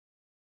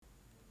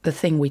the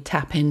thing we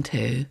tap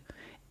into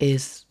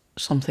is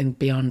something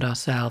beyond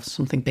ourselves,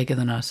 something bigger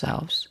than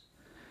ourselves.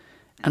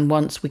 And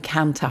once we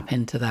can tap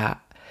into that,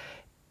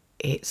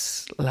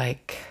 it's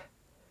like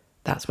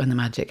that's when the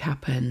magic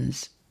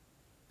happens,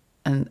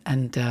 and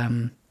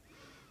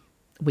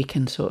we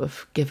can sort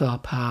of give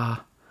up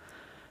our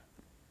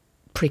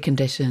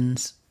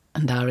preconditions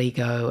and our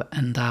ego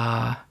and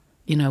our,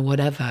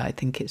 whatever. I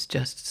think it's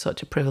just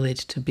such a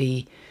privilege to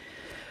be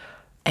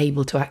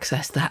able to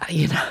access that,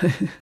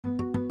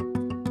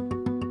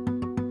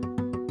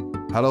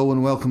 Hello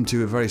and welcome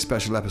to a very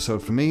special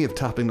episode for me of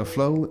Tapping the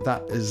Flow.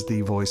 That is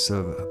the voice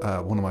of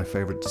one of my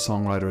favourite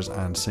songwriters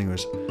and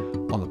singers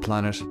on the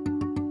planet,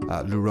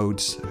 Lou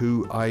Rhodes,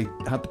 who I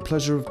had the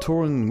pleasure of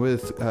touring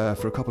with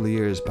for a couple of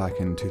years back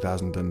in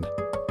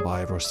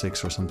 2005 or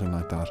 6 or something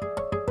like that.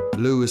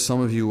 Lou, as some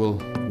of you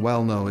will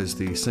well know, is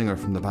the singer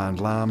from the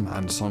band Lamb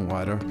and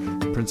songwriter,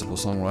 principal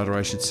songwriter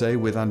I should say,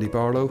 with Andy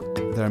Barlow.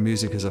 Their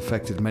music has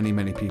affected many,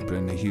 many people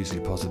in a hugely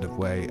positive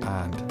way,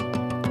 and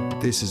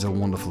this is a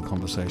wonderful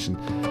conversation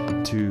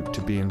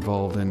to be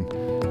involved in.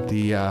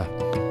 The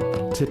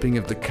tipping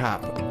of the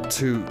cap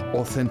to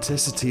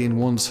authenticity in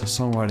one's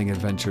songwriting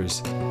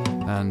adventures,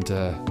 and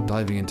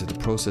diving into the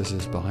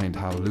processes behind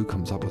how Lou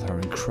comes up with her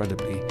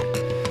incredibly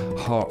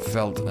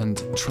heartfelt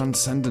and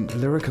transcendent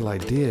lyrical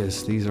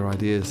ideas. These are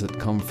ideas that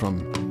come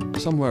from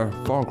somewhere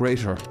far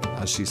greater,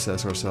 as she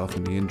says herself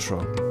in the intro.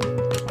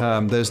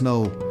 There's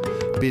no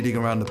beating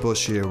around the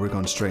bush here. We're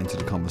going straight into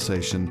the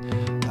conversation,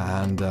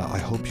 and I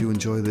hope you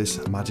enjoy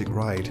this magic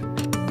ride.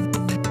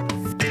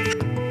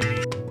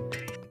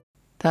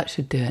 That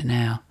should do it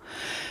now.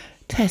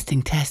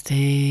 Testing.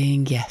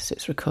 Yes,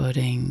 it's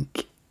recording.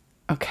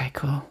 Okay,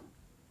 cool.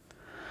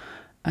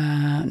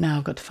 Now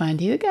I've got to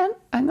find you again.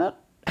 Hang on.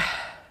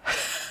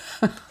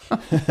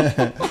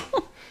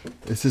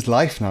 This is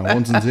life now,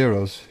 ones and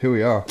zeros. Here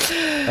we are.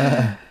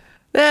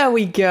 There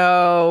we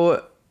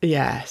go.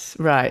 Yes,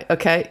 right.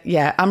 Okay,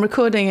 yeah. I'm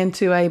recording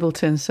into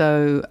Ableton,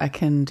 so I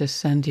can just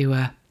send you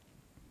a...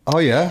 Oh,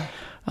 yeah?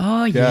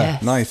 Oh, yeah,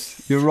 yes.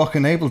 Nice. You're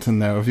rocking Ableton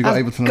now. Have you got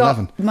Ableton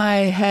 11? I've got my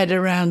head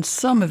around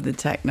some of the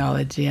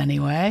technology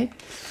anyway.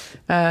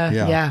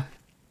 Yeah,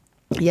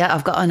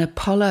 I've got an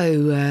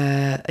Apollo,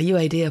 a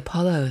UAD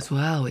Apollo as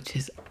well, which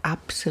is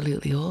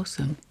absolutely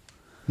awesome.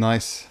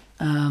 Nice.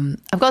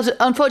 I've got to,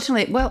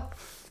 unfortunately,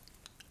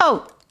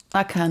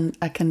 I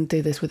can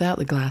do this without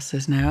the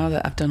glasses now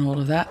that I've done all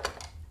of that.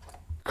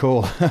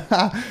 Cool.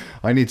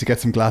 I need to get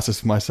some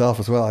glasses for myself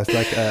as well. It's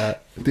like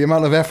the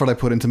amount of effort I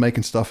put into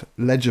making stuff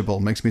legible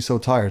makes me so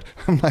tired.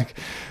 I'm like...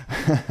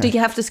 Do you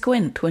have to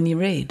squint when you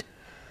read?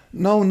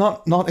 No,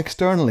 not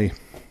externally.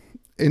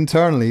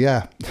 Internally,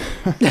 yeah.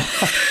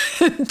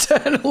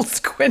 Internal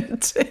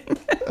squinting.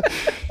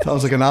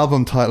 Sounds like an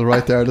album title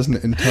right there, doesn't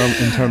it?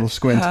 Internal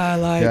squint. I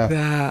like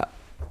that.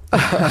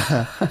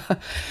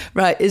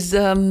 Right,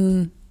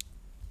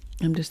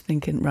 I'm just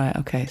thinking, right,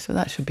 okay, so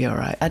that should be all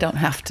right. I don't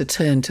have to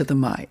turn to the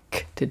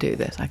mic to do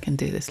this. I can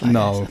do this like this,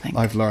 I think.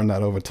 I've learned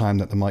that over time,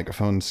 that the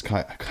microphone's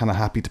kind of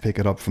happy to pick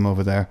it up from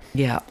over there.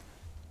 Yeah.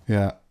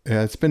 Yeah,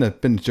 it's been a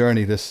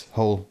journey, this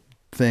whole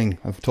thing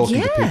of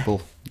talking to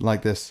people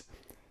like this.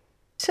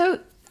 So,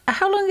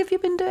 how long have you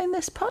been doing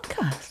this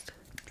podcast?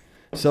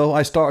 So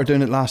I started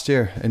doing it last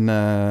year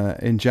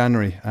in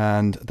January,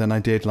 and then I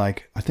did I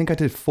think I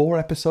did 4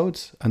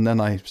 episodes, and then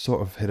I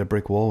sort of hit a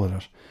brick wall with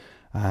it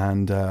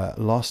and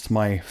lost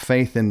my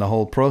faith in the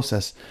whole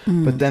process.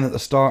 But then at the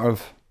start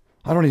of,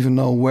 I don't even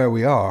know where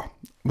we are.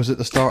 Was it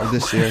the start of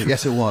this year?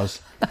 Yes, it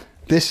was.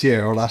 This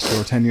year or last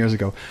year or 10 years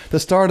ago. The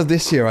start of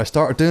this year, I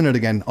started doing it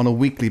again on a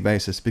weekly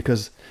basis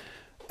because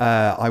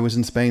I was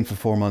in Spain for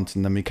 4 months,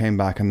 and then we came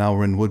back, and now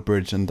we're in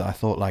Woodbridge, and I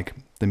thought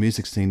the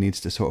music scene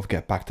needs to sort of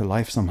get back to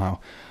life somehow.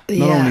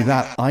 Not only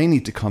that, I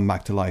need to come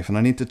back to life, and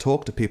I need to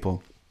talk to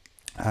people.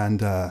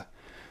 And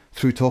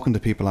through talking to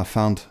people, I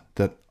found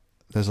that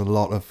there's a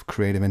lot of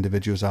creative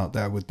individuals out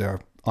there with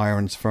their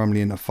irons firmly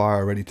in the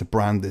fire, ready to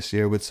brand this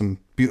year with some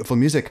beautiful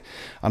music.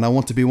 And I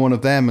want to be one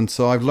of them. And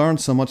so I've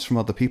learned so much from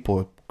other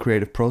people,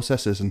 creative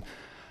processes,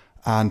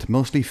 and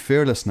mostly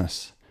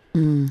fearlessness.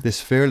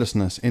 This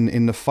fearlessness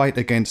in the fight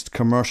against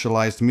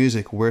commercialized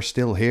music. We're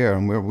still here,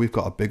 and we've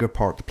got a bigger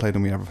part to play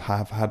than we ever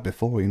have had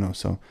before,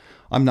 so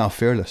I'm now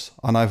fearless,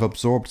 and I've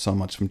absorbed so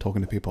much from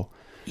talking to people.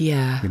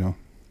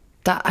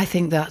 That, I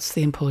think that's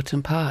the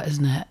important part,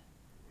 isn't it?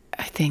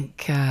 I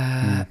think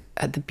at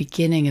the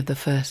beginning of the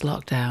first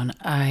lockdown,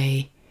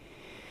 I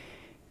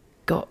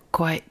got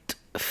quite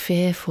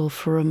fearful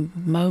for a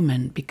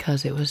moment,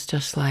 because it was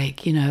just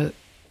like,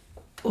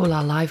 all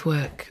our live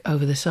work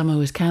over the summer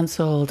was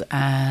cancelled,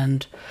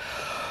 and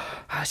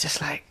I was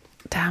just like,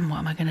 damn, what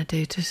am I going to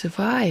do to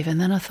survive? And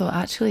then I thought,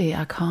 actually,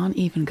 I can't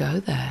even go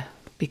there,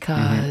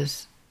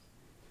 because,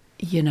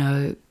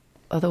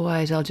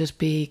 otherwise I'll just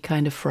be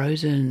kind of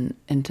frozen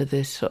into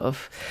this sort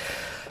of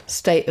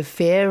state of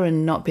fear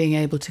and not being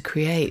able to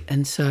create.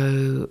 And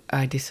so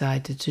I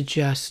decided to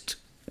just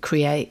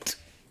create.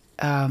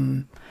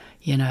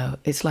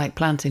 It's like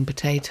planting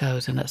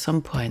potatoes, and at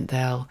some point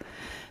they'll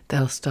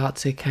start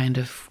to kind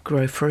of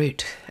grow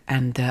fruit,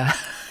 and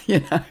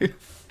you know.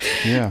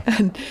 Yeah.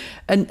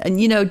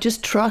 And you know,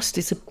 just trust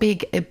is a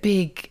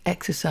big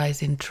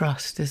exercise in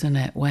trust, isn't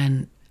it?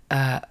 When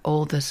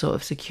all the sort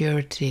of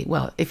security,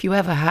 well, if you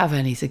ever have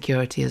any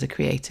security as a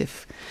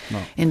creative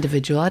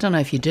individual, I don't know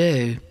if you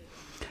do,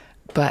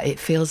 but it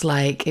feels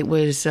like it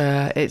was,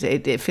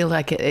 it feels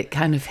like it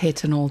kind of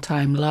hit an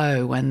all-time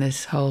low when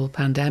this whole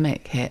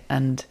pandemic hit,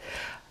 and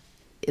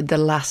the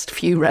last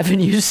few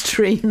revenue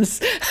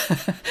streams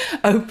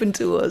open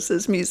to us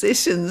as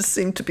musicians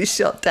seem to be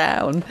shut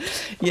down,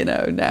 you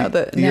know, now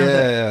that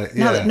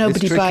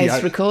nobody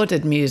buys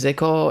recorded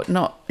music, or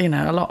not, you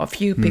know,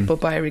 few people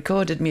buy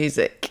recorded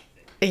music,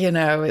 you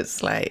know,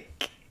 it's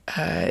like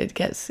it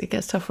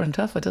gets tougher and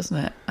tougher, doesn't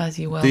it, as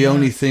you well know. The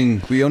only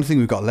thing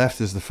we've got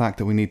left is the fact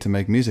that we need to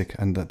make music,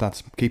 and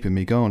that's keeping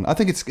me going. I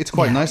think it's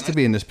quite nice to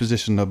be in this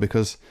position though,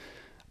 because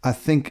I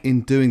think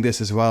in doing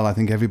this as well, I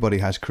think everybody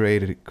has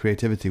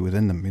creativity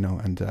within them, you know,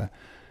 and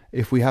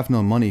if we have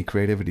no money,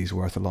 creativity is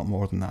worth a lot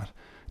more than that.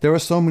 There are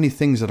so many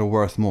things that are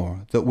worth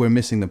more that we're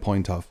missing the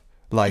point of.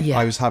 Like,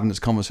 I was having this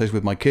conversation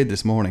with my kid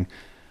this morning.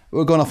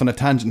 We're going off on a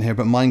tangent here,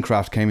 but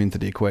Minecraft came into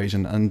the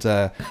equation, and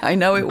I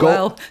know it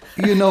well.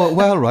 You know it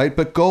well, right?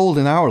 But gold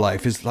in our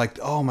life is like,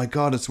 oh my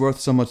God, it's worth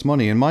so much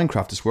money. In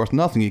Minecraft, it's worth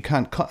nothing. You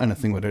can't cut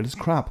anything with it. It's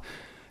crap.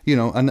 You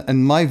know,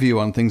 and my view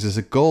on things is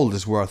that gold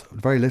is worth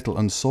very little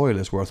and soil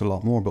is worth a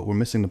lot more, but we're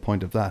missing the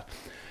point of that.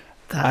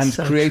 That's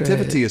and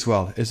creativity as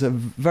well is a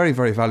very,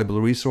 very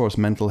valuable resource,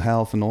 mental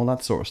health and all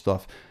that sort of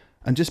stuff.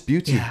 And just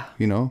beauty,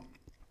 you know.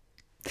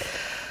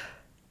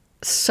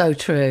 So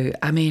true.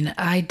 I mean,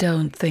 I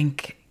don't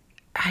think,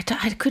 I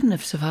couldn't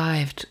have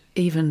survived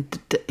even,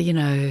 you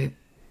know,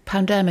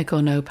 pandemic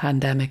or no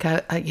pandemic.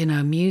 You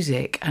know,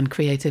 music and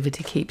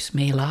creativity keeps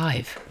me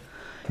alive,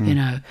 you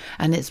know,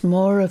 and it's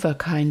more of a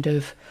kind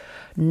of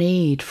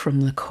need from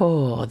the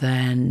core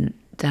than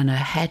a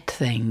head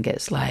thing.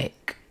 It's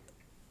like,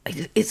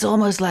 it's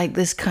almost like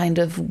this kind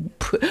of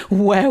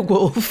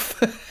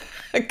werewolf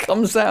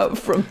comes out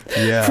from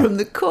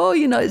the core,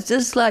 you know. It's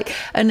just like,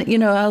 and you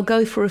know, I'll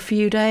go for a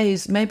few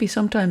days, maybe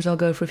sometimes I'll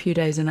go for a few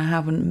days and I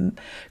haven't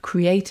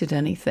created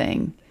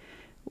anything,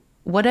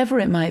 whatever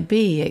it might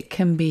be. It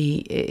can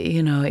be,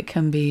 you know, it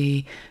can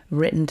be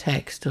written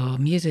text or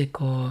music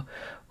or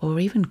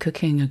even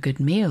cooking a good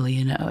meal,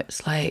 you know.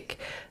 It's like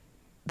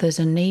there's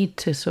a need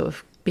to sort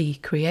of be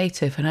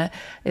creative, and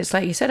it's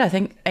like you said, I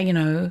think, you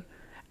know,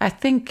 I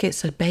think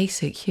it's a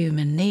basic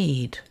human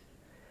need.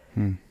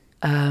 And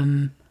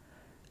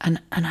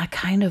I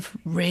kind of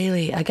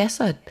really, I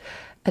guess I'd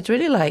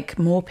really like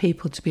more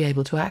people to be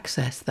able to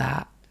access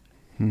that,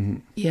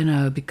 you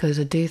know, because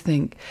I do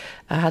think,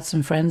 I had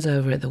some friends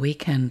over at the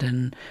weekend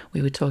and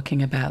we were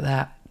talking about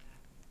that.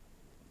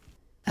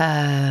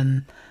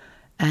 And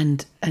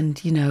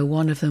you know,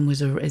 one of them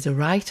is a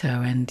writer,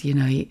 and you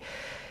know,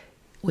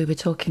 we were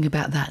talking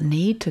about that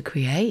need to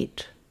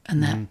create,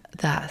 and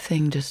that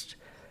thing just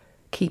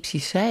keeps you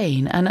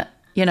sane. And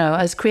you know,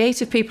 as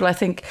creative people, I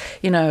think,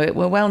 you know,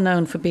 we're well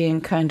known for being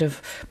kind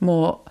of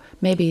more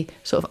maybe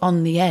sort of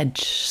on the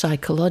edge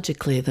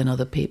psychologically than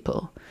other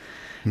people.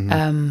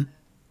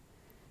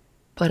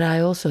 But I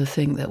also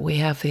think that we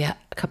have the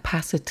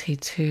capacity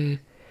to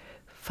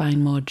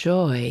find more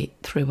joy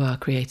through our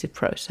creative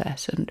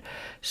process, and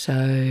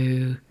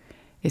so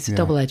it's a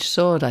double-edged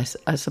sword,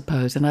 I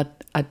suppose. And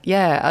I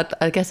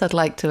guess I'd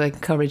like to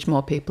encourage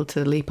more people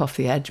to leap off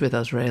the edge with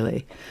us,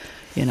 really,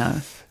 you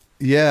know.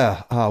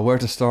 Yeah, where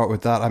to start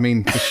with that? I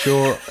mean, for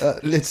sure,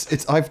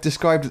 it's. I've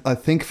described it, I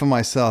think, for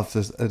myself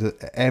as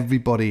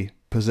everybody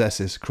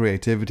possesses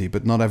creativity,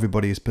 but not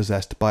everybody is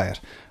possessed by it.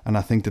 And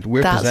I think that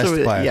we're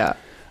possessed by it. Yeah.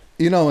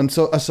 You know, and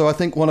so I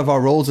think one of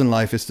our roles in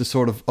life is to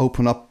sort of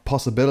open up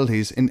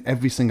possibilities in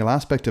every single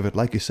aspect of it.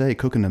 Like you say,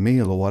 cooking a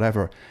meal or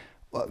whatever,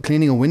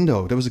 cleaning a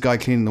window. There was a guy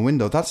cleaning the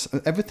window.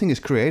 Everything is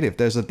creative.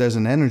 There's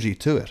an energy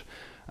to it,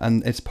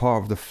 and it's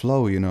part of the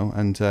flow, you know.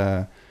 And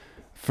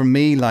for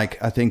me,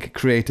 like, I think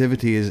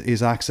creativity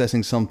is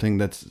accessing something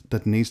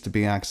that needs to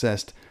be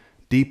accessed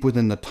deep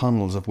within the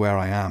tunnels of where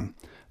I am.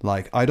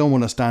 Like, I don't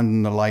want to stand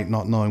in the light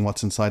not knowing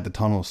what's inside the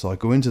tunnels, so I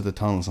go into the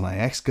tunnels and I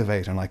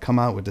excavate and I come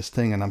out with this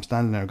thing, and I'm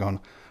standing there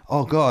going,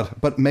 oh God,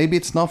 but maybe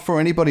it's not for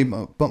anybody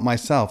but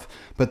myself.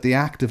 But the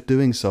act of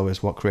doing so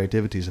is what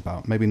creativity is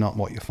about, maybe not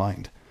what you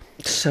find.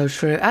 So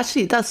true.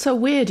 Actually, that's so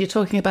weird. You're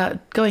talking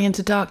about going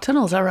into dark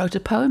tunnels. I wrote a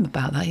poem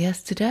about that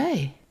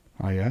yesterday.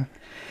 Oh, yeah?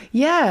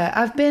 Yeah,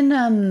 I've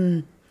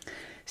been...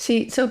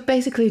 so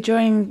basically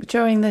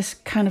during this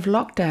kind of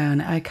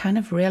lockdown, I kind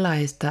of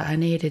realised that I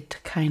needed to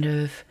kind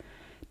of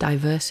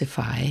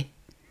diversify.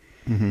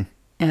 So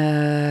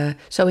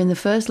in the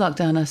first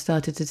lockdown, I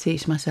started to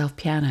teach myself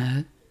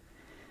piano,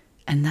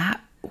 and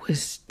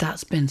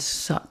that's been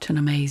such an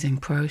amazing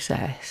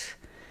process,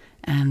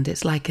 and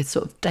it's like a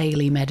sort of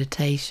daily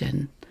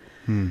meditation.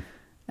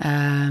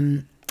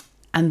 And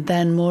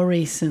then more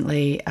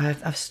recently,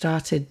 I've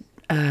started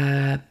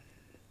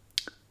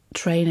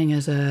training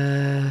as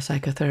a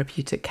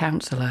psychotherapeutic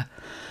counsellor.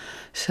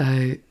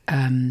 So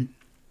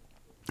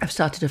I've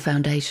started a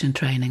foundation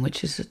training,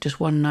 which is just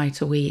one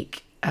night a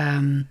week.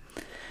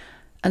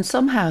 And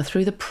somehow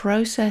through the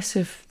process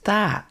of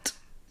that,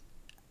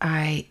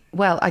 I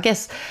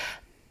guess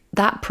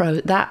that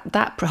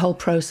whole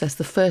process,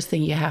 the first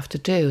thing you have to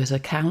do as a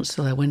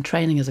counsellor, when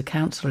training as a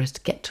counsellor, is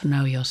to get to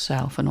know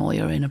yourself and all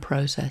your inner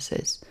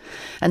processes.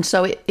 And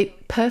so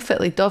it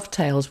perfectly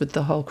dovetails with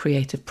the whole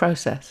creative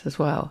process as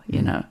well,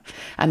 you know.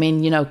 I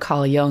mean,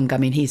 Carl Jung, I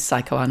mean, he's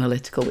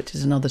psychoanalytical, which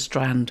is another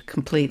strand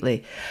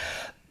completely.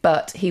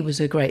 But he was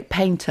a great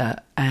painter,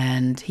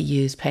 and he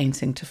used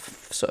painting to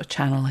sort of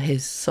channel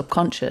his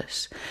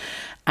subconscious.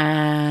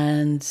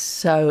 And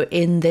so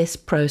in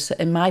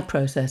my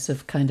process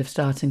of kind of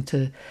starting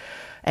to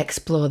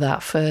explore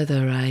that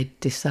further, I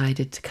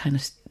decided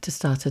to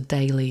start a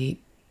daily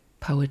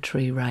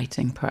poetry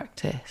writing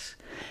practice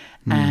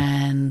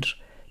and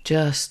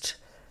just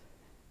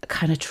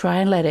kind of try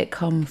and let it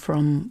come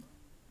from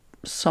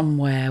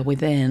somewhere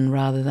within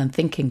rather than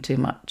thinking too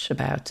much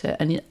about it.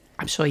 And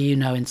I'm sure in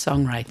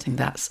songwriting,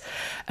 that's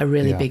a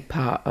really big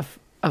part of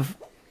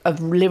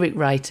lyric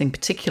writing,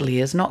 particularly,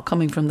 is not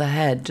coming from the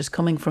head, just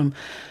coming from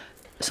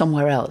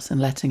somewhere else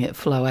and letting it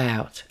flow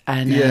out.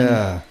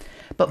 And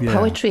but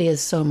poetry is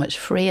so much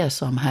freer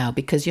somehow,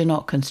 because you're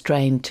not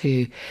constrained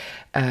to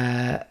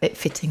it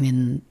fitting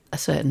in a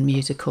certain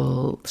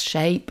musical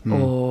shape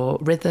or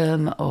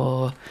rhythm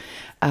or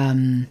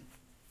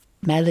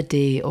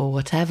melody or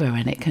whatever,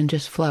 and it can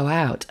just flow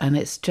out. And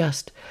it's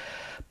just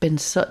been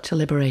such a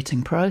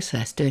liberating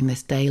process doing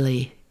this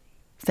daily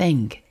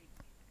thing,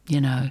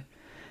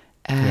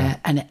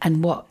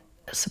 And what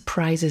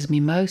surprises me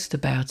most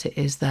about it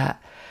is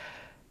that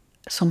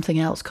something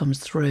else comes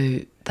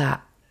through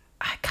that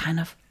I kind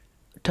of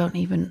don't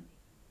even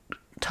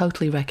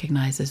totally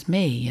recognize as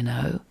me,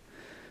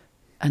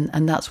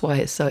 and that's why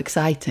it's so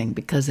exciting,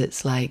 because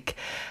it's like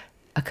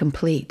a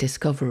complete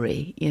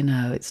discovery.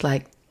 It's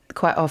like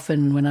quite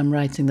often when I'm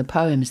writing the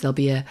poems, there'll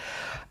be a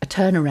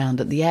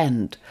turnaround at the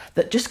end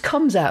that just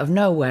comes out of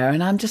nowhere,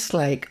 and I'm just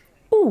like,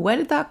 oh, where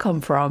did that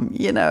come from?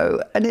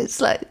 And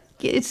it's like,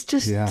 it's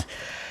just,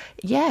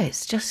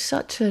 it's just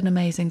such an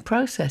amazing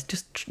process.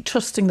 Just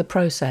trusting the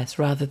process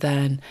rather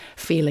than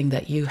feeling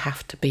that you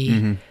have to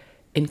be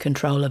in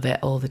control of it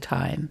all the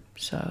time.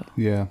 So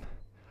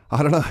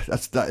I don't know.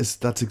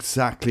 That's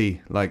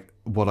exactly like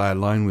what I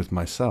align with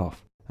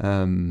myself.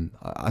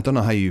 I don't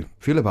know how you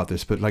feel about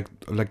this, but like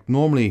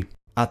normally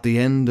at the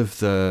end of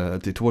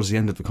towards the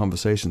end of the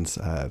conversations,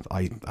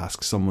 I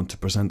ask someone to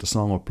present a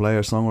song or play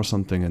a song or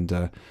something,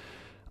 and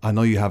I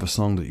know you have a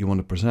song that you want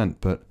to present,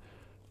 but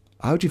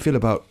how do you feel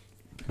about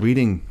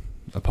reading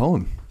a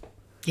poem?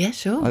 Yeah,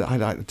 sure.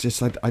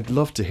 I'd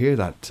love to hear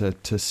that,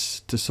 to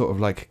sort of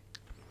like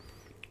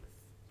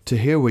to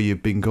hear where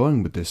you've been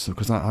going with this,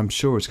 because I'm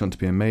sure it's going to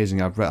be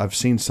amazing. I've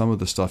seen some of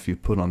the stuff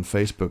you've put on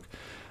Facebook,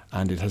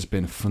 and it has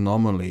been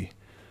phenomenally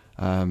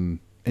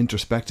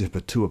introspective,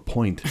 but to a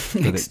point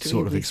that it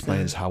sort of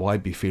explains how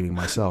I'd be feeling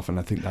myself, and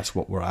I think that's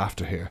what we're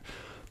after here.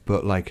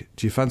 But like,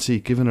 do you fancy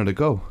giving it a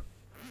go?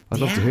 I'd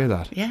love to hear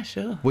that. Yeah,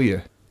 sure. Will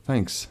you?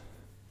 Thanks.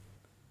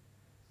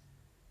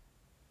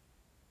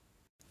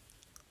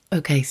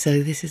 Okay,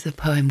 so this is a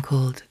poem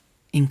called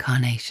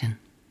Incarnation.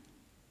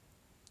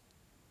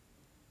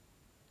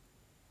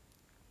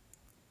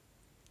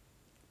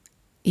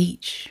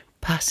 Each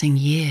passing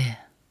year,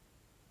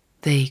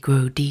 they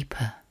grow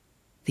deeper,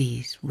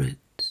 these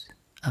roots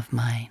of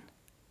mine.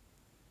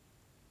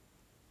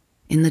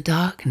 In the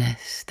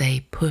darkness,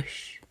 they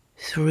push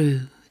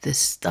through the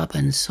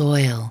stubborn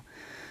soil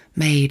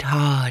made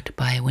hard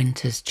by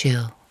winter's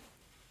chill.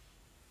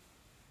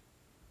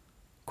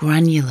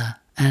 Granular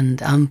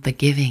and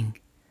unforgiving,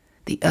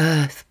 the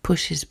earth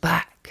pushes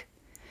back,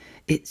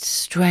 its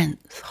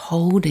strength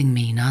holding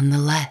me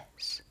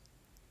nonetheless,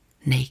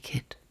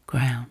 naked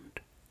ground.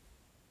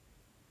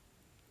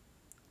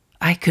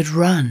 I could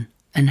run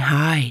and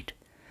hide,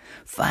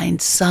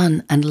 find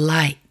sun and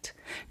light,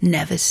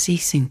 never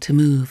ceasing to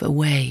move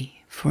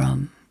away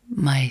from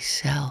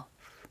myself.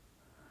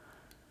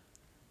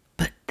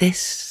 But this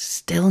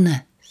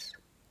stillness,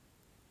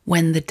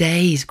 when the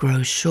days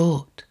grow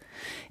short,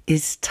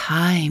 is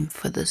time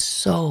for the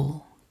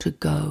soul to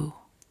go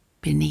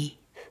beneath,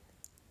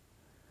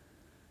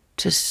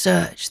 to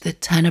search the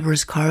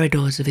tenebrous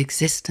corridors of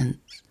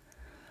existence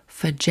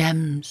for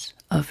gems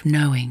of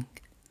knowing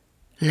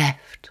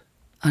left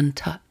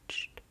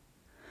untouched,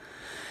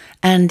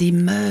 and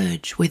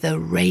emerge with a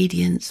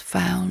radiance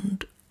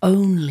found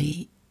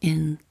only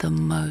in the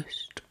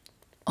most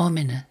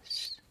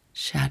ominous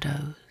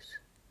shadows.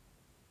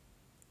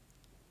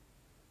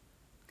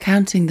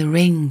 Counting the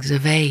rings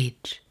of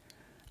age,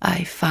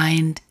 I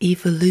find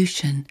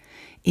evolution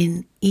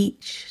in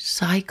each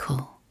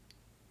cycle,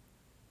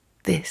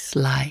 this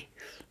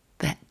life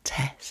that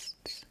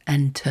tests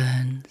and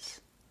turns.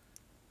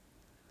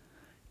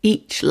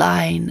 Each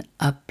line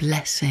a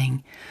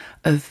blessing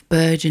of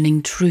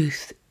burgeoning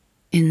truth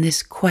in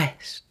this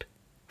quest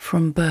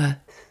from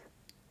birth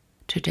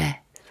to death.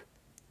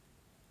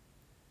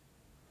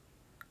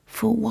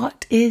 For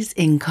what is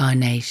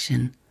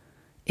incarnation,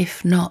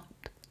 if not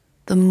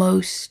the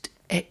most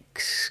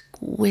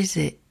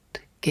exquisite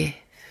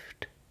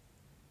gift?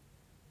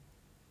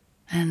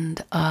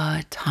 and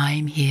our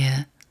time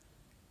here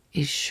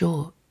is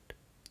short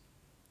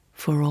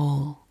for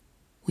all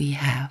we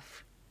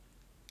have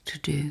to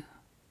do.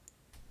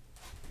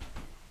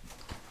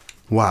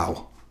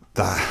 Wow,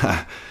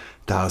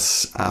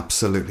 that's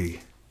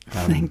absolutely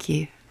Thank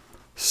you.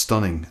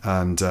 stunning,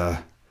 and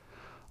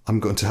I'm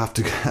going to have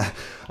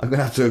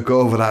to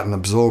go over that and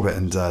absorb it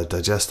and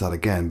digest that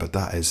again. But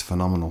that is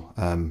phenomenal.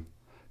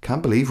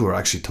 Can't believe we're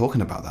actually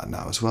talking about that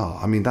now as well.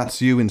 I mean,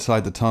 that's you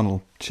inside the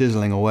tunnel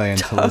chiseling away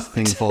until this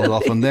thing falls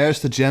off, and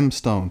there's the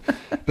gemstone.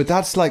 But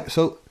that's like,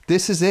 so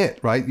this is it,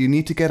 right? You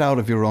need to get out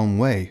of your own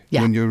way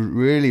when you're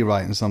really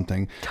writing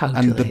something. Totally.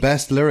 And the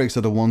best lyrics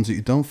are the ones that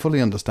you don't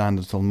fully understand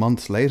until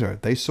months later.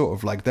 They sort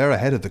of like, they're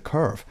ahead of the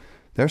curve.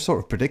 They're sort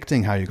of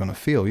predicting how you're going to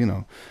feel, you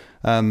know.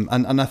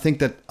 And I think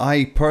that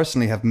I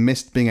personally have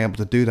missed being able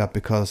to do that,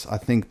 because I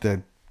think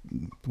the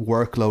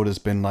workload has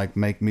been like,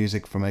 make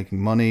music for making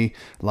money,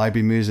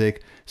 library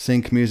music,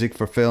 sync music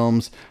for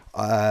films,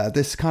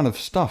 this kind of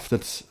stuff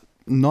that's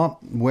not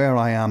where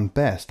I am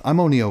best. I'm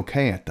only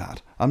okay at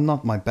that. I'm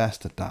not my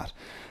best at that.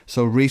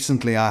 So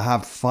recently I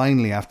have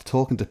finally, after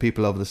talking to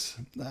people over this,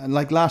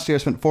 like last year I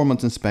spent 4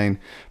 months in Spain,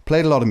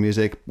 played a lot of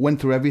music,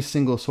 went through every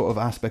single sort of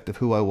aspect of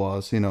who I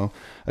was, you know,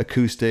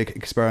 acoustic,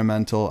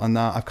 experimental, and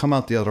now I've come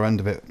out the other end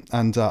of it.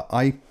 And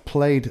I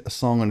played a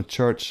song in a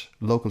church,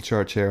 local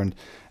church here, and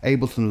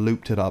Ableton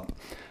looped it up.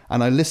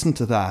 And I listened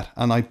to that,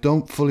 and I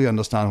don't fully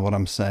understand what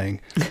I'm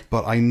saying,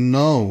 but I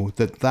know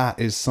that that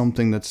is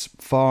something that's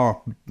far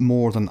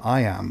more than I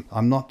am.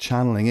 I'm not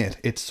channeling it.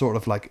 It's sort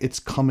of like it's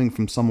coming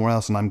from somewhere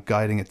else, and I'm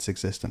guiding its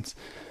existence.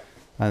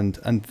 And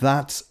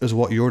that is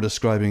what you're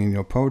describing in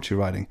your poetry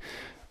writing.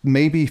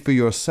 Maybe for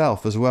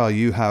yourself as well,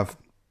 you've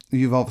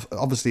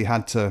obviously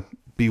had to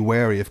be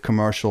wary of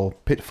commercial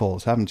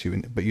pitfalls, haven't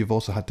you? But you've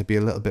also had to be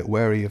a little bit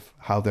wary of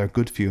how they're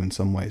good for you in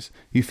some ways.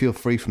 You feel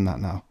free from that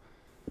now.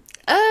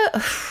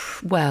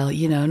 Well,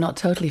 you know, not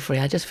totally free.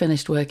 I just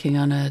finished working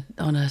on a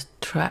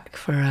track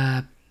for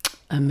a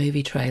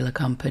movie trailer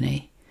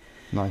company.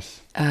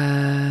 Nice.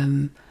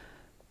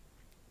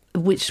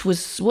 Which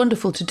was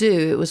wonderful to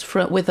do. It was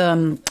with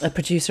a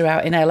producer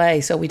out in LA,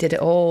 so we did it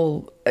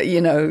all,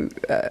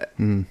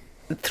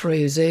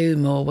 through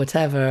Zoom or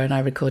whatever, and I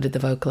recorded the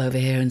vocal over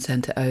here and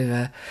sent it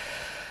over.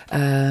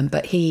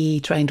 But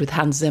he trained with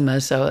Hans Zimmer,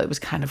 so it was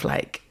kind of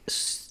like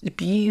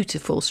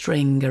beautiful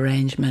string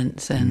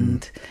arrangements,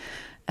 and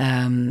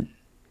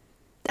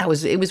it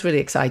was really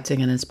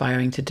exciting and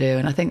inspiring to do.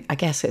 And I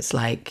guess it's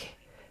like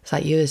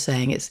you were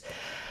saying, it's,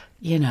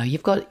 you know,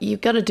 you've got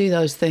to do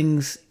those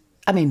things.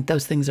 I mean,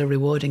 those things are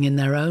rewarding in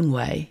their own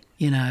way,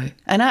 you know.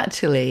 And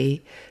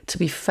actually, to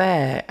be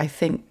fair, I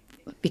think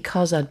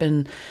because I'd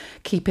been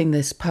keeping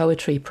this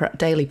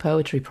daily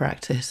poetry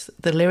practice,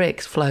 the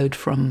lyrics flowed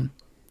from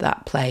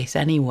that place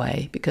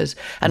anyway,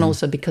 and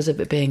also because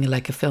of it being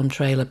like a film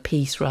trailer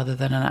piece rather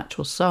than an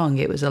actual song,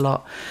 it was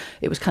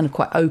kind of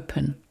quite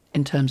open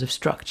in terms of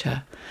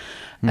structure.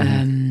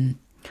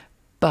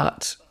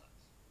 But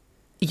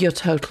you're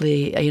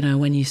totally, you know,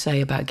 when you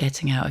say about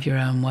getting out of your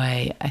own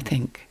way, I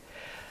think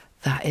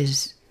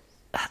that's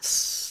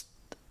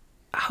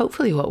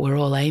hopefully what we're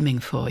all aiming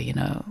for, you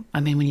know. I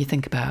mean, when you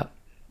think about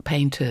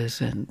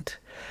painters and,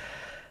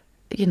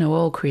 you know,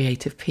 all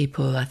creative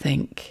people, I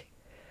think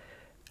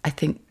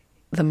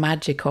the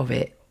magic of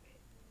it,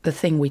 the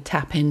thing we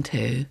tap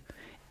into,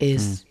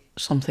 is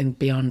something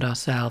beyond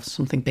ourselves,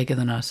 something bigger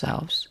than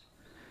ourselves.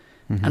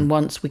 And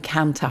once we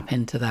can tap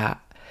into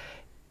that,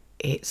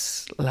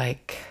 it's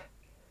like,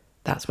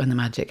 that's when the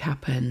magic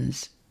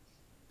happens.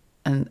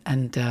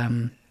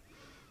 And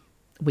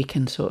we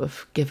can sort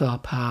of give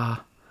up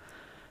our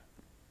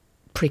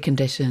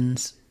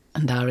preconditions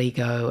and our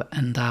ego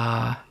and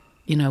our,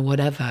 you know,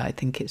 whatever. I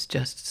think it's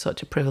just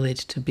such a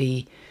privilege to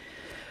be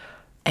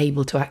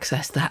able to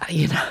access that,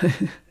 you know.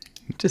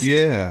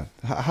 Yeah.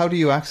 How do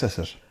you access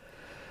it?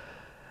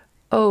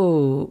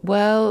 Oh,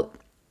 well,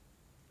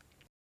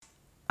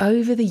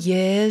 over the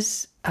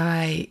years,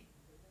 I've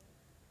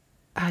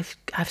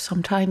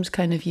sometimes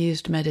kind of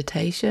used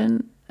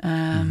meditation.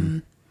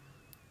 I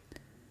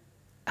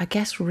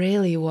guess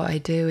really what I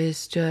do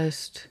is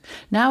just,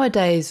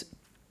 nowadays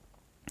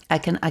I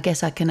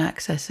guess I can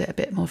access it a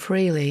bit more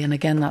freely, and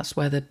again that's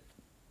where the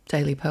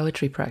daily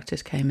poetry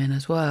practice came in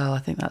as well. I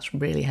think that's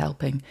really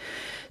helping.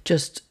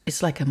 Just,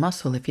 it's like a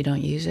muscle. If you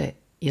don't use it,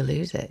 you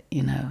lose it,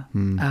 you know.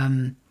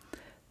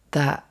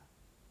 That,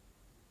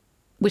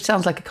 which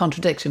sounds like a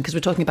contradiction because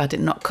we're talking about it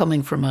not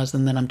coming from us,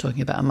 and then I'm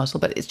talking about a muscle,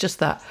 but it's just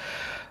that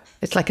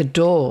it's like a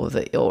door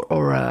that,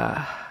 or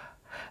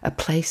a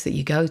place that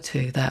you go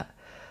to that.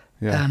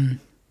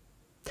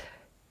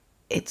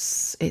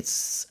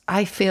 It's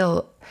I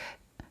feel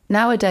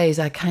nowadays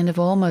I kind of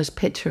almost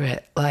picture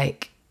it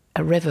like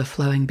a river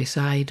flowing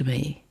beside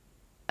me,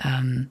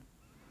 and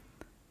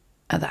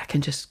that I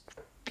can just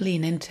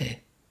lean into,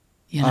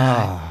 you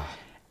know.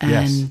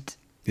 And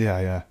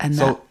yes. And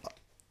so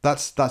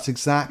that's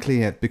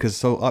exactly it.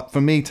 Because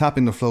for me,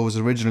 Tapping the Flow was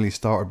originally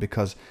started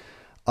because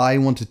I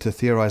wanted to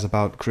theorize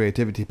about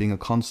creativity being a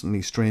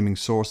constantly streaming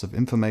source of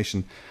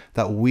information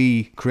that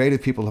we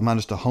creative people have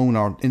managed to hone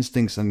our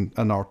instincts and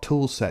our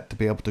tool set to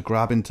be able to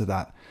grab into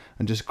that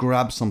and just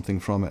grab something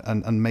from it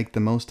and make the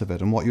most of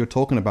it. And what you're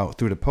talking about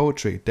through the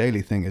poetry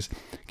daily thing is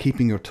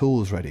keeping your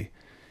tools ready,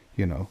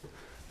 you know,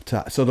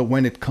 so that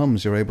when it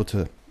comes, you're able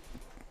to,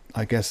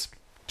 I guess,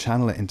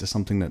 channel it into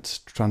something that's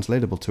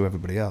translatable to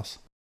everybody else.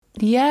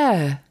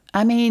 Yeah.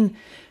 I mean,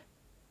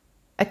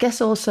 I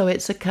guess also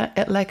it's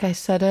like I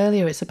said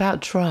earlier, it's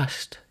about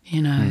trust,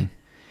 you know,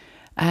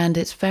 and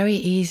it's very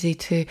easy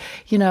to,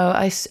 you know,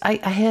 I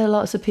hear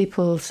lots of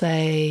people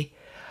say,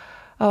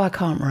 oh, I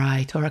can't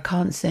write or I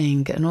can't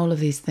sing and all of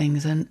these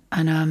things. And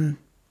I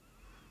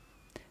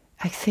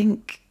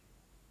think,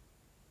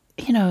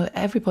 you know,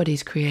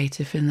 everybody's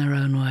creative in their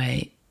own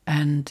way.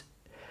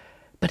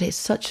 But it's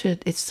such an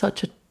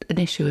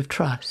issue of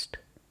trust,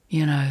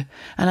 you know,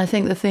 and I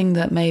think the thing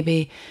that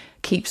maybe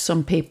keeps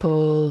some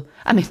people,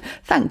 I mean,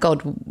 thank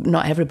God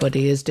not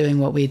everybody is doing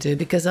what we do,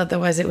 because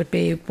otherwise it would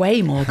be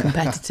way more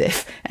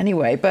competitive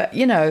anyway. But,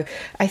 you know,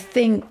 I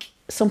think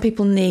some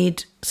people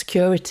need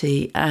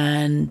security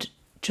and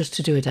just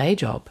to do a day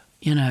job,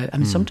 you know. I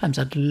mean, sometimes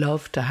I'd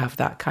love to have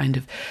that kind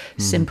of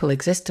simple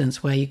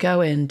existence where you go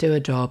in, do a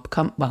job,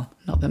 well,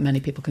 not that many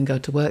people can go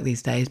to work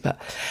these days,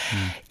 but,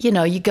 you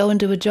know, you go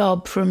and do a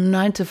job from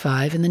 9 to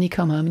 5 and then you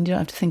come home and you don't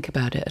have to think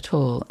about it at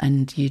all.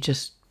 And you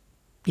just,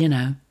 you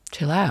know,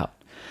 chill out.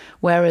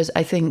 Whereas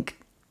I think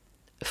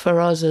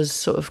for us as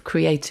sort of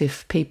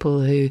creative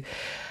people who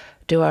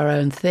do our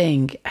own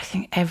thing, I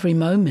think every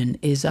moment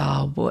is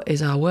our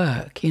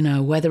work, you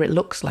know, whether it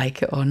looks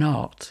like it or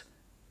not,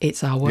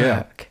 it's our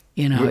work.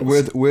 You know,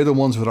 we're the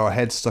ones with our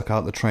heads stuck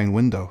out the train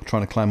window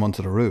trying to climb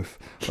onto the roof.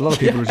 A lot of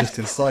people are just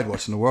inside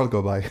watching the world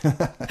go by.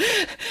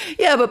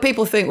 Yeah, but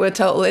people think we're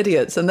total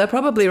idiots, and they're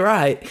probably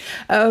right.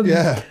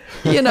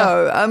 You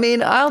know, I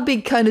mean, I'll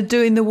be kind of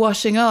doing the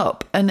washing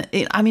up, and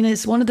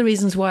it's one of the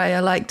reasons why I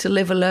like to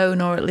live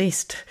alone, or at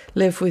least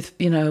live with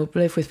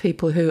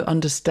people who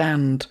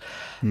understand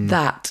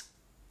that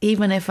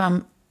even if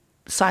I'm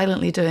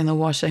silently doing the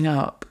washing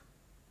up,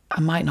 I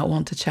might not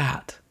want to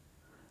chat,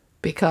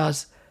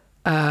 because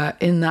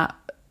in that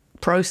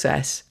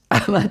process,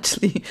 I'm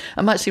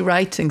actually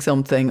writing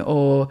something,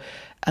 or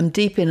I'm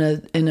deep in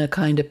a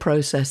kind of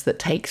process that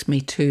takes me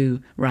to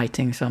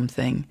writing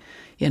something.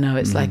 You know,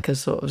 it's like a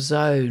sort of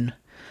zone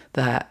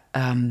that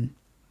I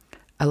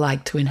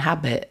like to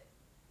inhabit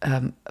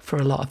for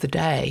a lot of the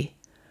day.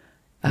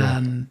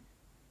 You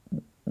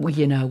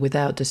know,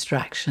 without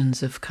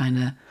distractions of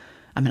kind of,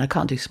 I mean, I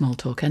can't do small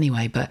talk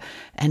anyway, but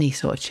any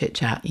sort of chit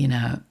chat, you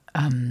know.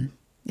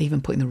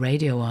 Even putting the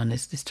radio on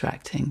is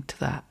distracting to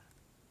that.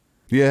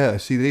 Yeah,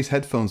 see, these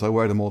headphones, I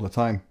wear them all the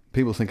time.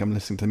 People think I'm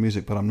listening to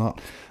music, but I'm not.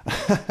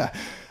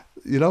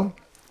 You know?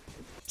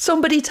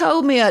 Somebody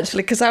told me,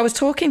 actually, because I was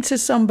talking to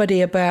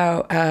somebody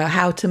about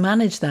how to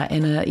manage that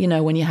in a, you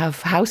know, when you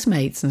have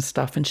housemates and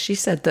stuff. And she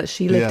said that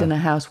she lived in a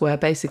house where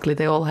basically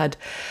they all had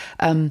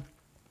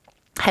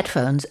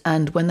headphones,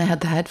 and when they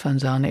had the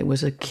headphones on, it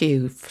was a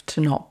cue to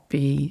not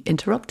be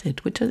interrupted,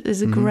 which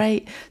is a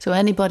great. So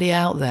anybody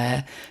out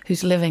there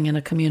who's living in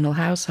a communal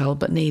household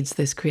but needs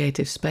this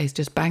creative space,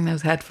 just bang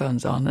those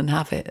headphones on and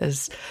have it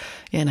as,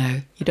 you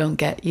know, you don't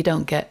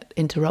get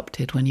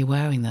interrupted when you're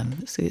wearing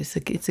them. It's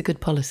a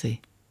good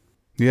policy.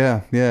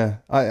 Yeah.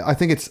 I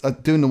think it's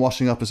doing the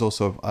washing up is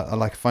also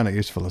I find it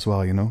useful as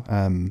well, you know.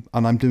 And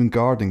I'm doing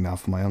gardening now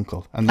for my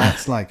uncle, and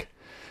that's like.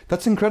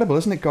 That's incredible,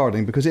 isn't it,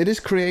 gardening? Because it is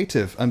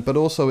creative, but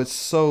also it's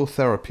so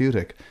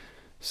therapeutic.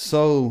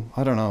 So,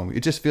 I don't know, it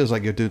just feels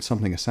like you're doing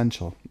something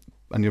essential.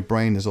 And your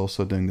brain is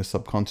also doing the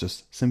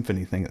subconscious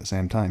symphony thing at the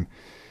same time.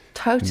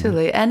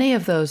 Totally. You know? Any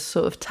of those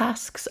sort of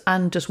tasks,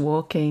 and just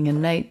walking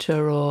in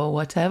nature or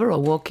whatever,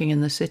 or walking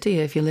in the city,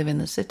 if you live in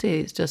the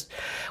city, it's just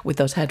with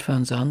those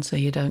headphones on so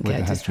you don't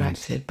get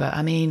distracted. But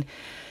I mean...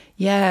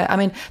 Yeah, I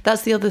mean,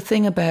 that's the other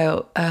thing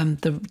about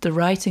the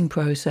writing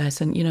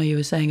process. And, you know, you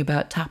were saying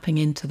about tapping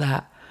into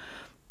that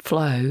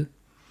flow.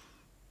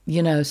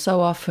 You know,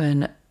 so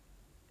often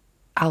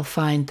I'll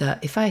find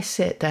that if I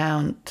sit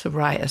down to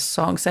write a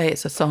song, say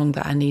it's a song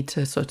that I need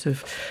to sort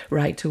of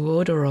write to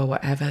order or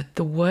whatever,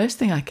 the worst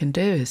thing I can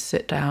do is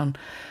sit down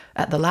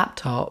at the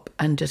laptop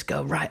and just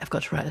go, right, I've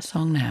got to write a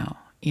song now,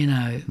 you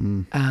know.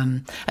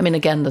 I mean,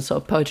 again, the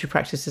sort of poetry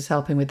practice is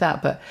helping with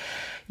that, but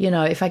you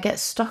know, if I get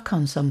stuck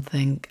on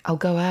something, I'll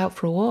go out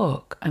for a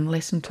walk and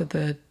listen to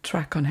the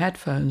track on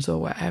headphones or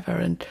whatever.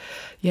 And,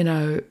 you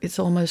know, it's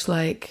almost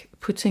like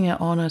putting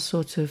it on a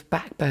sort of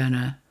back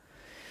burner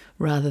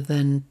rather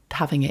than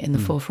having it in the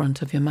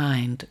forefront of your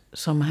mind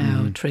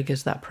somehow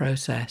triggers that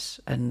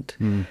process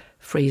and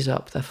frees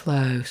up the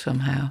flow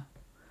somehow.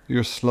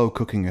 You're slow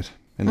cooking it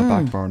in the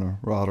back burner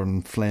rather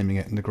than flaming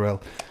it in the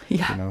grill.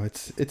 Yeah. You know,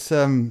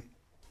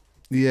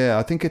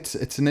 I think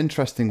it's an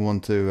interesting one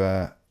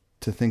to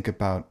think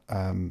about,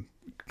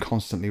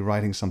 constantly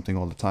writing something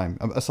all the time.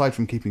 Aside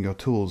from keeping your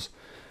tools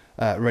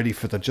ready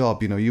for the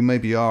job, you know, you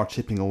maybe are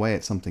chipping away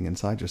at something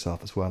inside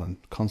yourself as well, and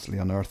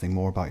constantly unearthing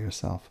more about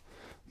yourself,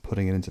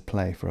 putting it into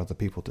play for other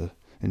people to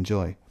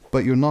enjoy.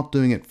 But you're not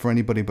doing it for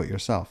anybody but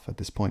yourself at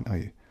this point, are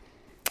you?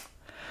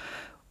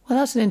 Well,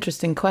 that's an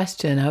interesting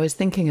question. I was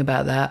thinking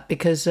about that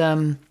because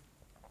I've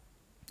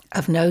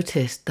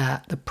noticed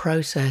that the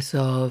process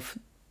of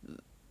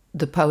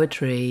the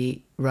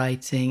poetry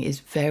writing is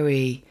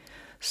very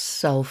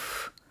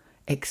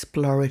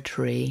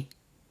self-exploratory.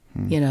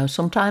 You know,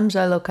 sometimes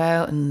I look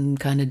out and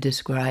kind of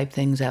describe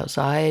things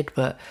outside,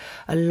 but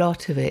a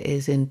lot of it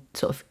is in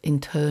sort of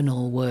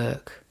internal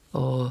work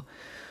or,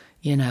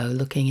 you know,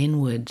 looking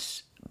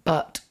inwards.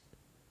 But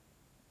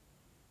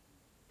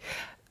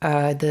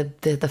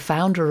the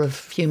founder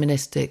of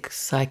humanistic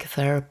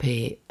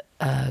psychotherapy,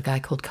 a guy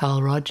called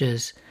Carl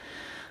Rogers,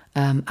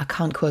 I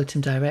can't quote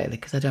him directly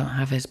because I don't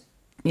have his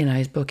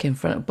book in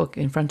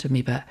front of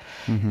me, but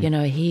you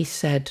know, he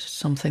said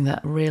something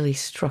that really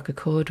struck a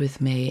chord with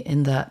me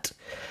in that,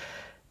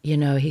 you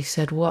know, he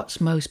said,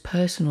 what's most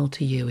personal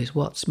to you is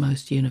what's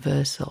most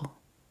universal.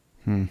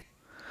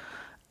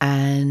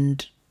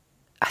 And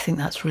I think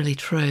that's really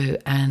true.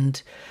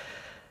 And,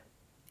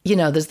 you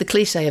know, there's the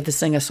cliche of the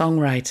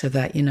singer-songwriter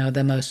that, you know,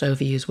 the most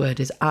overused word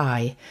is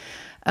I.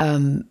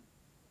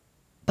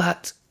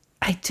 But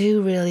I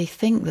do really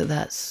think that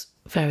that's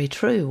very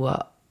true,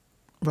 what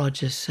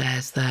Rogers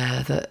says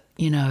there, that,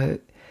 you know,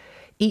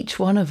 each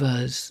one of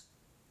us,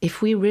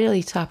 if we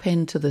really tap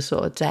into the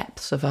sort of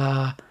depths of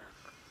our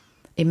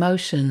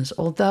emotions,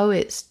 although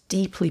it's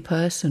deeply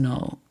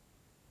personal,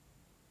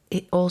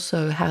 it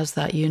also has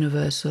that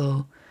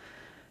universal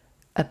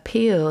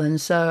appeal.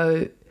 And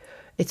so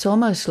it's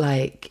almost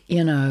like,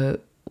 you know,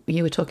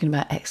 you were talking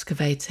about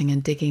excavating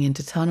and digging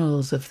into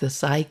tunnels of the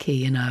psyche,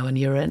 you know, and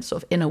you're in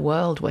sort of in a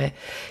world where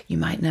you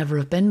might never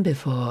have been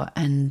before.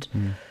 And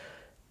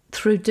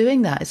through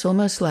doing that, it's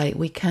almost like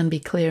we can be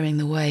clearing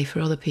the way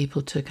for other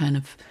people to kind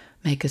of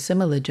make a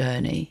similar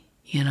journey,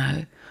 you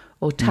know,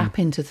 or tap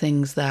into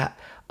things that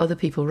other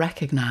people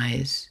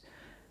recognize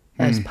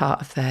as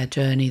part of their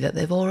journey that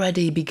they've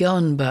already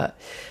begun, but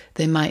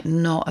they might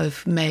not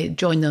have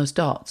joined those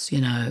dots,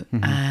 you know.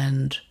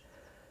 And,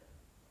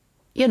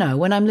 you know,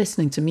 when I'm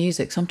listening to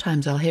music,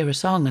 sometimes I'll hear a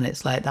song and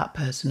it's like that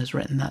person has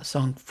written that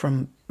song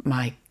from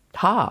my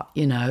heart,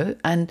 you know,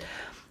 and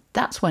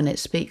that's when it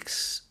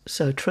speaks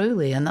so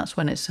truly, and that's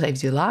when it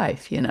saves your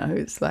life, you know.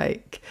 It's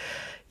like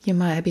you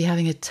might be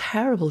having a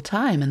terrible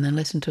time and then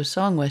listen to a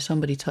song where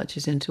somebody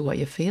touches into what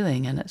you're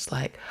feeling and it's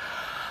like,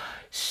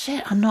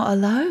 shit, I'm not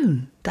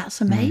alone.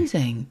 That's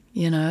amazing,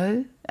 you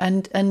know.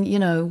 And you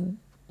know,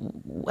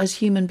 as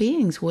human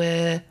beings,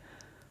 we're,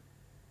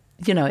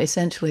 you know,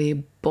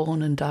 essentially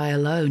born and die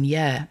alone,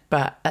 yeah,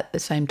 but at the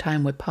same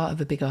time we're part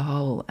of a bigger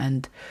whole,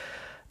 and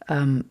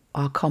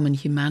our common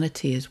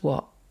humanity is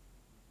what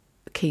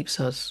keeps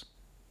us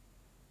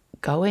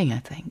going, I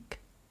think,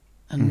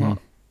 and what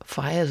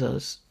fires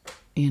us,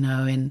 you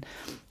know,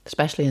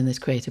 especially in this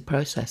creative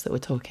process that we're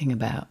talking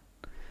about.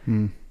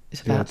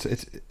 It's about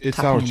it's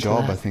our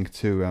job, I think,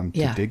 to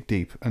dig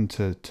deep and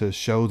to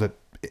show that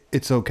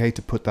it's okay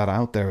to put that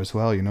out there as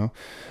well, you know.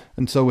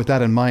 And so with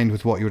that in mind,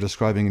 with what you're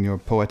describing in your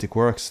poetic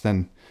works,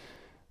 then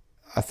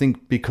I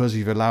think because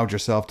you've allowed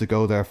yourself to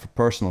go there for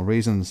personal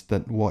reasons,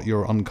 that what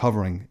you're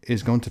uncovering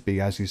is going to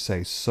be, as you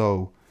say,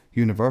 so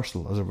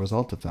universal as a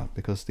result of that,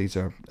 because these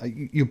are,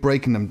 you're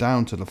breaking them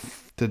down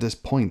to this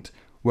point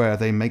where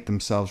they make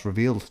themselves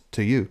revealed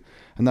to you,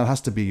 and that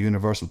has to be a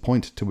universal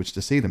point to which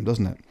to see them,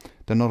 doesn't it?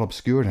 They're not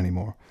obscured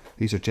anymore.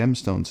 These are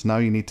gemstones. Now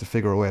you need to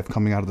figure a way of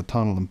coming out of the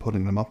tunnel and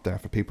putting them up there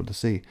for people to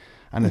see.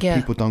 And if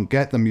people don't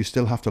get them, you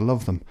still have to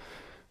love them,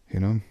 you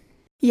know.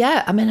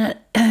 Yeah, I mean,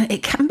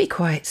 it can be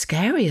quite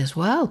scary as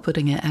well,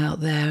 putting it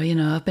out there. You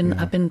know,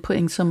 I've been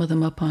putting some of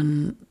them up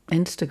on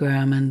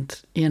Instagram, and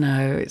you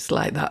know, it's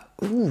like that.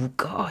 Oh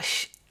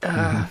gosh,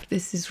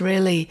 this is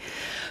really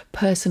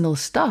personal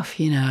stuff,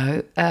 you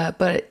know.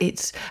 But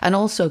it's, and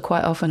also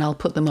quite often I'll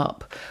put them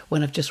up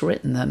when I've just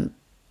written them,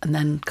 and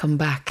then come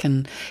back,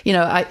 and you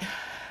know, I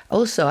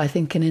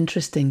think an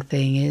interesting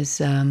thing is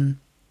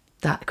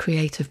that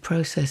creative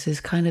process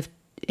is kind of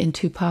in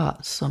two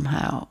parts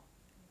somehow.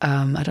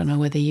 I don't know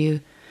whether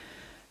you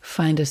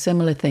find a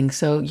similar thing.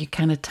 So you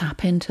kind of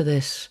tap into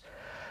this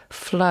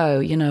flow.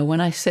 You know,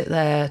 when I sit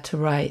there to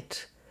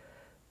write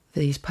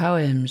these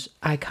poems,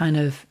 I kind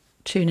of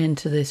tune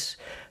into this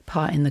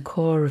part in the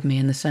core of me,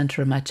 in the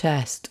center of my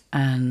chest,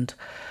 and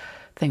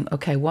think,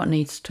 okay, what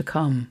needs to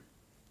come?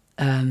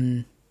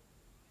 And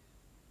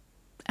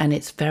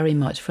it's very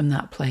much from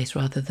that place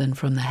rather than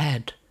from the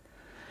head.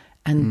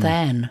 And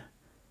then...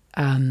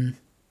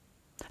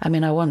 I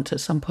mean, I want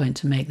at some point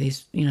to make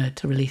these, you know,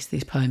 to release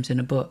these poems in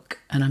a book,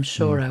 and I'm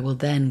sure I will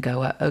then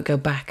go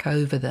back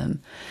over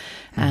them,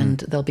 and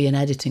there'll be an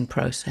editing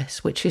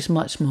process, which is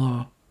much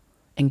more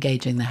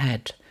engaging the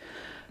head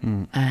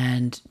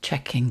and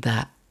checking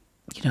that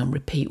you don't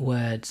repeat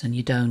words, and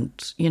you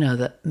don't, you know,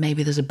 that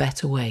maybe there's a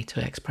better way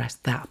to express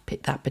that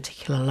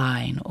particular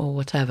line or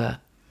whatever.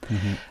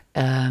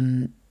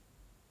 You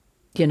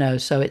know,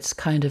 so it's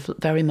kind of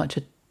very much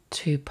a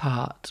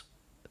two-part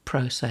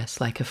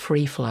process, like a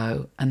free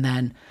flow and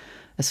then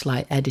a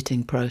slight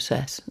editing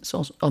process. It's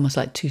almost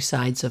like two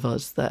sides of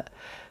us that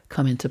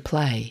come into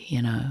play,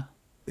 you know.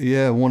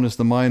 Yeah, one is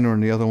the miner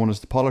and the other one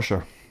is the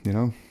polisher, you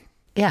know.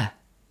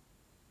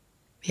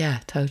 Yeah,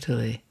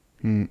 totally.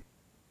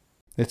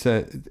 It's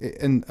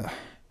and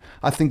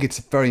I think it's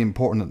very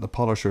important that the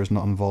polisher is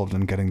not involved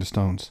in getting the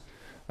stones,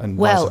 and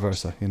vice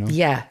versa, you know.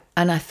 Yeah,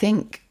 and I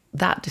think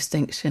that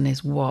distinction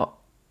is what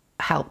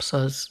helps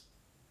us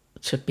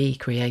to be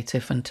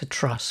creative and to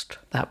trust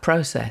that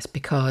process,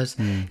 because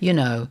you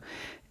know,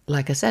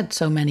 like I said,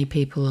 so many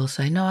people will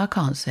say, no, I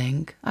can't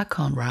sing, I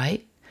can't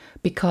write,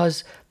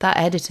 because that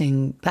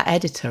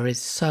editor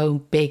is so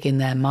big in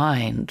their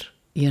mind,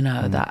 you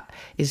know, that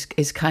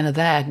is kind of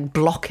there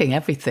blocking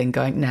everything,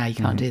 going, no, you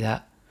can't do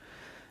that,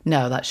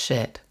 no, that's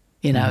shit,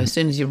 you know. As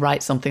soon as you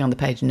write something on the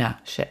page, no,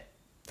 shit.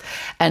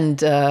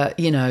 And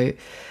you know,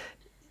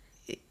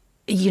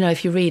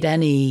 if you read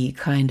any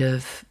kind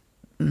of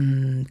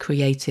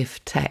creative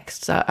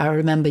texts, I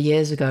remember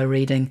years ago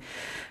reading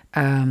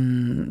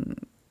On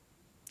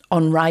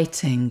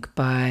Writing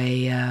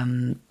by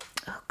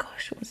oh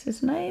gosh, what was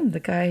his name? The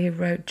guy who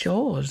wrote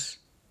Jaws.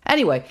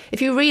 Anyway,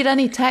 if you read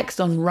any text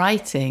on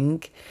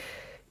writing,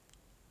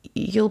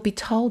 you'll be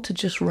told to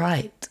just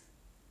write,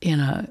 you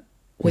know,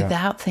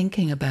 without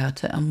thinking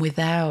about it and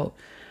without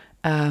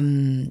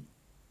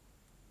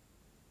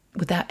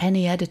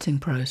any editing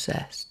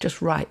process.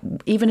 Just write,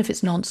 even if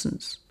it's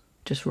nonsense.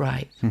 Just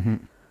write.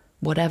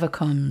 Whatever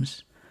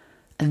comes,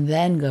 and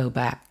then go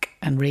back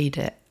and read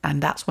it.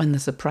 And that's when the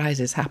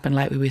surprises happen,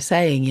 like we were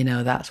saying, you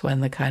know, that's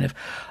when the kind of,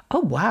 oh,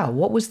 wow,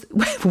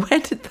 where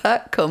did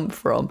that come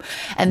from?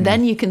 And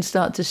then you can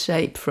start to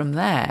shape from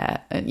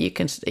there. And you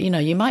can, you know,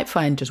 you might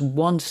find just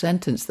one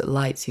sentence that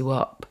lights you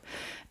up.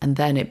 And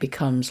then it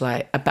becomes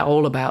like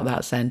all about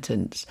that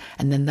sentence.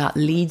 And then that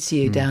leads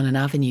you down an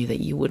avenue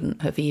that you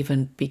wouldn't have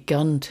even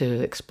begun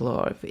to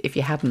explore if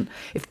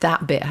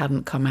that bit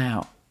hadn't come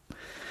out.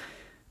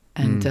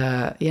 And,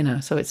 you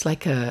know, so it's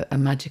like a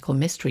magical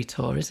mystery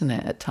tour, isn't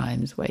it, at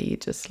times, where you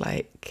just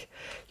like,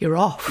 you're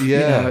off, you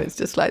know, it's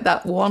just like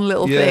that one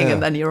little thing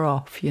and then you're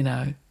off, you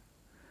know.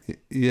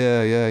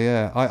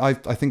 Yeah.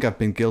 I think I've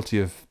been guilty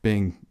of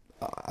being,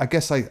 I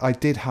guess I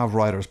did have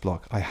writer's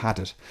block. I had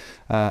it.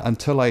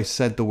 Until I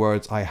said the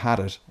words, I had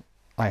it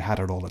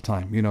all the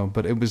time, you know,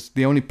 but it was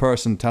the only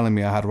person telling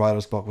me I had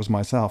writer's block was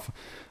myself.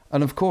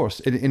 And of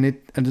course, and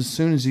as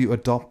soon as you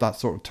adopt that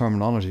sort of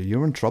terminology,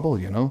 you're in trouble,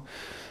 you know.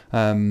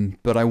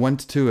 But I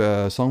went to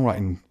a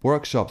songwriting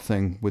workshop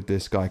thing with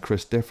this guy,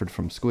 Chris Difford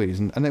from Squeeze,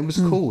 and it was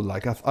cool.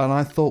 Like,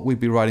 I thought we'd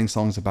be writing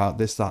songs about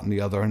this, that, and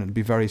the other, and it'd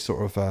be very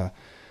sort of,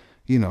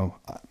 you know,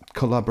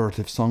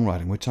 collaborative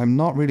songwriting, which I'm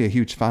not really a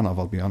huge fan of,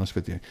 I'll be honest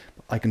with you.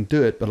 I can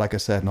do it, but like I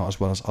said, not as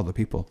well as other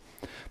people.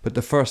 But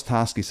the first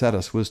task he set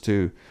us was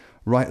to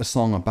write a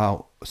song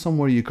about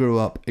somewhere you grew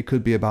up. It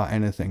could be about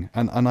anything.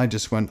 And I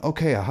just went,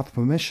 okay, I have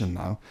permission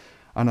now.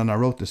 And then I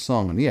wrote the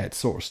song, and yeah, it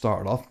sort of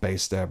started off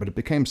based there, but it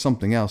became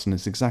something else, and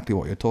it's exactly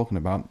what you're talking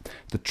about.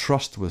 The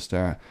trust was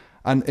there.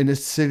 And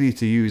it's silly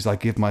to use, like,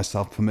 give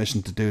myself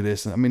permission to do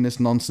this. I mean, it's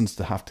nonsense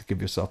to have to give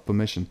yourself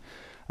permission.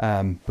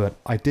 But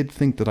I did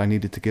think that I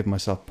needed to give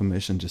myself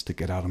permission just to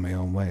get out of my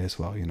own way as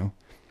well, you know?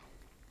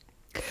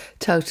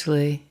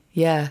 Totally,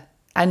 yeah.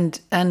 And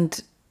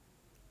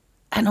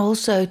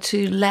also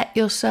to let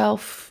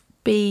yourself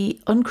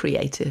be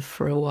uncreative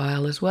for a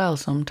while as well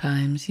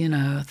sometimes, you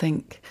know. I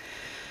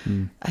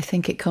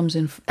think it comes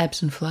in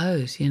ebbs and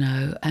flows, you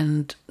know,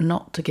 and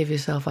not to give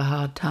yourself a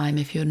hard time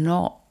if you're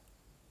not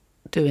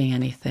doing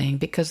anything,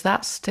 because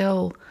that's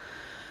still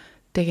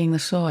digging the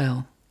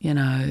soil, you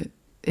know.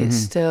 It's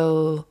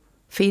still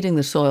feeding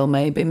the soil.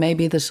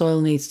 Maybe the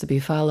soil needs to be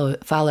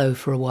fallow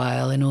for a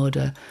while in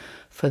order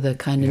for the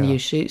kind of new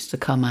shoots to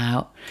come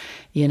out.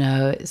 You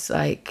know, it's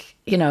like,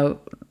 you know,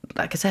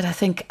 like I said, I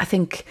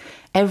think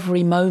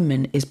every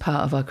moment is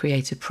part of our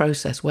creative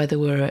process, whether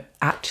we're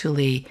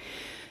actually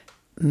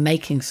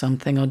making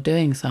something or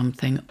doing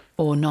something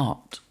or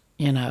not.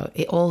 You know,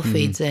 it all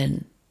feeds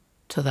in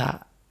to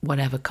that,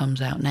 whatever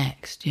comes out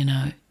next, you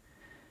know.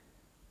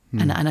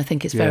 And I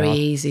think it's very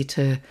easy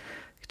to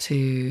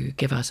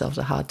give ourselves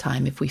a hard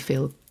time if we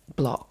feel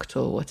blocked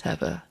or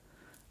whatever.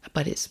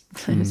 But it's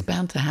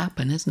bound to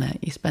happen, isn't it?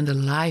 You spend a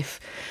life,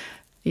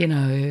 you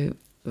know,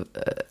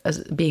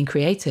 as being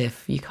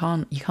creative. You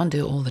can't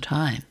do it all the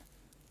time.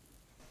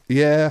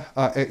 Yeah,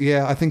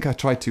 I think I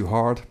tried too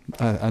hard,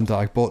 and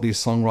I bought these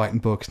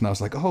songwriting books, and I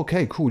was like, oh,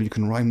 okay, cool, you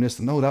can rhyme this,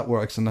 and oh, that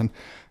works, and then,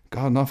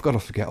 God, now I've got to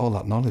forget all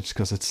that knowledge,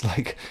 because it's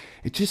like,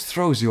 it just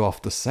throws you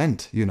off the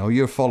scent, you know.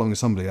 You're following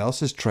somebody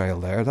else's trail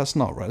there. That's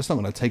not right. It's not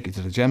going to take you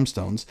to the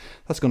gemstones.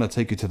 That's going to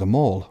take you to the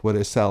mall where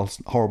they sell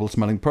horrible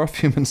smelling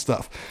perfume and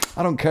stuff.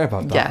 I don't care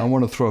about that. Yeah. I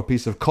want to throw a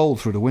piece of coal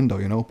through the window,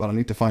 you know, but I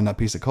need to find that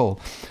piece of coal.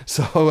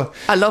 So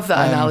I love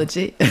that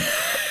analogy.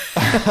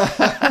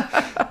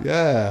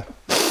 Yeah.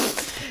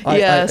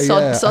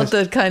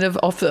 The kind of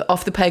off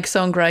the peg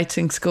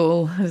songwriting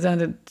school.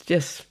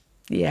 Just,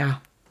 yeah.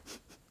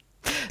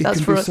 It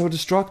can be so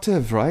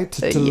destructive, right?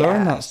 To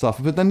learn that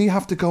stuff. But then you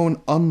have to go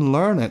and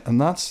unlearn it. And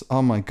that's,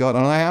 oh my God.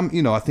 And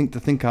I think to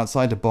think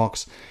outside the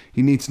box,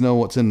 you need to know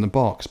what's in the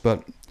box.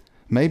 But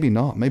maybe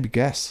not. Maybe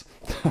guess.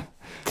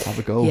 have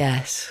a go.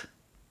 Yes.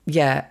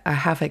 Yeah, I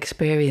have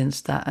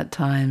experienced that at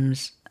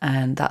times,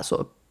 and that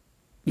sort of,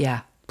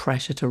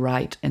 pressure to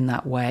write in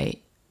that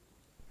way.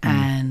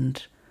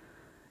 And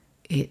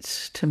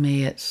to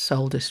me, it's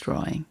soul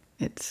destroying.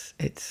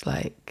 It's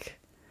like,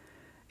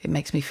 it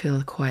makes me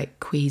feel quite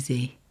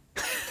queasy.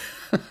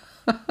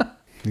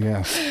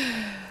 Yeah.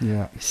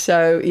 Yeah.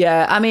 So,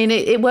 I mean,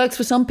 it works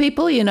for some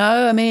people, you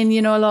know. I mean,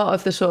 you know, a lot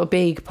of the sort of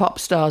big pop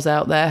stars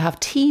out there have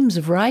teams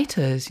of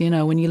writers. You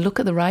know, when you look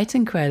at the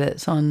writing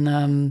credits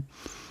on,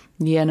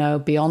 you know,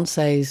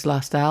 Beyonce's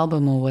last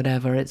album or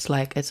whatever, it's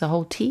like, it's a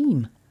whole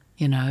team,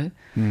 you know.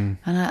 And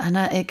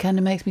it kind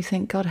of makes me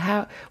think,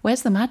 God,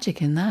 where's the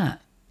magic in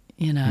that?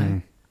 You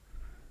know,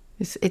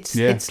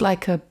 it's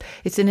like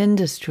it's an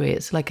industry.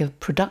 It's like a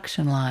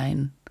production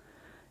line,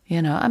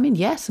 you know. I mean,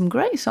 yes, some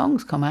great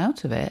songs come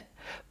out of it,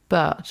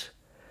 but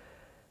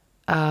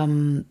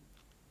I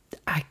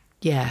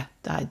let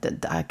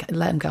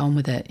them get on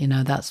with it. You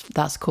know,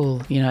 that's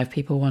cool. You know, if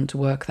people want to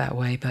work that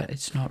way, but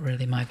it's not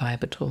really my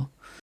vibe at all.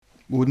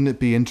 Wouldn't it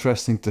be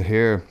interesting to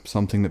hear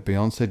something that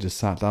Beyonce just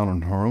sat down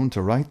on her own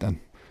to write then?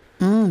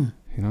 You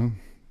know?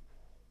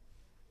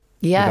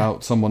 Yeah.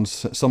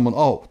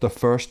 Without the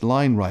first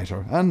line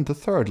writer and the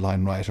third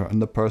line writer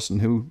and the person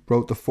who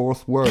wrote the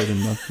fourth word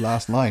in the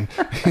last line.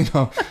 You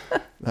know,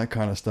 that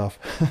kind of stuff.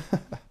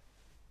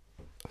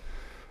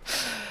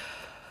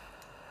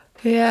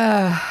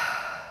 Yeah.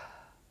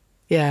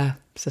 Yeah,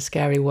 it's a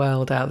scary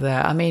world out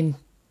there. I mean,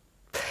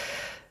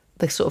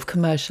 the sort of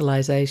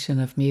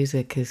commercialization of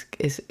music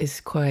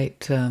is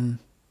quite,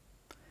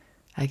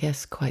 I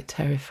guess, quite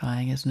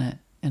terrifying, isn't it?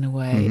 In a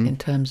way, in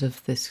terms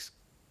of this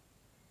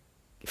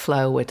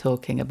flow we're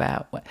talking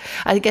about.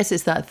 I guess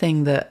it's that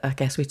thing that I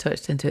guess we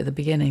touched into at the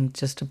beginning,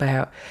 just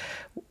about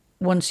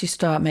once you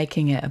start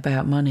making it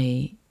about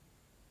money,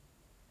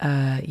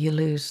 you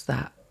lose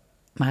that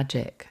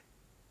magic,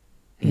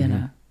 you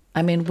know.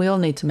 I mean, we all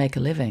need to make a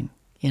living,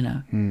 you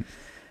know.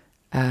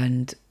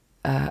 And,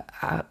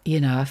 you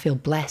know, I feel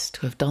blessed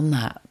to have done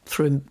that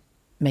through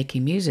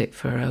making music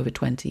for over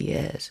 20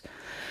 years.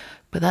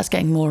 But that's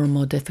getting more and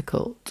more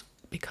difficult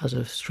because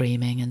of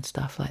streaming and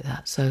stuff like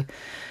that. So,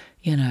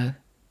 you know,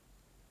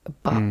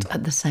 but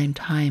at the same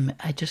time,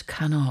 I just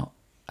cannot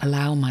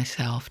allow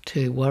myself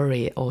to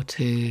worry or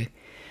to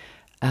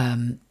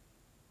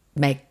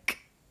make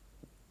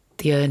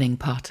the earning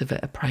part of it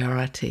a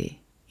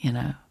priority, you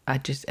know. I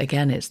just,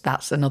 again,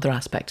 that's another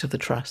aspect of the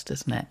trust,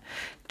 isn't it?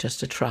 Just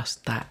to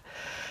trust that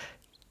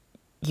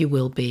you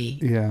will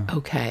be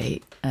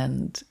okay.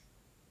 And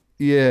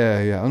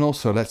and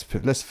also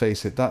let's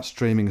face it, that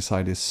streaming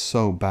side is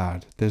so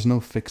bad. There's no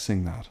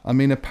fixing that. I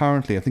mean,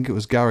 apparently, I think it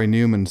was Gary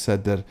Newman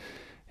said that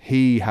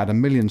he had 1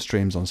 million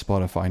streams on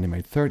Spotify and he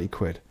made 30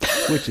 quid,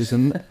 which,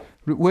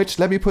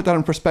 let me put that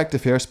in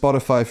perspective here,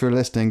 Spotify, if you're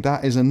listening,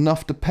 that is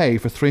enough to pay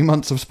for 3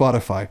 months of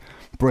Spotify.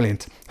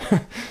 Brilliant.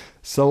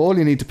 So all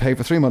you need to pay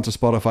for 3 months of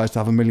Spotify is to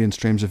have 1 million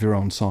streams of your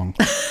own song.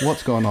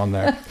 What's going on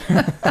there?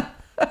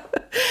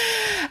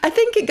 I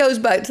think it goes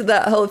back to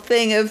that whole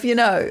thing of, you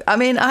know, I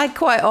mean, I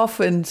quite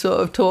often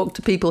sort of talk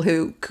to people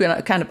who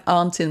kind of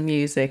aren't in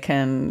music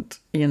and,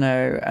 you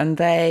know, and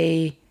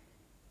they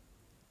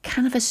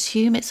kind of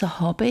assume it's a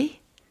hobby.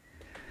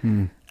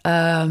 It's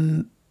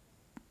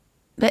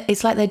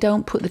like they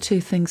don't put the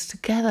two things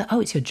together. Oh,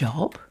 it's your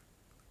job.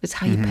 It's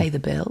how you pay the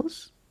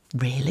bills.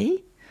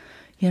 Really?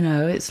 You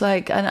know, it's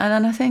like, and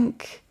I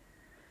think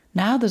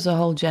now there's a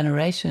whole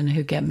generation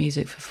who get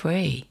music for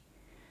free,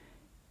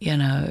 you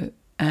know,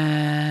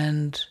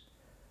 and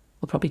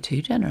well, probably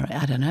two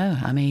generations. I don't know.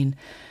 I mean,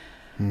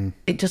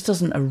 it just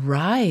doesn't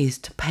arise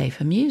to pay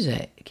for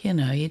music. You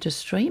know, you just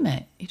stream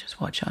it. You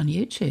just watch it on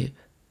YouTube.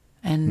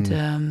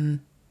 And,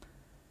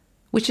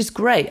 which is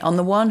great. On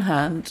the one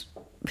hand,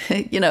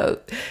 you know,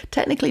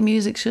 technically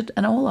music should,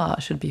 and all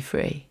art should be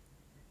free.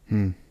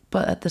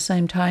 But at the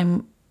same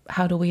time,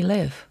 how do we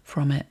live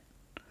from it?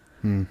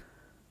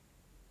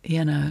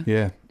 You know?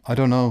 Yeah. I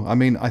don't know. I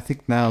mean, I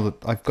think now that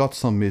I've got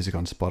some music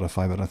on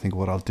Spotify, but I think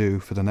what I'll do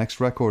for the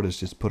next record is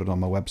just put it on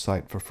my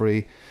website for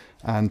free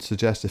and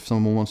suggest if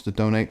someone wants to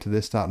donate to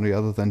this, that and the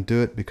other, then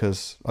do it,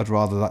 because I'd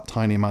rather that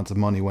tiny amount of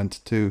money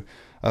went to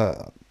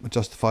a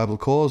justifiable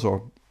cause.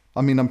 Or,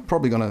 I mean, I'm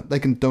probably they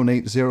can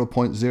donate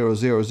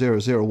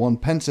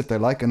 0.00001 pence if they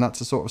like, and that's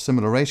a sort of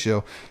similar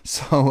ratio.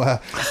 So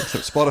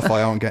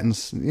Spotify aren't getting,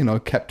 you know,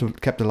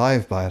 kept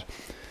alive by it.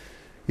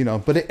 You know,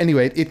 but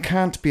anyway, it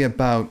can't be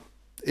about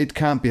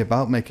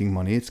making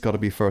money. It's got to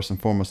be first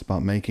and foremost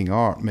about making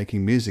art,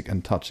 making music,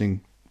 and touching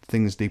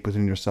things deep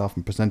within yourself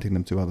and presenting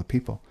them to other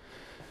people.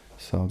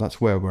 So that's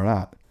where we're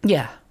at.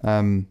 Yeah.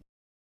 You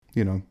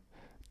know,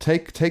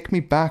 take me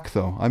back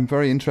though. I'm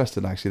very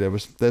interested actually.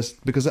 There's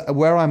because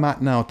where I'm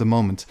at now at the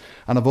moment,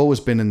 and I've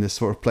always been in this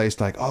sort of place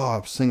like,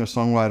 oh, singer,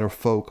 songwriter,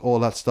 folk, all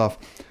that stuff.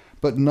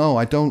 But no,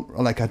 I don't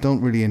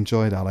really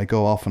enjoy that. I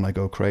go off and I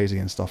go crazy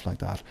and stuff like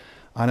that.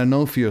 And I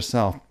know for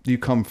yourself, you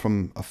come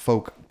from a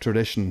folk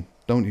tradition,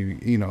 don't you?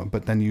 You know,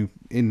 but then you,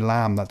 in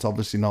Lamb, that's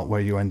obviously not where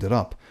you ended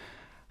up.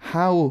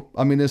 How,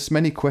 I mean, there's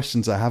many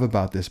questions I have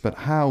about this, but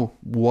how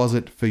was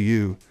it for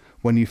you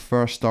when you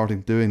first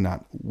started doing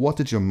that, what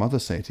did your mother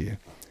say to you?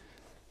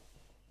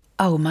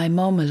 Oh, my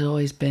mom has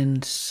always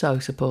been so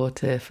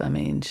supportive. I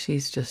mean,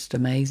 she's just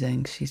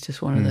amazing. She's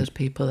just one of those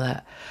people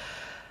that,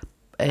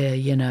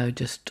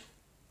 just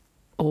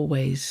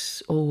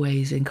always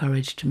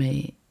encouraged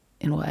me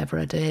in whatever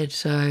I did.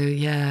 So,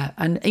 yeah.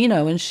 And,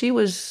 and she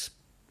was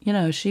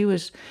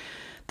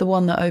the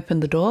one that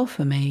opened the door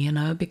for me,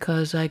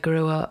 because I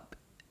grew up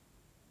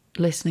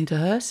listening to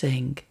her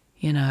sing,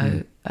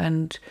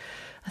 and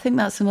I think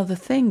that's another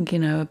thing,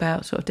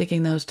 about sort of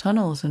digging those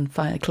tunnels and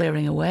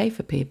clearing a way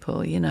for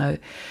people, I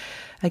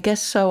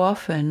guess so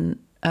often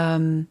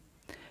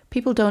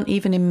people don't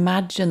even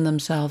imagine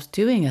themselves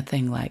doing a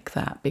thing like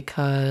that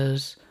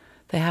because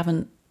they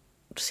haven't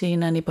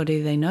seen anybody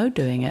they know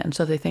doing it. And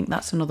so they think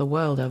that's another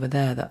world over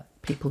there that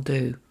people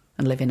do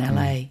and live in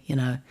LA,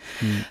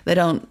 They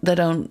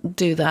don't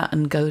do that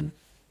and go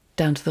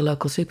down to the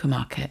local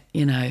supermarket,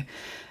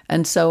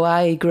 And so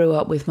I grew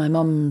up with my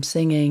mum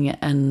singing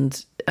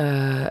and,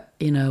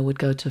 would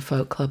go to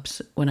folk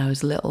clubs when I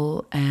was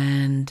little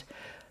and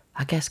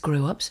I guess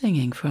grew up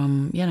singing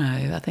from,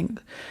 I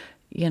think,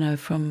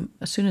 from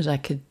as soon as I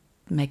could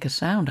make a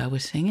sound, I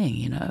was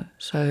singing,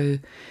 So,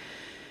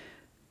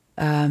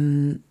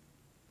 and,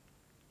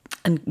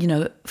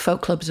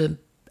 folk clubs are,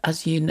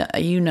 as you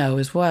know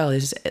as well,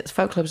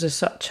 folk clubs are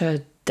such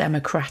a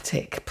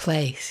democratic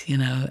place,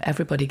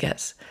 Everybody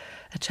gets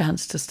a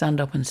chance to stand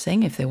up and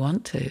sing if they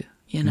want to,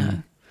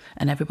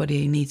 and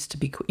everybody needs to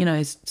be,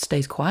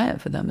 stays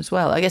quiet for them as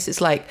well. I guess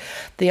it's like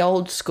the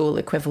old school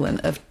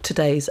equivalent of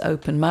today's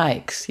open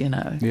mics,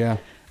 Yeah.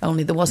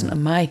 Only there wasn't a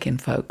mic in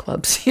folk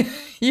clubs.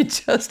 You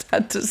just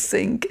had to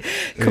sing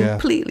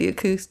completely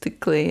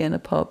acoustically in a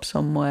pub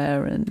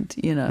somewhere and,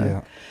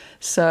 Yeah.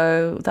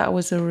 So that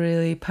was a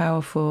really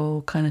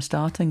powerful kind of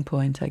starting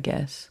point, I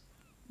guess.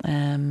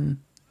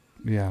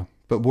 Yeah.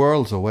 But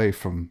worlds away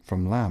from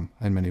Lamb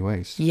in many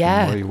ways.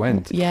 Yeah. From where you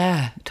went.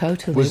 Yeah,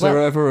 totally. Was there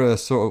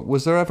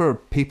ever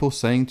people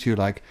saying to you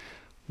like,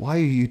 why are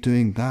you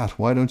doing that?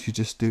 Why don't you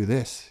just do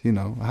this?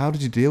 How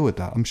did you deal with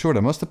that? I'm sure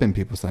there must have been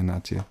people saying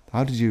that to you.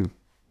 How did you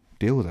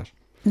deal with it?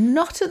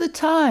 Not at the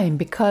time,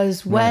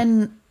 because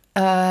when,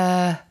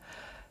 I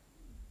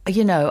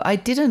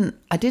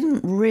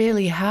didn't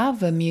really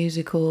have a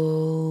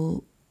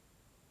musical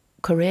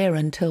career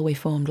until we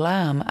formed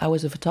Lamb. I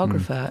was a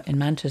photographer in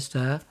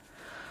Manchester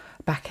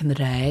back in the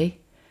day.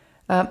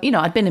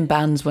 I'd been in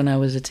bands when I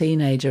was a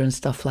teenager and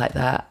stuff like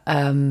that.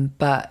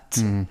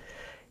 But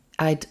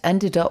I'd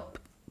ended up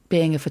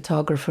being a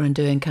photographer and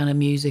doing kind of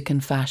music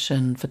and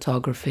fashion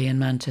photography in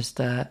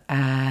Manchester.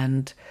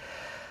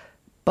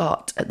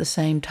 But at the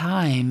same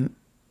time,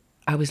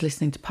 I was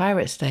listening to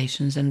pirate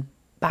stations. And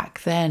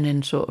back then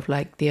in sort of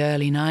like the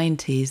early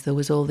 90s, there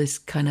was all this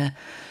kind of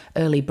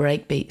early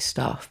breakbeat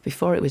stuff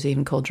before it was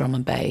even called drum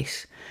and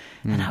bass.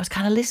 And I was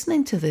kind of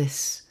listening to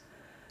this.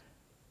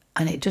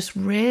 And it just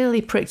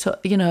really pricked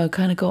up,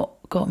 kind of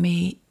got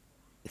me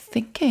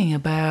thinking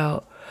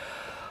about,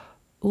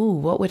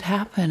 what would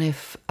happen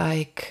if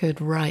I could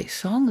write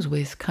songs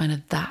with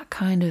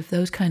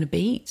those kind of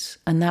beats.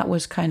 And that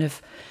was kind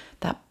of,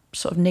 that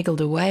sort of niggled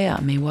away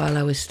at me while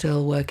I was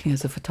still working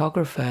as a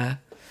photographer.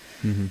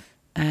 Mm-hmm.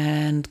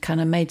 And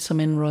kind of made some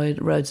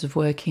inroads of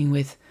working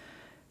with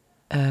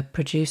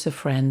producer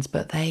friends,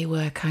 but they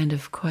were kind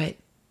of quite,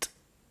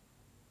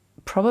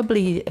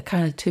 probably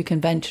kind of too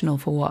conventional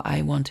for what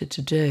I wanted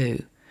to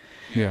do.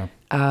 Yeah.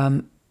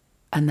 And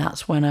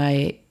that's when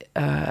a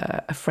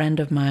friend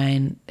of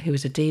mine who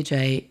was a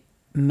DJ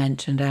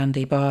mentioned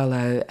Andy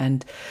Barlow,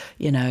 and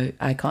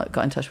I got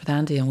in touch with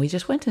Andy, and we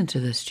just went into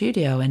the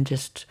studio and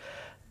just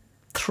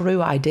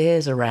threw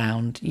ideas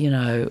around,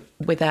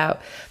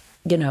 without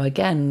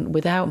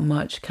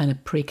much kind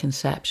of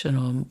preconception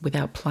or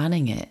without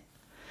planning it.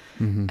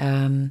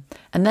 Mm-hmm.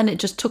 And then it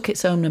just took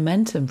its own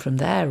momentum from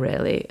there,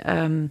 really.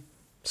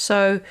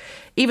 So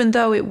even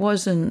though it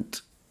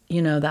wasn't,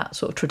 that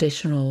sort of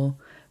traditional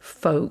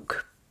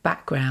folk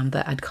background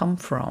that I'd come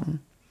from,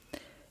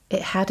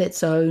 it had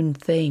its own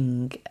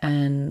thing.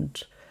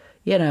 And,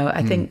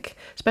 I think,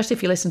 especially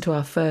if you listen to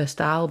our first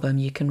album,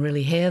 you can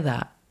really hear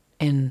that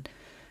in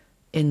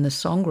the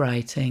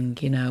songwriting,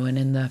 and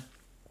in the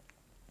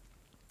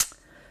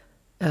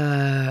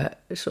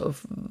sort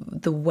of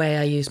the way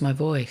I use my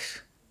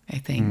voice, I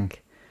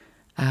think.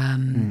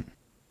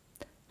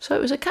 So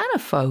it was a kind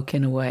of folk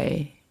in a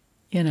way,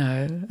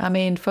 I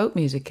mean, folk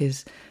music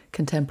is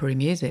contemporary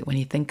music when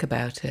you think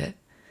about it.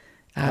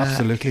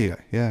 Absolutely,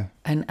 yeah.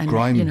 And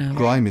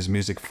grime is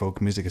music,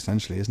 folk music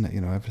essentially, isn't it?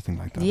 Everything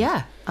like that.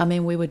 Yeah, I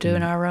mean, we were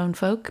doing our own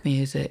folk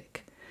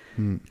music.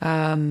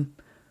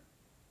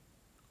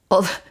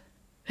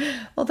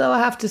 Although I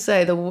have to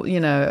say, the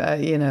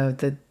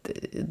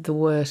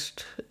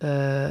worst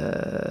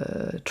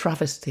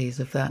travesties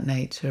of that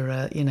nature,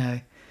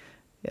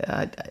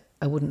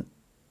 I wouldn't.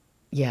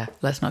 Yeah,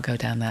 let's not go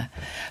down there.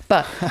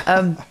 But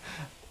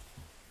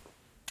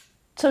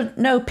so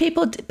no,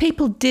 people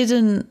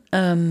didn't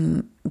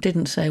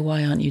say,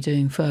 why aren't you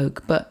doing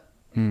folk? But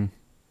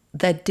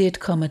there did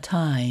come a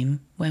time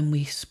when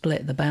we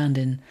split the band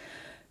in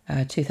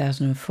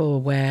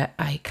 2004, where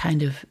I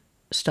kind of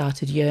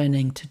started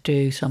yearning to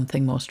do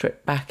something more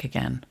stripped back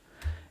again.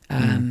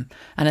 And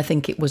I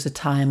think it was a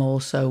time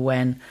also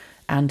when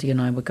Andy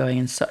and I were going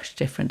in such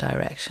different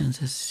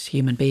directions as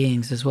human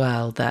beings as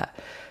well, that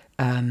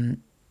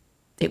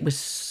it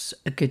was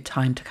a good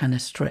time to kind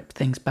of strip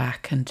things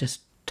back and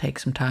just take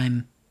some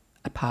time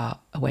apart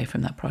away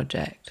from that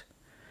project.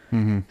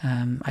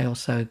 I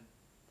also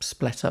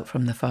split up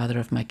from the father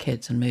of my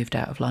kids and moved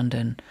out of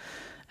London,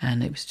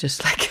 and it was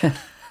just like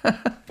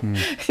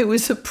it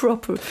was a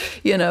proper,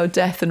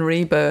 death and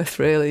rebirth,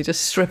 really.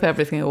 Just strip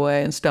everything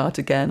away and start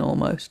again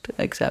almost,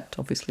 except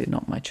obviously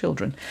not my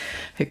children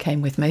who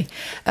came with me.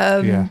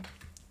 And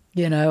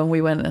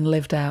we went and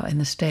lived out in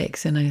the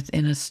sticks in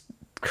a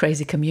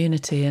crazy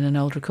community in an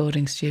old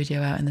recording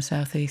studio out in the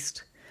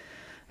southeast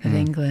of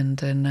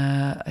England, and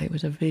it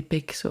was a really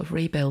big sort of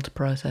rebuild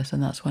process,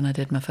 and that's when I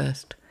did my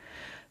first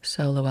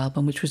solo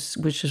album, which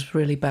was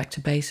really back to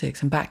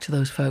basics and back to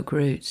those folk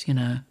roots,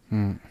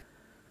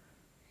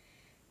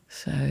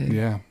 So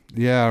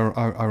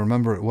I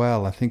remember it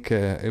well. I think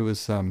it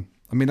was.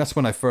 That's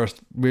when I first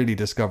really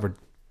discovered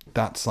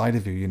that side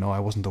of you. I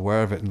wasn't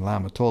aware of it in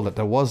Lamb at all, that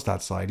there was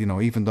that side.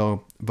 Even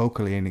though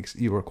vocally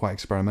you were quite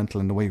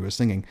experimental in the way you were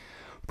singing,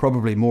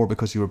 probably more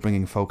because you were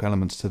bringing folk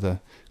elements to the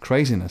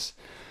craziness.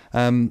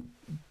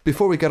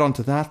 Before we get on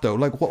to that though,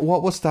 like what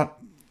was that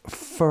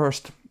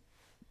first,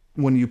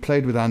 when you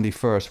played with Andy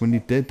first, when you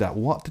did that,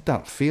 what did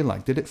that feel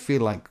like? Did it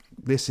feel like,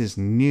 this is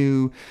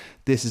new,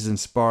 this is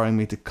inspiring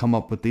me to come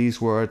up with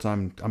these words,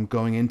 I'm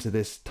going into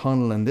this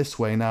tunnel in this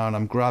way now, and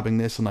I'm grabbing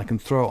this and I can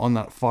throw it on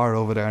that fire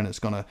over there and it's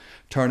going to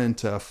turn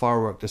into a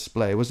firework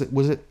display? Was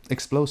it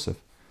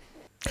explosive?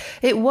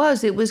 It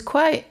was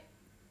quite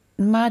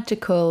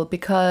magical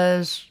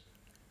because,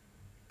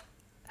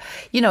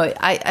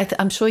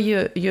 I'm sure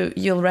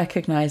you'll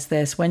recognize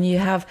this when you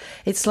have,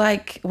 it's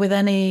like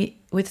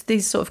with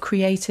these sort of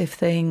creative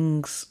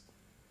things,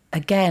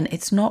 again,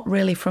 it's not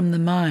really from the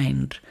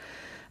mind.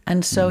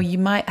 And so you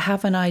might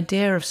have an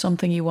idea of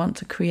something you want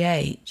to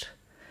create,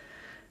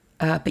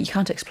 but you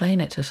can't explain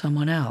it to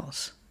someone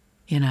else,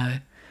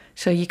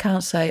 So you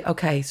can't say,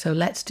 okay, so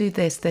let's do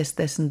this, this,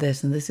 this, and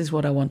this, and this is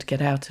what I want to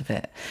get out of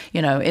it.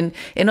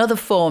 In other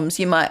forms,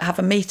 you might have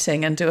a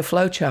meeting and do a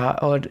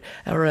flowchart or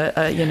a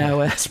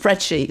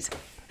spreadsheet,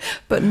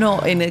 but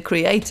not in a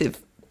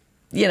creative.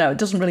 It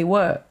doesn't really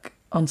work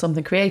on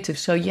something creative.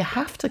 So you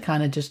have to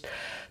kind of just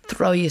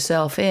throw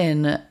yourself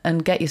in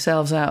and get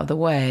yourselves out of the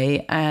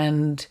way,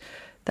 and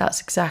that's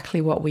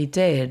exactly what we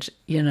did.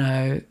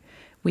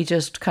 We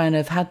just kind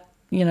of had.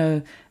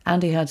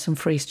 Andy had some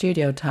free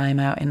studio time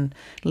out in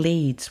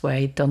Leeds where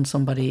he'd done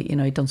some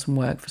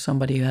work for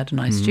somebody who had a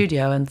nice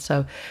studio. And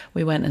so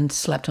we went and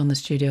slept on the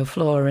studio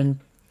floor and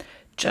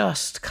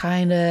just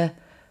kind of,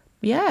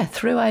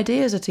 threw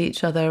ideas at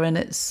each other. And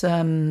it's,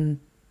 I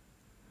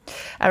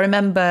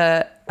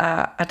remember,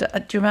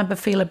 do you remember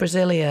Fila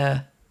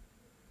Brasilia?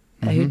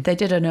 They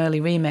did an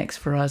early remix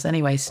for us.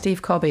 Anyway,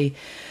 Steve Cobby,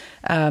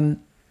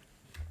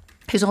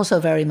 who's also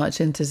very much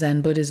into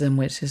Zen Buddhism,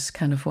 which is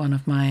kind of one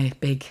of my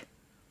big,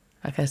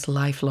 I guess,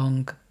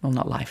 long-term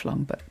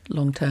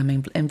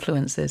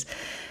influences.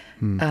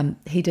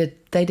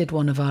 They did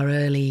one of our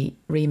early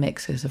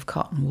remixes of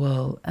Cotton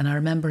Wool, and I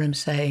remember him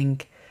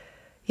saying,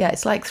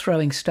 it's like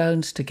throwing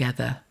stones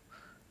together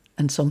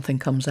and something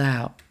comes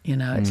out,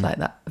 it's like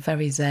that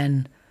very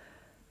Zen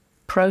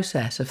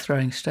process of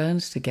throwing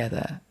stones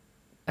together,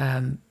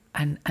 and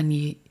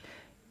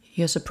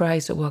you're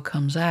surprised at what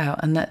comes out,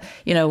 and that,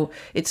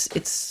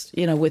 it's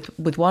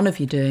with one of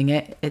you doing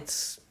it,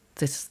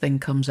 this thing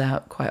comes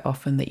out quite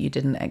often that you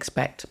didn't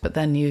expect, but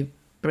then you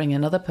bring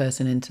another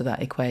person into that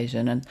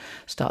equation and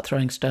start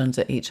throwing stones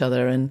at each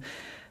other, and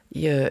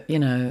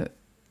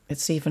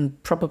it's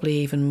probably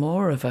even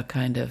more of a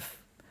kind of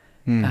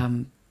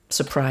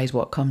surprise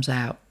what comes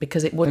out,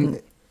 because it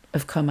wouldn't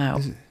have come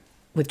out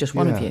with just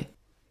one of you.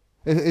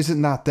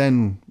 Isn't that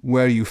then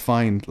where you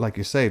find, like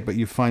you say, but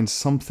you find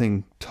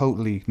something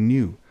totally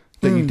new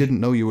that you didn't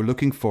know you were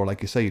looking for?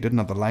 Like you say, you didn't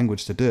have the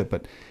language to do it,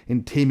 but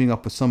in teaming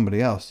up with somebody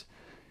else,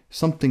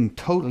 something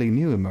totally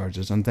new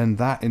emerges, and then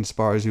that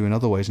inspires you in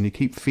other ways, and you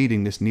keep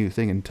feeding this new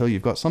thing until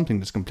you've got something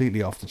that's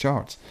completely off the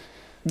charts.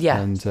 Yeah,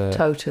 and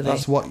totally.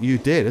 That's what you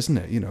did, isn't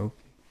it?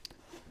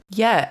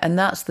 Yeah, and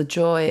that's the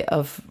joy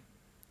of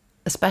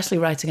especially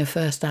writing a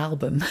first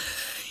album,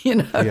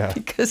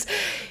 because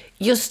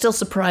you're still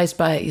surprised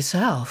by it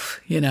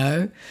yourself,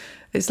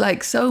 It's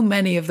like so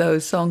many of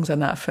those songs on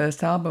that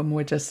first album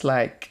were just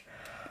like,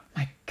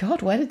 my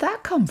God, where did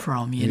that come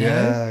from,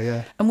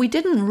 Yeah. And we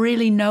didn't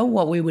really know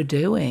what we were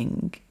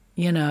doing,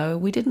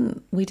 We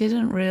didn't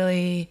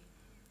really,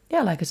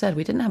 like I said,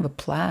 we didn't have a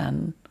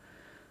plan.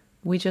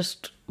 We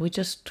just were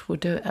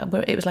doing.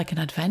 It was like an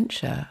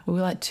adventure. We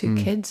were like two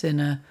kids in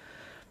a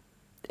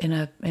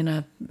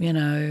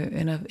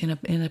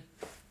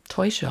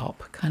toy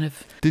shop, kind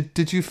of.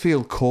 Did you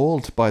feel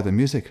called by the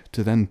music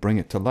to then bring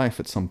it to life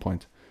at some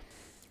point?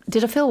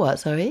 Did I feel what?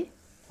 Sorry.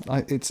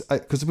 It's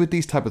because with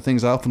these type of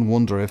things, I often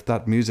wonder if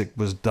that music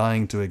was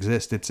dying to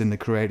exist. It's in the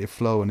creative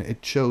flow, and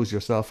it shows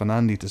yourself and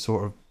Andy to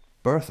sort of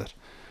birth it.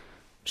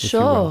 If you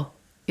will. Sure.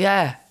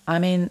 Yeah. I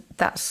mean,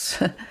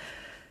 that's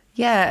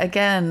yeah,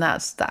 again,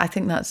 I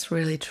think that's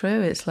really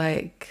true. It's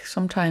like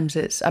sometimes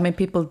I mean,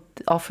 people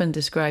often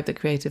describe the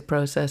creative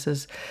process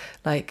as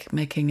like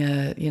making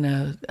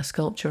a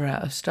sculpture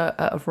out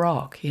of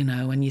rock,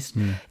 when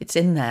it's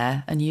in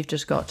there and you've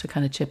just got to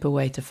kind of chip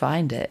away to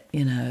find it,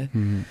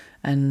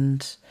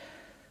 And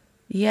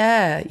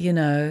yeah,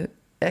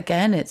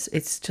 again,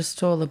 it's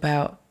just all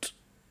about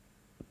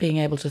being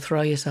able to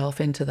throw yourself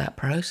into that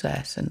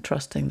process and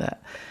trusting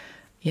that,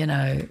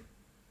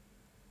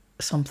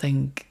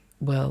 something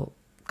will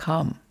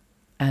come.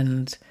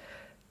 And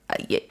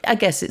I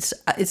guess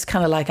it's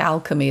kind of like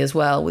alchemy as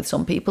well. With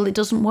some people it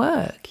doesn't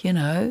work,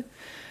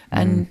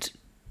 and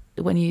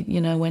when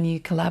you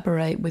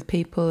collaborate with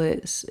people,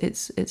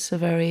 it's a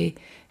very,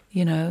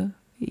 I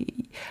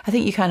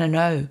think you kind of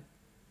know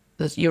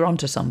that you're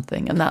onto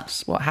something. And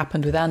that's what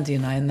happened with Andy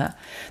and I in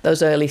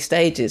those early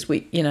stages.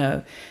 We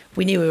knew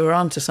we were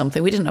onto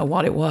something. We didn't know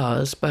what it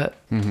was, but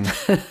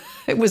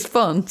it was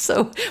fun,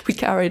 so we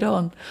carried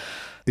on.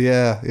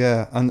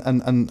 Yeah.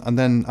 And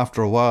then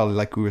after a while,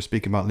 like we were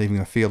speaking about leaving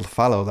a field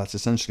fallow, that's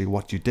essentially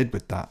what you did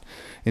with that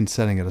in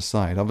setting it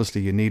aside.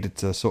 Obviously, you needed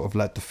to sort of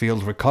let the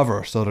field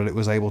recover so that it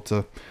was able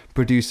to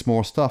produce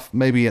more stuff.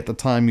 Maybe at the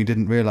time you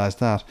didn't realize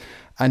that.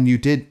 And you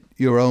did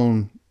your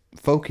own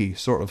folky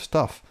sort of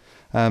stuff.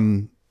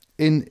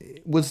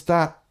 Was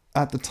that,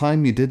 at the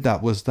time you did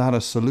that, was that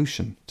a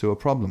solution to a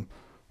problem?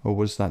 Or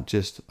was that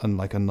just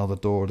like another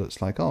door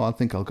that's like, oh, I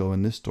think I'll go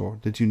in this door?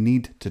 Did you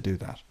need to do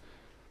that?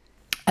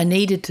 I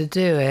needed to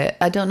do it.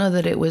 I don't know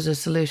that it was a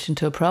solution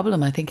to a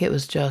problem. I think it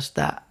was just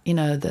that,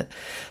 that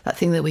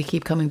thing that we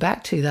keep coming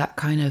back to, that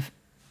kind of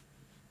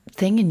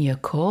thing in your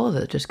core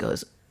that just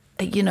goes,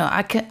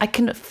 I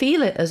can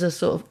feel it as a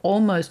sort of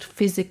almost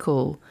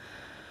physical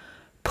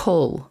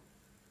pull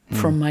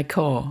from my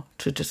core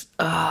to just,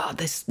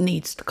 this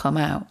needs to come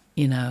out,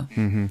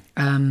 Mm-hmm.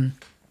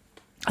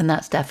 And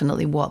that's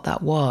definitely what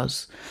that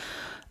was.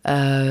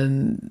 But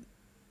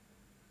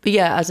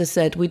yeah, as I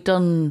said, we'd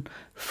done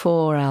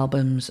 4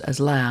 albums as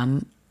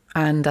Lamb,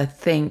 and I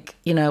think,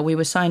 we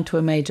were signed to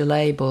a major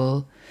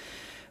label,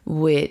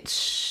 which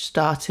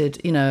started,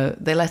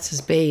 they let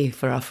us be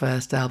for our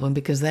first album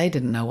because they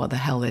didn't know what the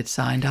hell they'd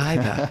signed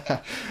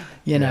either,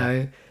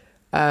 know.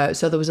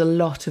 So there was a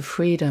lot of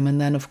freedom.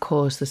 And then, of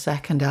course, the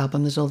second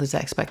album, there's all this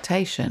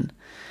expectation.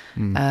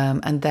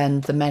 And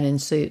then the men in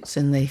suits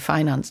in the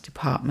finance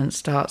department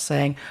start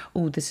saying,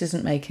 oh, this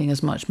isn't making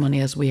as much money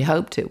as we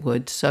hoped it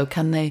would. So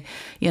can they,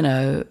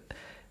 then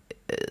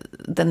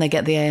they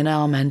get the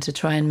A&R men to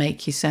try and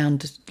make you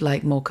sound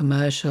like more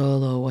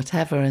commercial or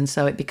whatever. And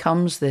so it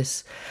becomes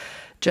this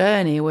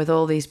journey with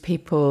all these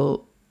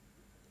people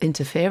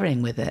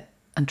interfering with it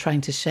and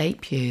trying to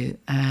shape you.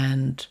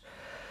 And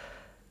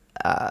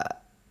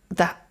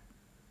that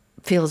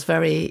feels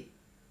very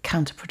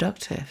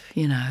counterproductive,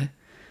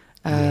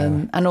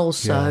 And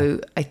also,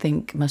 I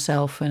think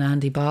myself and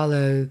Andy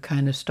Barlow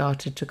kind of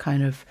started to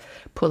kind of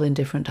pull in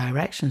different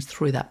directions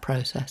through that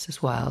process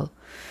as well.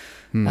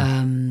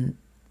 And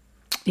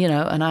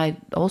I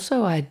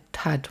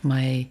had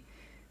my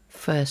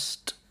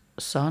first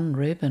son,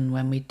 Ruben,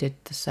 when we did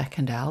the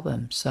second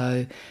album.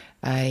 So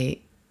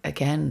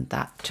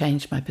that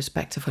changed my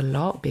perspective a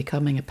lot,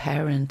 becoming a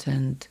parent,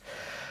 and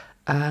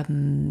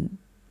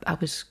I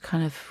was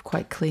kind of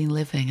quite clean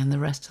living, and the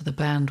rest of the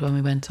band, when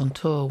we went on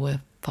tour,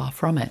 were far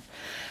from it,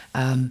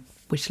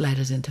 which led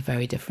us into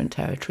very different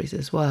territories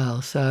as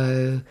well.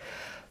 So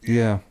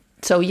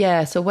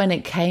when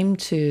it came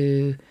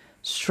to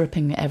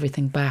stripping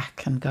everything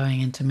back and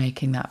going into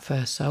making that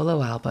first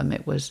solo album,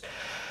 it was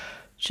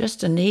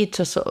just a need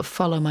to sort of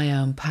follow my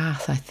own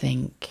path, I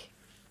think,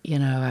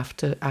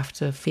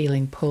 after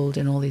feeling pulled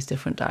in all these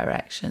different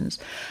directions.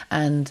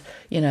 And,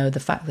 the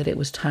fact that it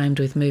was timed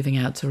with moving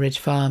out to Ridge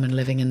Farm and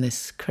living in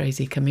this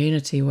crazy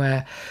community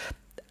where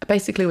I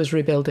basically was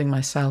rebuilding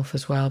myself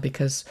as well,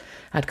 because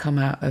I'd come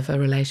out of a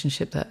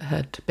relationship that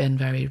had been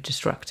very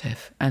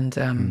destructive,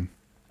 and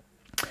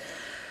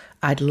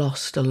I'd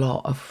lost a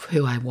lot of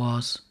who I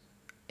was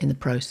in the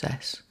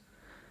process.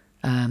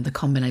 The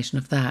combination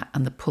of that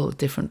and the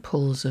different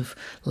pulls of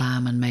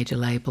Lamb and major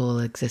label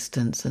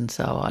existence and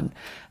so on,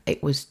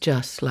 it was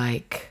just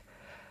like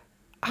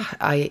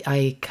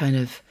I kind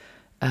of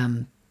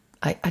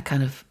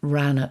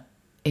ran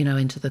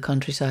into the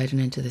countryside and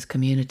into this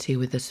community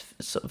with this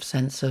sort of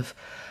sense of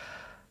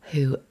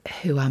who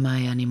am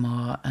I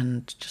anymore,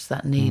 and just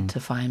that need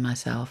to find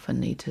myself and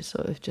need to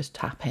sort of just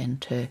tap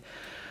into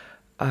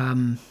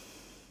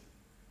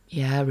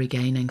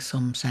regaining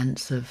some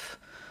sense of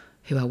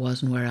who I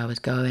was and where I was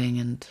going.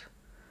 And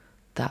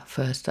that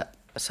first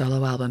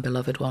solo album,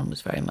 Beloved One,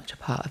 was very much a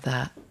part of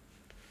that.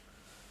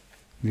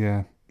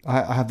 Yeah.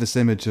 I have this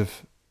image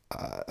of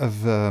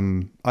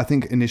I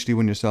think initially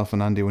when yourself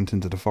and Andy went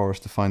into the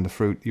forest to find the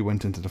fruit, you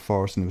went into the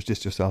forest and it was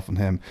just yourself and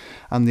him,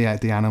 and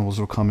the animals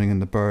were coming,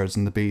 and the birds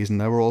and the bees,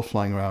 and they were all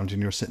flying around,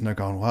 and you're sitting there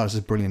going, wow, this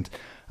is brilliant.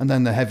 And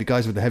then the heavy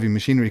guys with the heavy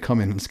machinery come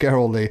in and scare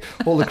all the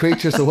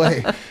creatures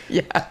away.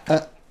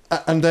 Yeah.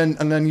 And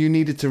then you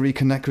needed to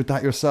reconnect with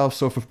that yourself.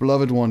 So for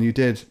Beloved One, you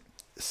did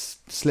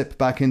slip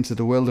back into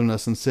the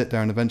wilderness and sit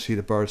there, and eventually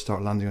the birds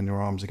start landing on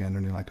your arms again,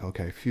 and you're like,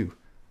 okay, phew,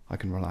 I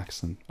can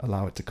relax and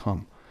allow it to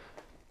come.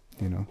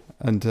 You know,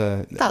 and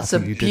that's a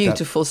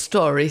beautiful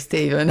story,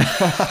 Stephen.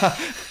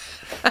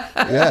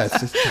 Yeah,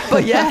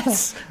 but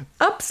yes,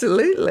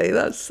 absolutely,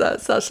 that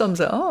sums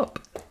it up.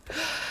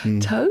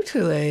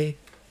 Totally.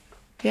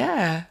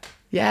 Yeah.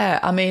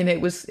 I mean,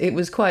 it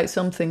was quite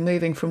something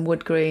moving from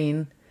Wood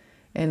Green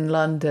in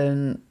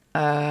London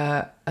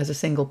as a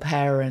single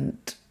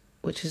parent,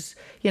 which is,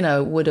 you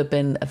know, would have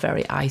been a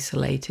very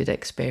isolated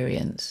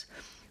experience,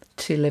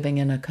 to living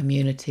in a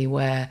community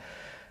where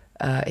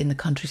in the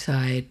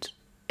countryside,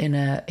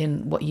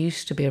 in what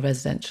used to be a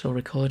residential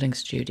recording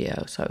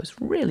studio. So it was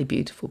a really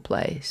beautiful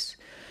place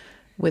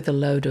with a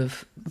load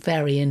of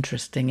very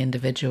interesting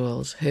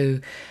individuals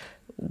who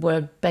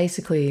were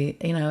basically,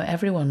 you know,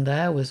 everyone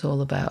there was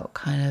all about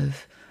kind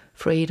of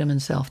freedom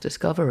and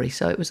self-discovery.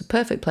 So it was a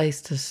perfect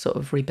place to sort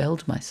of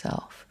rebuild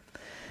myself,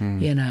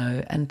 you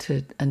know, and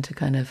to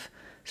kind of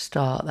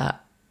start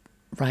that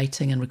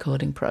writing and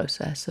recording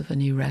process of a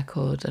new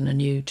record and a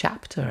new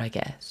chapter, I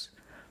guess.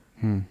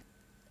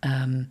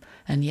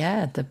 And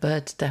yeah, the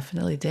birds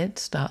definitely did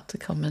start to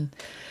come and,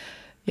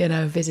 you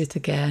know, visit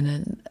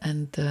again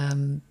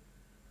and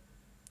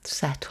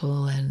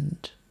settle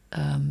and,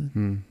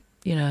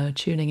 you know,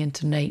 tuning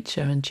into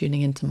nature and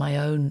tuning into my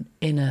own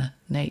inner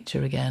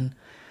nature again,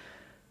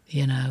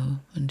 you know,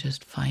 and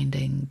just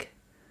finding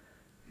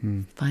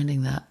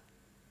that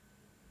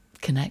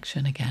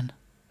connection again.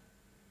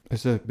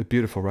 It's a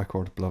beautiful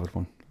record, Beloved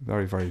One.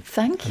 Very, very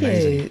Thank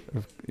amazing.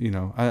 you. You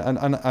know,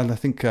 and I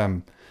think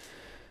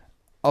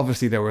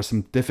obviously there were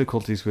some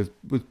difficulties with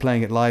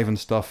playing it live and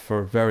stuff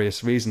for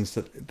various reasons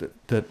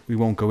that we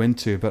won't go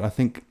into, but I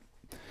think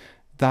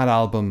that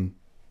album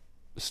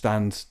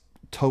stands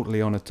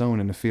totally on its own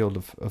in the field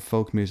of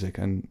folk music,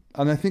 and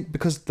I think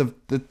because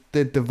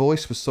the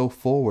voice was so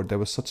forward, there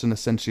was such an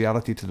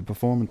essentiality to the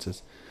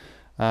performances,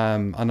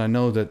 and I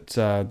know that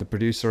the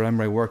producer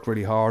Emre worked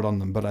really hard on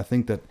them, but I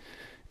think that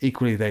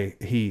equally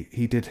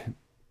he did,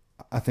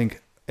 I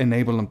think,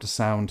 enable them to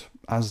sound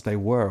as they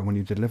were when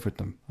you delivered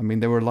them. I mean,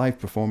 they were live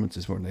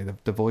performances, weren't they?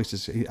 The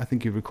voices, I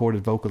think you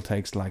recorded vocal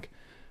takes, like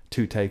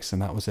 2 takes,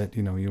 and that was it.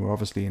 You know, you were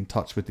obviously in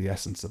touch with the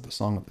essence of the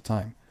song at the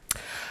time.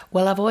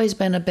 Well, I've always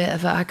been a bit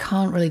of I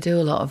can't really do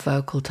a lot of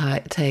vocal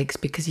takes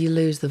because you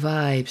lose the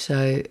vibe.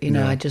 So, you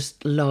know, I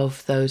just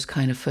love those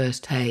kind of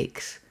first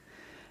takes.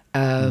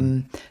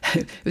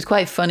 It was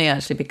quite funny,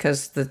 actually,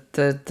 because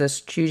the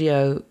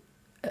studio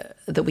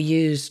that we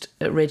used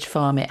at Ridge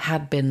Farm, it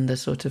had been the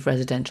sort of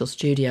residential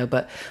studio,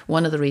 but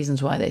one of the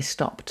reasons why they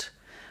stopped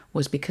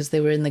was because they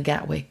were in the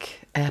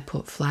Gatwick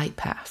Airport flight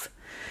path.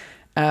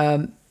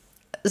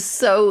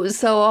 So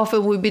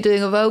often we'd be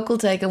doing a vocal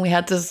take and we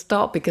had to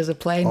stop because a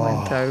plane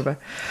went over.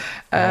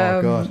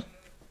 Oh God!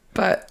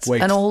 But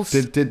wait, and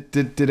also did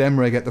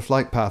Emre get the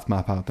flight path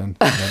map out then?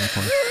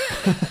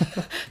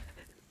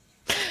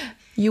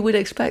 You would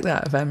expect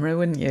that of Emre,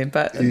 wouldn't you?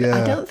 But yeah.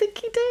 I don't think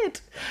he did.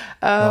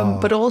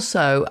 But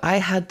also, I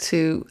had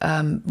to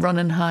run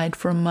and hide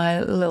from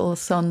my little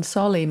son,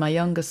 Solly, my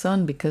younger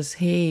son, because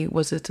he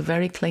was at a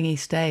very clingy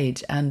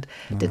stage and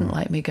didn't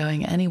like me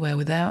going anywhere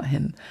without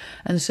him.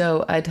 And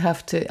so I'd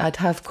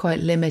have quite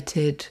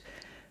limited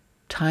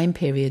time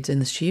periods in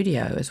the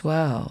studio as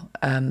well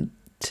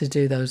to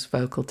do those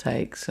vocal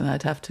takes. And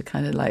I'd have to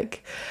kind of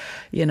like,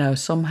 you know,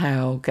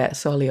 somehow get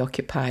Solly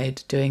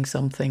occupied doing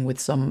something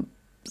with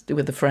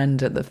a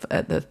friend at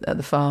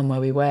the farm where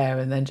we were,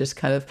 and then just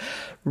kind of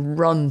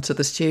run to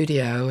the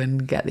studio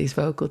and get these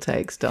vocal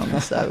takes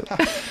done. So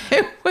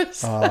it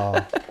was.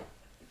 Oh,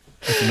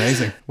 that's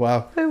amazing!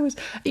 Wow. It was.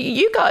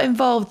 You got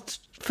involved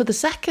for the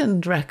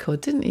second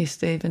record, didn't you,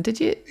 Stephen? Did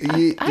you?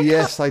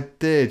 Yes, I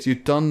did.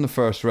 You'd done the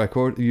first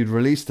record. You'd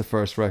released the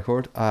first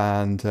record,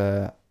 and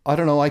I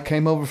don't know. I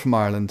came over from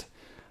Ireland.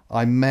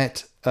 I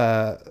met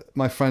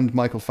my friend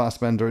Michael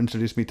Fassbender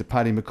introduced me to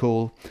Paddy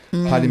McCool.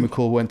 Paddy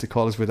McCool went to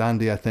college with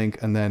Andy, I think,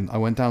 and then I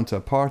went down to a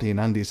party in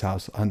Andy's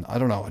house, and I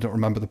don't know, I don't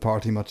remember the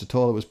party much at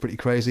all. It was pretty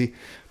crazy.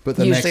 But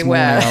the next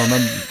morning, I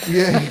remember,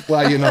 yeah,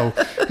 well, you know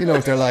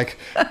what they're like.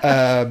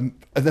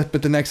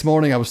 But the next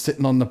morning, I was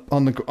sitting on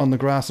the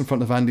grass in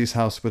front of Andy's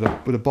house with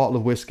a bottle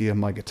of whiskey and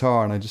my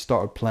guitar, and I just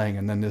started playing.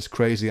 And then this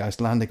crazy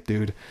Icelandic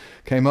dude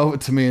came over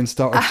to me and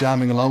started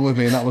jamming along with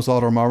me, and that was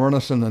Otto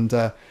Marunarson, and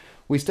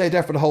we stayed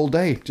there for the whole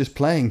day, just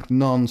playing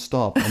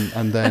non-stop.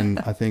 And then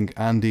I think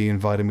Andy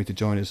invited me to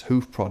join his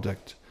Hoof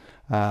project.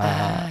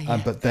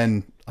 But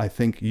then I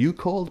think you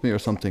called me or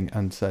something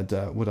and said,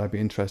 would I be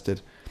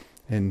interested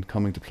in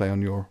coming to play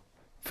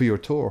for your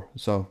tour?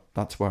 So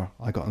that's where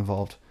I got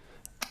involved.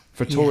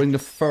 For touring the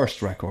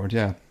first record,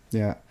 yeah.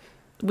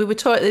 we were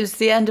touring. It was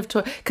the end of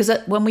tour because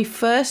when we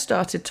first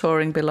started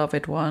touring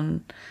Beloved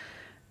One,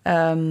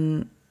 I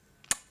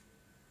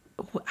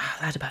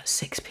had about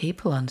 6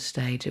 people on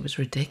stage. It was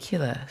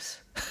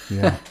ridiculous.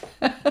 Yeah.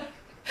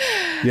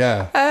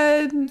 Yeah.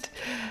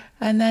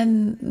 And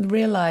then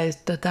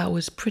realised that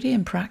was pretty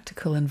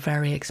impractical and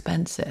very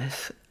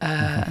expensive.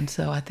 And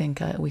so I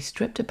think we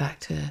stripped it back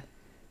to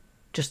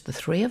just the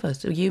 3 of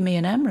us. You, me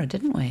and Emrah,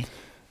 didn't we?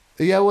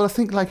 Yeah, well, I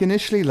think like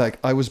initially, like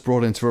I was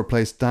brought in to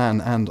replace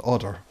Dan and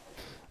Odder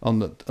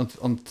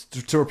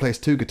to replace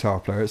 2 guitar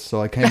players.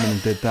 So I came in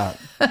and did that.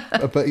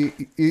 But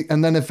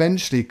and then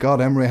eventually, God,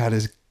 Emrah had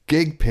his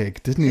gig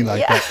pig, didn't he?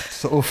 Like that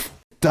sort of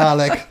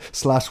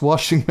Dalek /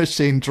 washing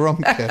machine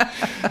drum kit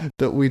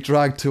that we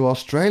dragged to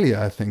Australia.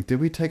 I think, did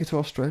we take it to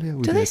Australia?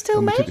 Do they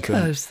still make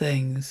those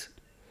things?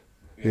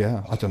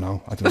 Yeah, I don't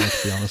know. To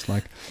be honest,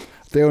 like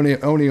they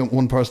only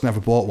one person ever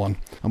bought one,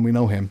 and we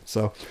know him.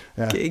 So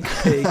yeah. Gig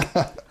pig.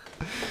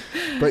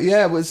 But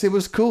yeah, it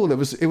was cool. It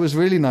was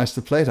really nice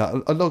to play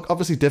that. Look,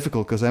 obviously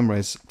difficult because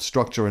Emrah's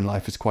structure in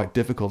life is quite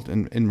difficult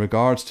in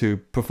regards to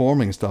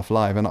performing stuff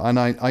live, and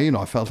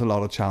I felt a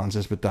lot of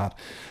challenges with that.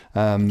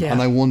 And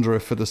I wonder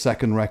if for the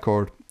second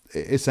record,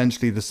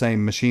 essentially the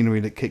same machinery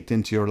that kicked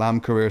into your Lamb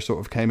career sort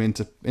of came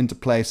into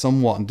play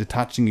somewhat and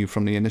detaching you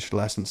from the initial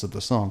essence of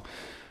the song.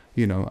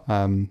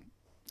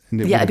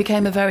 It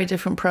became a very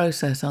different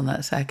process on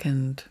that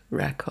second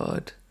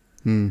record.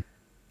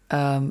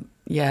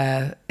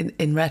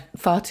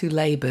 Far too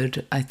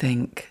laboured, I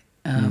think.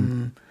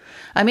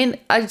 I mean,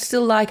 I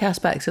still like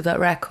aspects of that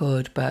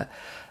record, but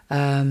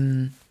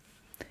I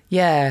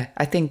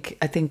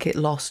think it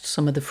lost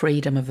some of the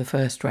freedom of the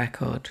first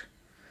record.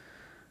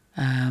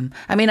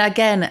 I mean,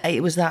 again,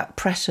 it was that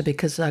pressure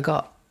because I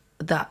got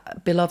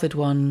that Beloved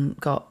One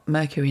got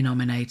Mercury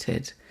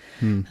nominated,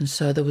 and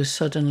so there was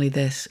suddenly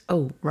this,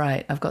 oh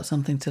right, I've got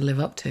something to live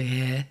up to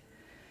here,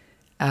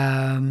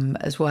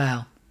 as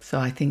well. So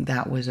I think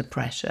that was a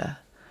pressure.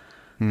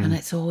 And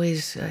it's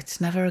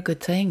never a good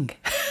thing.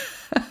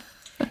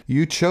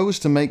 You chose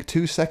to make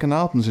 2 second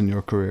albums in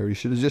your career. You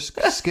should have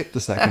just skipped the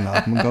second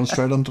album and gone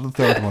straight on to the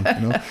third one,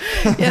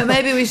 Yeah,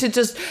 maybe we should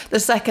the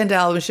second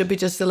album should be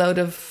just a load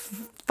of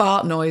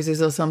fart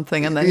noises or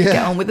something, and then you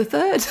get on with the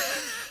third.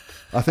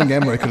 I think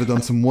Emrah could have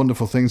done some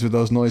wonderful things with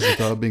those noises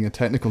without being a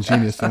technical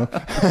genius,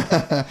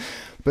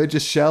 But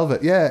just shelve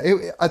it. Yeah,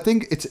 I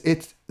think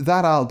it's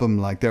that album.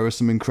 Like there are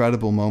some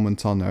incredible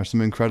moments on there, some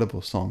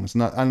incredible songs,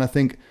 and I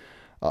think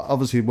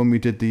obviously when we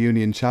did the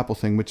Union Chapel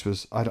thing, which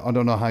was I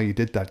don't know how you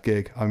did that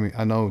gig. I mean,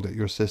 I know that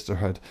your sister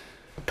had.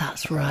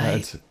 That's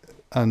right.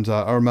 And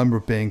I remember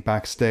being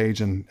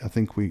backstage, and I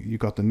think you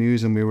got the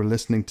news, and we were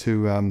listening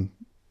to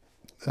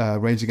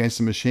Rage Against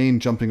the Machine,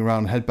 jumping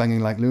around,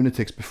 headbanging like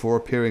lunatics before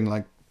appearing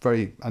like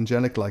very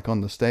angelic like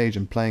on the stage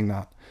and playing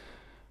that.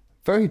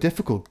 Very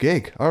difficult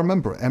gig. I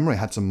remember Emrah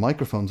had some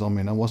microphones on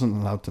me and I wasn't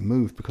allowed to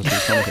move because we were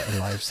trying to get a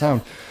live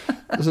sound.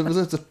 It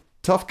was a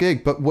tough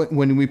gig, but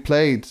when we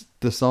played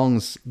the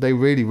songs, they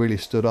really, really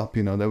stood up.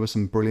 There were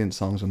some brilliant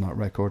songs on that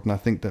record, and I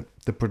think that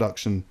the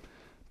production,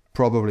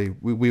 probably,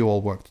 we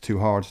all worked too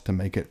hard to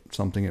make it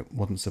something it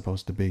wasn't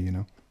supposed to be,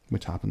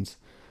 which happens.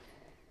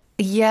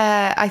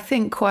 Yeah, I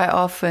think quite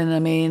often, I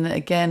mean,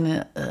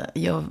 again,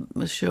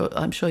 I'm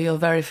sure you're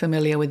very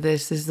familiar with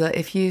this, is that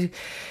if you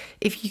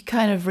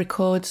kind of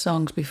record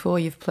songs before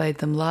you've played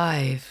them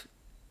live,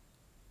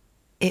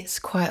 it's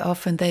quite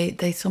often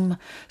they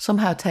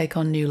somehow take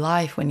on new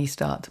life when you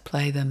start to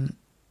play them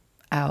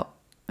out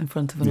in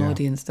front of an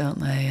audience, don't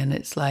they? And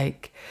it's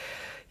like,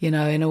 in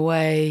a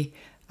way,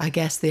 I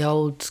guess the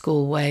old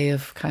school way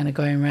of kind of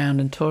going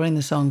around and touring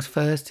the songs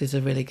first is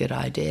a really good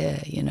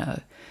idea,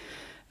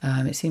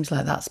 It seems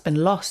like that's been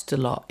lost a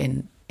lot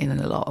in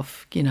a lot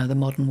of, the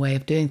modern way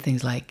of doing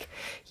things, like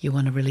you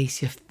want to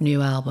release your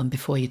new album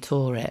before you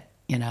tour it,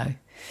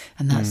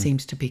 and that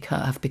seems to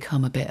have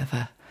become a bit of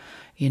a,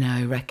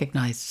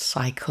 recognised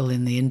cycle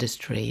in the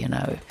industry,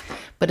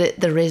 But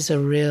there is a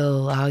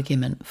real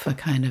argument for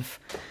kind of,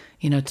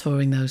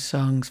 touring those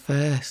songs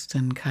first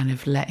and kind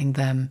of letting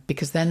them,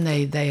 because then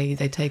they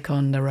take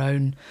on their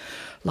own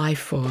life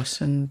force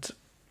and,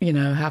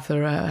 have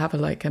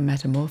a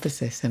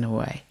metamorphosis in a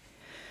way.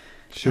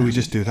 Should we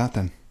just do that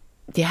then?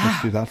 Yeah.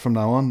 Let's do that from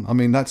now on. I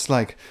mean, that's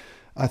like,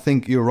 I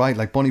think you're right.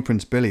 Like Bonnie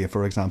Prince Billy,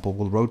 for example,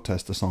 will road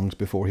test the songs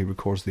before he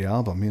records the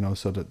album,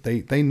 so that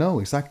they know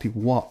exactly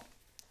what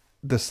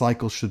the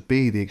cycle should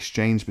be, the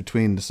exchange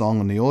between the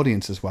song and the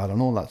audience as well,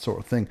 and all that sort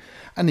of thing.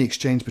 And the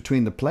exchange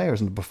between the players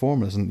and the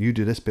performers, and you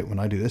do this bit when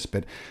I do this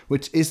bit,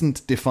 which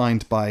isn't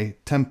defined by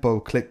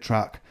tempo, click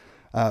track,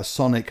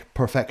 sonic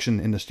perfection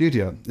in the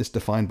studio. It's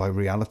defined by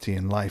reality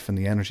and life and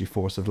the energy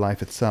force of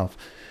life itself.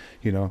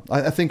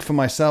 I think for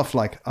myself,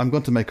 like, I'm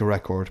going to make a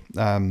record,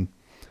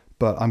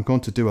 but I'm going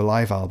to do a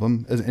live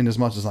album in as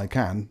much as I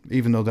can,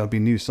 even though there'll be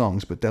new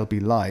songs, but they'll be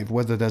live.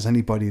 Whether there's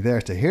anybody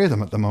there to hear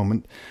them at the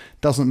moment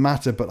doesn't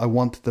matter, but I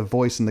want the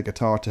voice and the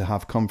guitar to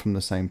have come from the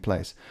same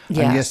place.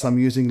 Yeah. And yes, I'm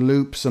using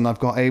loops and I've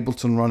got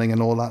Ableton running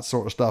and all that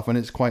sort of stuff, and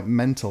it's quite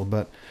mental,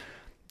 but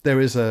there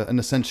is an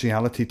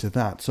essentiality to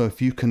that. So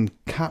if you can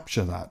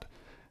capture that,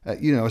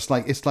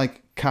 It's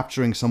like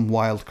capturing some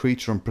wild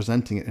creature and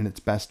presenting it in its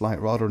best light,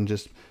 rather than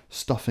just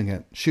stuffing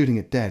it, shooting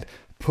it dead,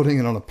 putting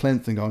it on a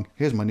plinth and going,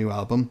 here's my new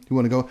album. You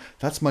want to go?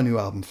 That's my new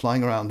album.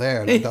 Flying around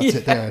there. That's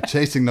it there.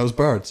 Chasing those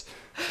birds.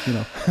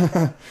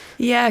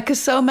 Yeah, because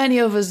so many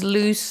of us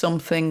lose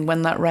something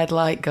when that red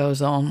light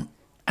goes on.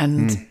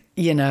 And,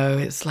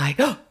 it's like,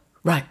 oh,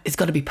 right, it's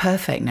got to be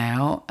perfect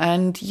now.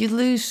 And you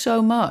lose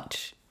so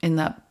much in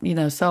that,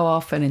 so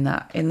often in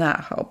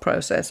that whole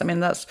process. I mean,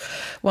 that's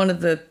one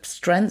of the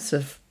strengths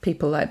of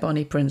people like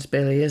Bonnie Prince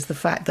Billy, is the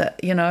fact that,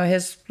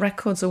 his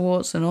records are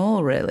warts and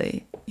all,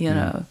 really,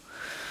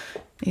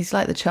 He's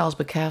like the Charles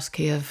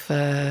Bukowski of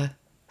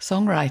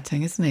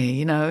songwriting, isn't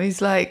he?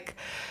 He's like,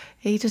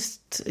 he's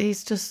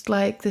just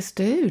like this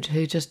dude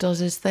who just does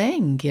his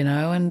thing,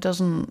 and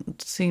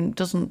doesn't seem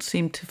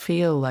to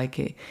feel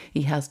like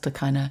he has to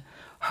kind of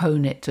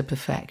hone it to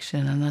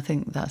perfection. And I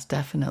think that's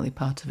definitely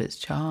part of its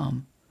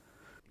charm.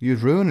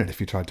 You'd ruin it if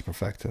you tried to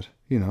perfect it,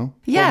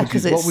 Yeah,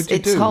 because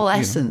its whole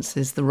essence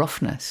is the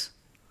roughness.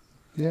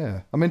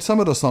 Yeah. I mean, some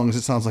of the songs,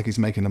 it sounds like he's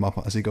making them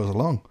up as he goes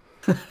along.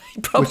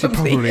 Which it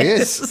probably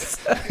is.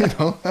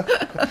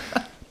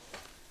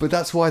 But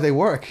that's why they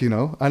work,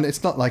 and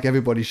it's not like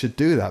everybody should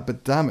do that,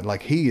 but damn it,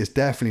 like, he is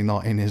definitely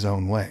not in his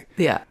own way.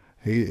 Yeah.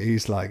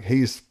 He's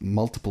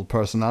multiple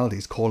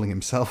personalities calling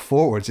himself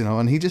forwards,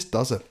 and he just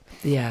does it.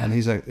 Yeah. And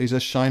he's a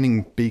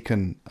shining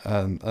beacon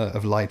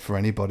of light for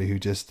anybody who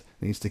just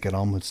needs to get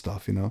on with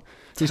stuff,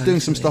 He's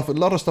doing a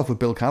lot of stuff with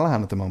Bill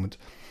Callahan at the moment.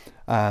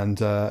 And,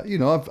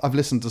 I've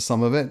listened to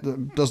some of it.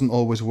 It doesn't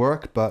always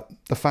work, but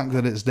the fact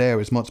that it's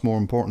there is much more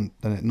important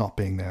than it not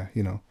being there,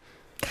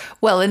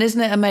 Well, and isn't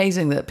it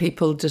amazing that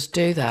people just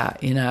do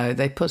that,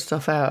 They put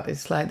stuff out.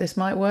 It's like, this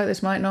might work,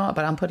 this might not,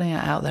 but I'm putting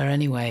it out there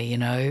anyway,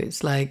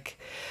 It's like,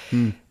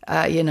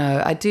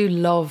 I do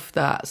love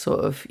that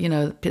sort of,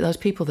 those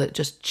people that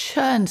just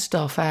churn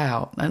stuff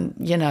out and,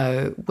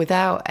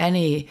 without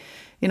any...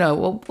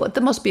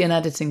 there must be an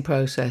editing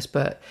process,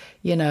 but,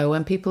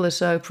 when people are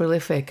so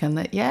prolific and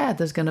that,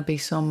 there's going to be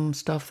some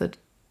stuff that,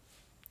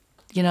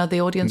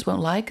 the audience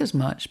won't like as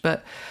much.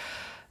 But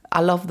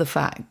I love the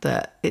fact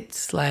that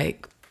it's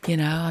like,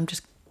 I'm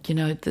just,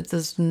 that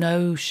there's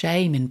no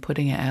shame in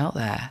putting it out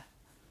there.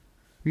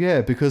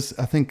 Yeah, because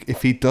I think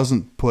if he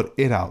doesn't put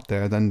it out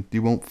there, then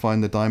you won't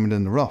find the diamond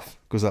in the rough,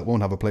 because that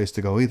won't have a place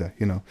to go either,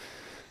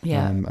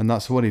 Yeah. And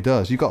that's what he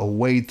does. You've got to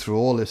wade through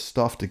all this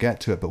stuff to get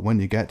to it, but when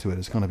you get to it,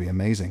 it's going to be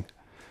amazing.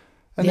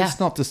 And it's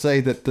not to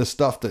say that the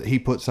stuff that he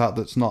puts out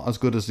that's not as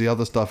good as the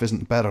other stuff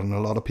isn't better than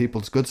a lot of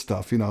people's good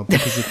stuff,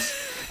 because it's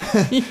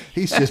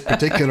he's just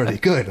particularly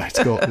good.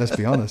 Let's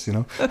be honest,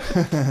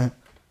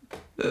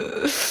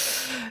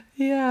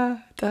 Yeah,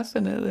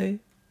 definitely.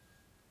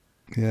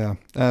 Yeah.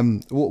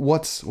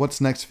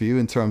 What's next for you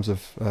in terms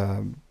of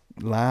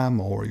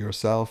Lamb or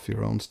yourself,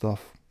 your own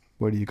stuff?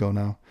 Where do you go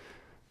now?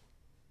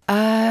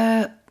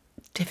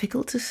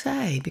 Difficult to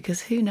say,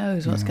 because who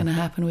knows what's going to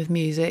happen with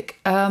music.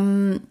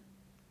 For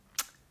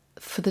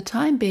the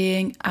time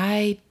being,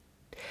 I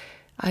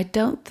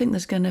don't think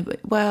there's going to be...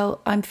 Well,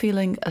 I'm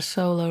feeling a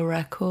solo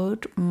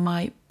record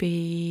might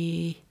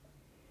be...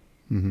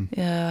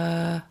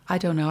 I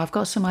don't know. I've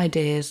got some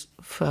ideas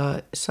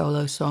for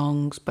solo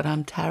songs, but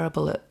I'm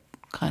terrible at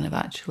kind of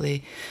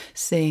actually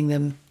seeing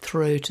them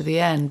through to the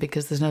end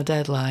because there's no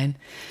deadline.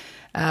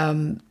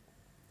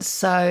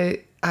 So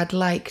I'd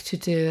like to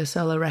do a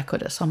solo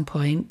record at some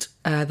point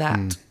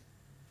that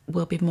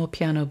will be more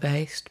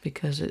piano-based,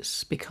 because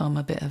it's become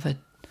a bit of a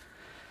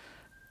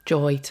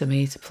joy to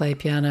me to play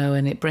piano,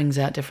 and it brings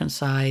out different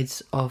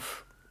sides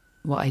of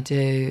what I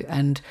do.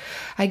 And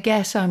I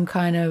guess I'm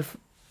kind of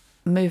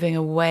moving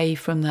away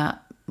from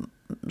that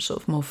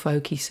sort of more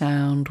folky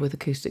sound with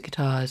acoustic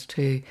guitars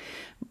to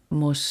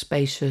more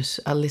spacious.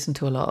 I listen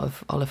to a lot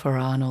of Oliver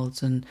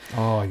Arnolds and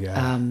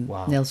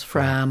Nils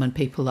Fram and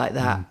people like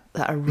that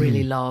that I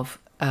really love.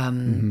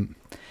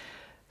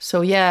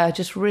 So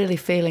just really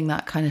feeling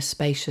that kind of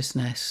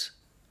spaciousness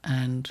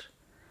and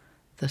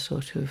the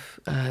sort of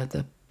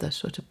the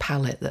sort of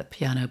palette that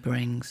piano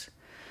brings.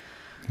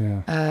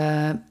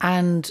 Yeah.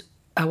 And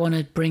I want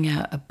to bring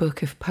out a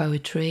book of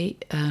poetry.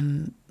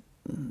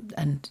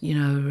 And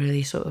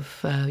really sort of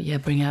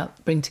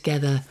bring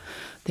together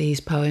these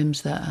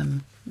poems that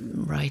I'm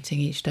writing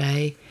each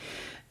day,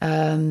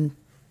 and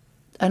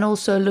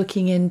also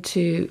looking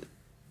into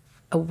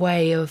a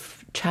way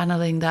of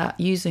channeling that,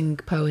 using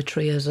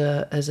poetry as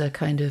a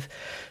kind of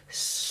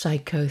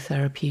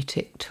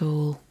psychotherapeutic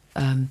tool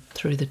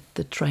through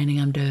the training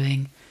I'm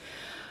doing.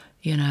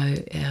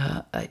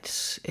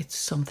 It's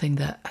something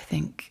that I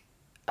think,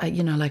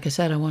 like I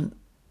said, I want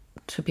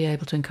to be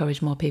able to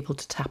encourage more people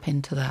to tap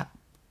into that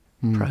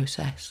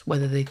process,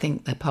 whether they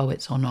think they're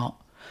poets or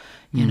not.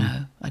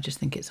 I just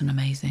think it's an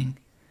amazing...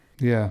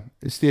 Yeah,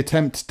 it's the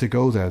attempt to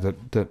go there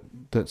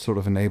that sort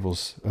of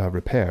enables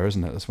repair,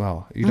 isn't it, as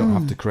well? You don't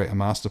have to create a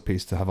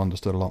masterpiece to have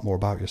understood a lot more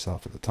about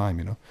yourself at the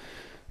time,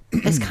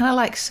 It's kind of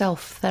like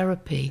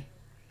self-therapy,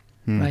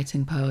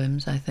 writing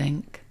poems, I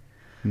think.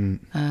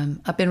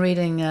 I've been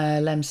reading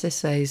Lem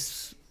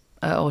Sissay's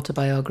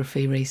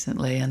autobiography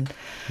recently, and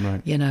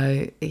Right. you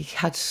know, he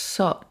had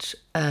such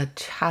a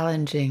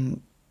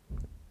challenging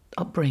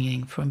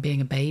upbringing from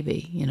being a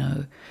baby, you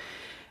know,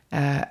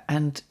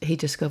 and he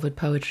discovered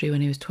poetry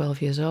when he was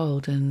 12 years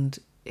old, and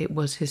it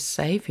was his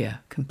savior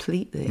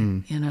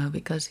completely, you know,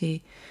 because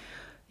he,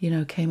 you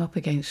know, came up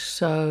against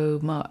so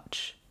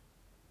much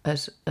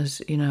as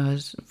you know,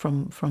 as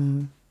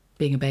from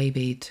being a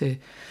baby to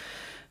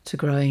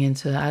growing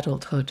into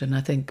adulthood. And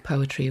I think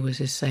poetry was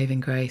his saving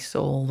grace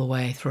all the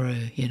way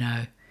through, you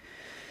know.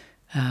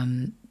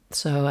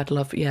 So I'd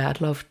love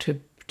to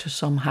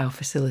somehow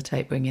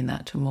facilitate bringing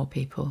that to more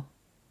people.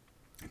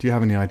 Do you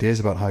have any ideas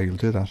about how you'll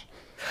do that?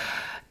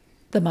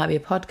 There might be a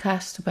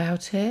podcast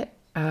about it.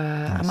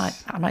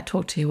 Nice. I might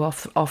talk to you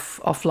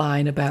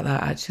offline about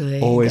that,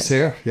 actually. Always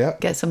here, yeah.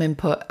 Get some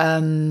input.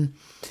 And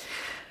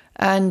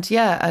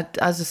yeah,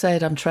 as I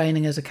said, I'm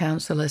training as a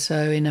counsellor.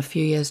 So in a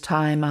few years'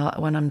 time,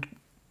 when I'm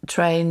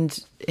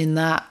trained in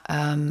that,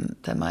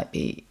 there might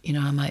be, you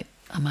know, I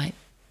might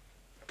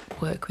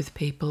work with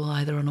people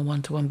either on a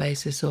one-to-one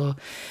basis or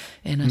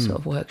in a sort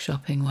of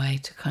workshopping way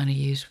to kind of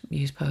use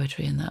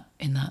poetry in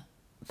that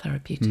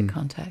therapeutic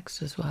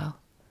context as well.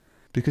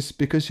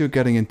 Because you're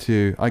getting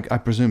into, I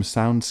presume,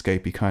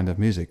 soundscapey kind of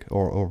music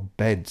or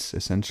beds,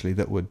 essentially,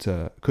 that would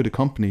could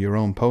accompany your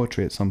own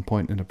poetry at some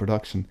point in a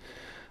production.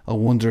 I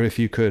wonder if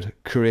you could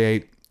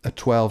create a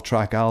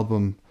 12-track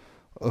album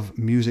of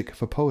music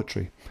for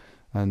poetry.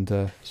 And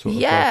sort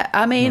of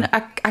I mean,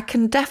 I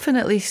can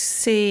definitely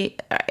see,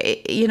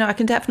 you know, I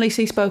can definitely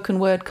see spoken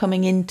word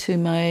coming into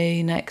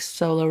my next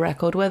solo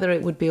record. Whether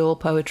it would be all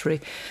poetry,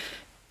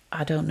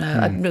 I don't know.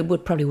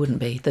 It probably wouldn't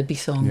be. There'd be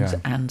songs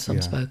and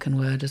some spoken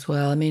word as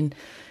well. I mean,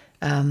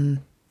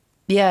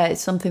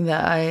 it's something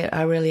that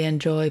I really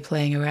enjoy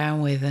playing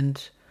around with,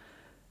 and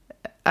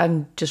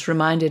I'm just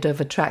reminded of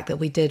a track that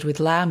we did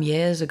with Lamb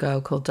years ago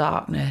called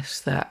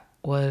Darkness. That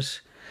was,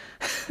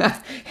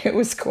 it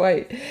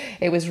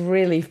was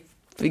really,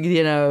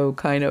 you know,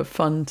 kind of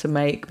fun to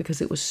make because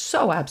it was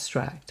so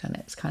abstract, and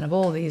it's kind of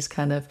all these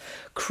kind of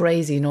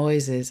crazy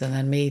noises, and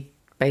then me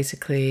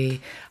basically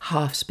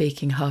half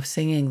speaking, half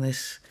singing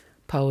this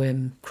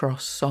poem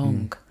cross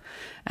song.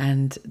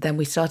 And then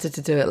we started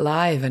to do it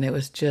live, and it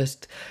was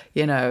just,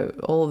 you know,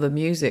 all the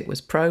music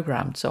was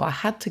programmed. So I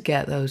had to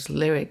get those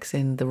lyrics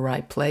in the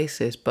right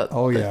places. But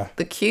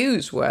the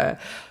cues were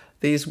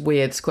these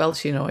weird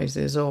squelchy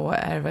noises or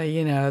whatever,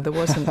 you know, there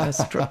wasn't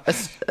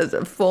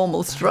a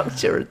formal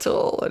structure at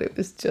all. And it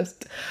was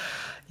just,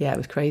 it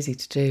was crazy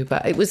to do.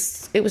 But it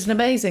was an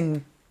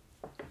amazing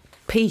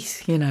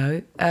piece, you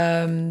know.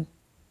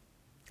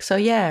 So,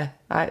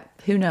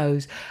 who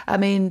knows? I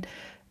mean,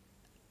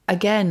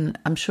 again,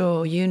 I'm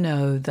sure you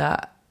know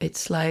that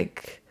it's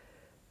like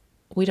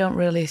we don't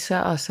really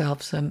set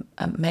ourselves and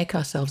make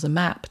ourselves a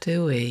map,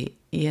 do we?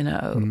 You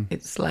know,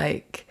 it's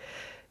like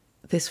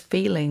this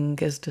feeling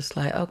is just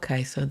like,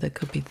 okay, so there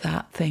could be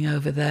that thing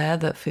over there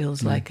that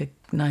feels like a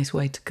nice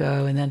way to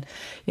go. And then,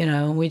 you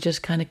know, and we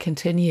just kind of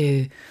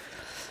continue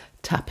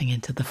tapping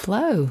into the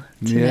flow,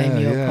 to name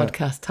your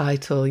podcast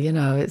title. You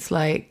know, it's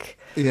like...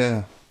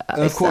 Yeah.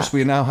 And of course,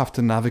 we now have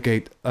to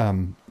navigate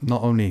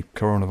not only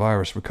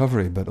coronavirus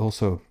recovery, but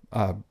also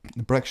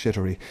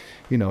Brexitery.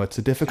 You know, it's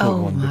a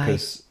difficult one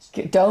because...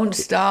 Don't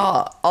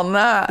start on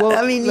that. Well,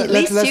 I mean, at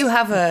least you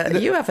have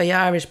a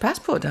Irish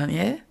passport, don't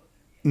you?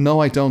 No,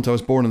 I don't. I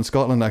was born in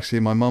Scotland, actually.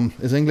 My mum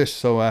is English,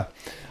 so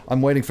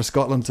I'm waiting for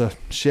Scotland to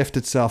shift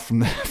itself from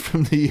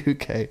the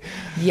UK.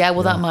 Yeah,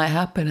 well, that might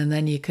happen, and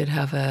then you could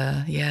have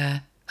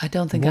I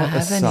don't think I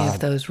have any of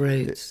those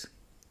roots.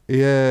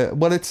 Yeah,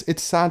 well,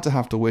 it's sad to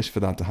have to wish for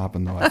that to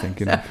happen, though. I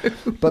think, you know,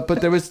 but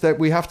there is that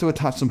we have to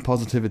attach some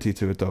positivity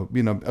to it, though,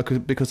 you know,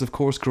 because of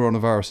course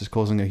coronavirus is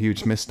causing a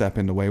huge misstep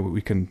in the way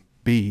we can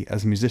be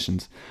as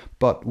musicians.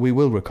 But we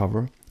will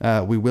recover.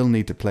 We will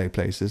need to play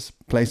places.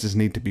 Places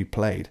need to be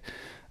played.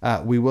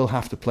 We will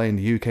have to play in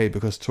the UK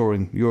because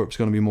touring Europe's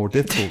going to be more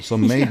difficult. So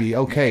maybe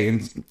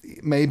and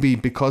maybe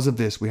because of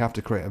this, we have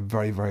to create a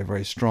very, very,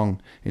 very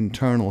strong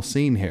internal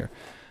scene here.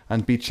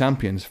 And be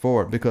champions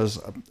for it,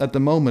 because at the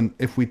moment,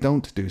 if we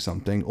don't do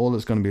something, all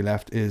that's going to be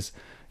left is,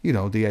 you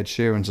know, the Ed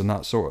Sheerans and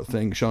that sort of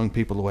thing, showing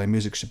people the way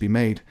music should be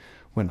made.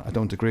 When I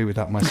don't agree with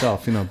that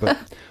myself, you know, but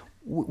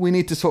we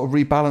need to sort of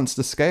rebalance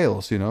the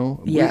scales, you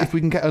know. Yeah. If we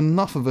can get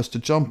enough of us to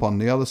jump on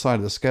the other side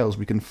of the scales,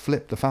 we can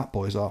flip the fat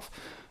boys off,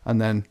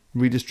 and then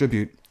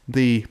redistribute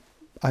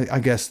I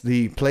guess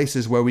the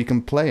places where we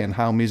can play and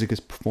how music is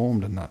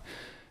performed and that.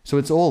 So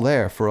it's all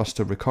there for us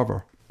to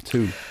recover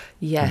too.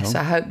 Yes, you know?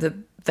 I hope the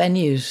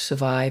venues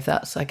survive.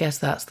 I guess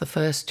that's the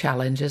first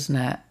challenge, isn't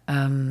it?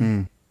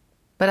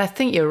 But I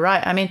think you're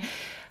right. I mean,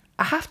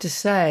 I have to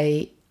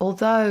say,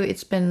 although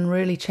it's been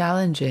really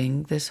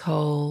challenging, this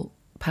whole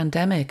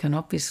pandemic, and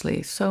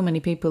obviously so many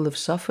people have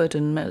suffered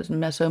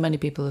and so many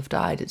people have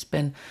died, it's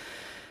been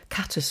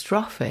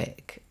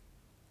catastrophic.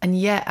 And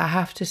yet I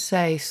have to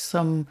say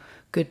some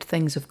good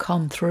things have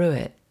come through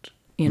it.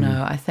 You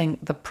know, I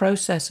think the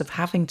process of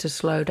having to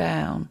slow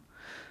down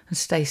and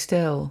stay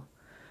still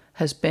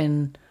has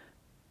been,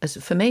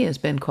 for me, has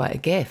been quite a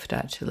gift,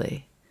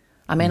 actually.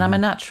 I mean, I'm a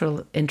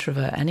natural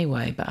introvert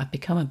anyway, but I've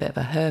become a bit of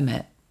a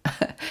hermit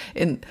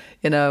in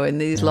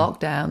these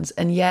lockdowns.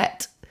 And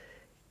yet,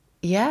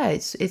 yeah,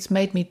 it's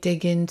made me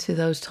dig into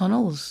those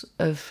tunnels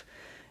of,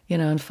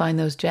 and find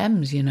those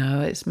gems,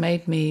 It's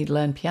made me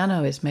learn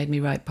piano. It's made me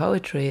write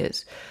poetry.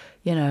 It's,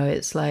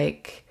 it's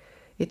like,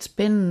 it's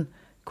been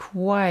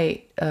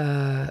quite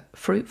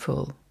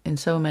fruitful in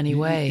so many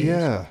ways.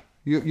 Yeah.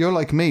 You're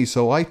like me,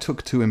 so I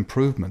took to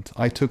improvement.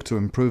 I took to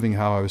improving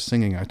how I was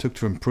singing. I took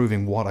to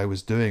improving what I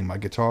was doing, my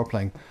guitar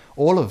playing,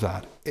 all of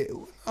that.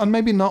 And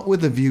maybe not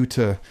with a view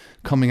to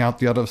coming out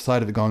the other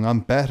side of it going,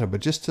 I'm better,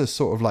 but just to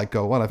sort of like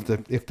go, well,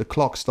 if the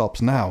clock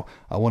stops now,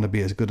 I want to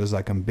be as good as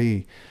I can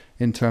be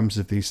in terms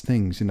of these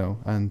things,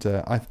 And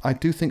I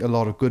do think a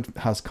lot of good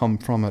has come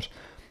from it.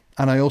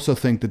 And I also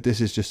think that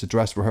this is just a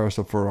dress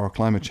rehearsal for our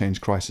climate change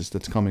crisis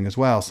that's coming as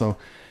well. So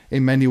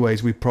in many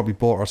ways, we've probably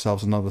bought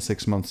ourselves another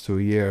 6 months to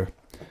a year.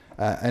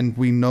 And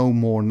we know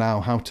more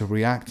now how to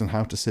react and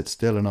how to sit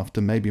still enough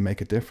to maybe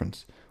make a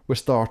difference. We're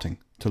starting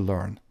to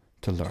learn,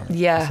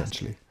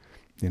 essentially.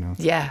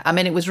 Yeah, I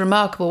mean, it was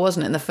remarkable,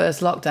 wasn't it, in the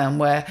first lockdown,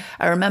 where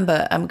I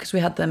remember, because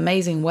we had the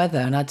amazing weather,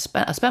 and I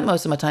spent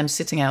most of my time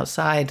sitting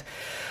outside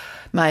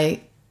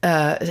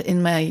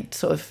in my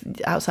sort of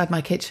outside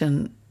my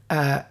kitchen,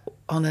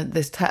 on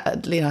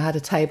I had a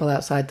table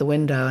outside the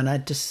window, and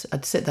I'd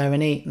sit there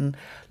and eat and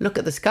look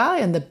at the sky,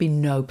 and there'd be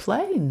no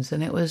planes,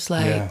 and it was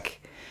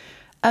like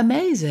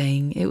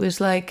amazing. It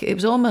was like, it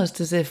was almost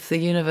as if the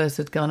universe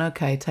had gone,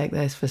 okay, take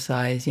this for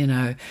size,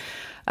 and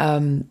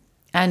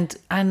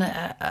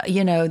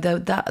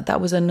that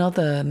was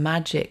another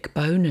magic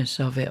bonus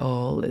of it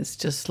all. It's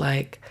just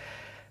like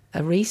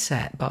a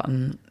reset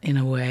button in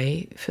a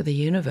way for the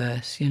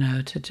universe,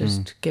 to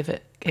just give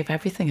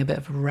everything a bit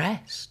of a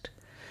rest.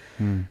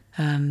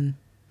 And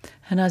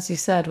as you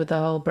said, with the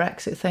whole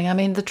Brexit thing, I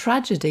mean, the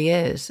tragedy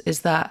is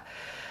that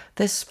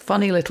this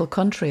funny little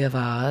country of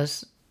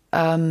ours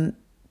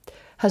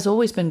has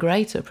always been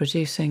great at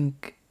producing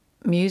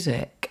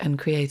music and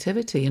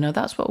creativity.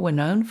 That's what we're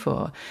known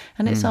for,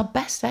 and it's our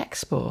best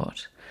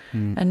export.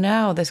 And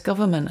now this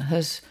government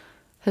has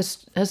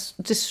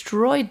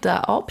destroyed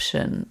that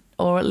option,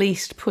 or at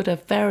least put a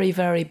very,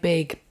 very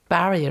big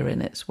barrier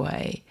in its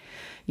way,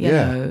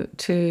 to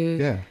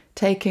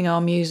taking our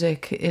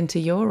music into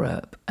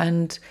Europe.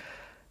 And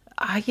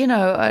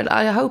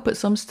I hope at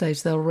some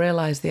stage they'll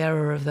realise the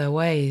error of their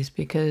ways,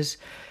 because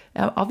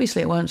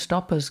obviously it won't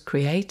stop us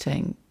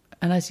creating.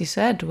 And as you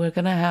said, we're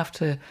going to have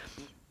to,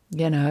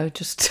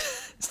 just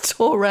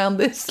tour around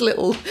this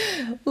little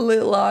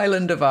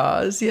island of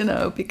ours,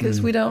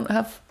 because we don't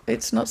have.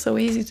 It's not so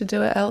easy to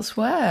do it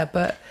elsewhere.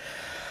 But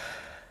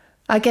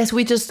I guess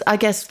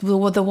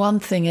the one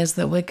thing is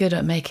that we're good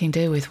at making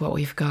do with what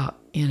we've got,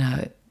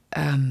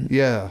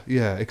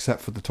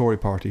 except for the Tory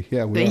party.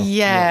 Yeah, we are.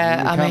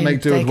 Yeah, we can't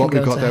make do with what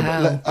we've got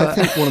there. But I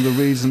think one of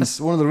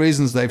the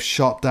reasons they've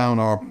shot down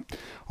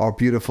our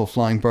beautiful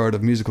flying bird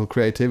of musical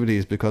creativity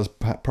is because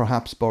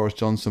perhaps Boris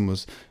Johnson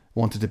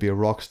wanted to be a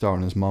rock star,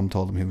 and his mum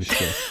told him he was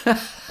shit.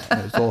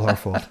 It's all her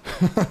fault.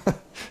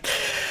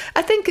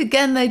 I think,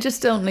 again, they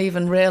just don't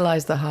even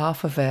realise the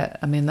half of it.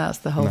 I mean, that's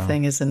the whole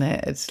thing, isn't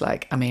it? It's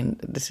like, I mean,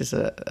 this is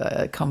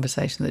a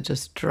conversation that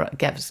just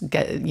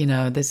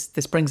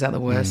this brings out the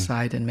worst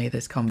side in me,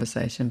 this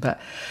conversation.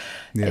 But,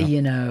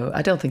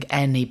 I don't think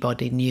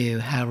anybody knew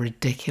how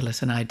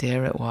ridiculous an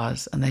idea it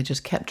was, and they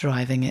just kept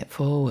driving it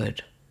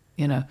forward,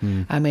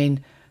 I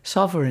mean,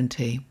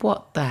 sovereignty,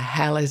 what the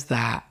hell is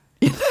that?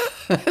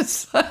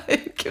 It's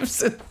like,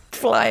 it's a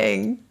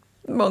flying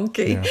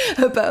monkey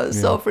about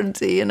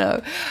sovereignty.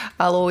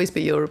 I'll always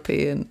be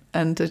European,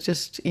 and to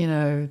just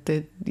all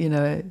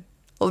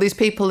these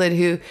people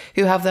who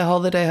have their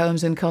holiday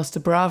homes in Costa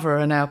Brava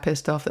are now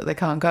pissed off that they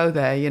can't go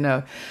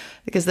there,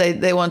 because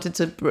they wanted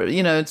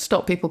to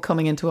stop people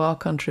coming into our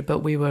country, but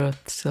we were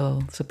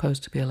still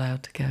supposed to be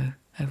allowed to go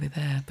over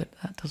there, but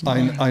that doesn't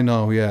work. I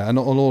know, yeah. And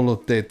all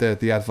of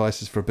the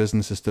advice is for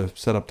businesses to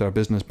set up their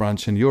business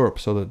branch in Europe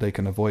so that they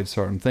can avoid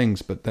certain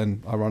things, but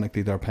then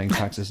ironically they're paying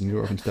taxes in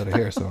Europe instead of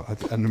here, so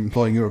and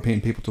employing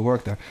European people to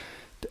work there.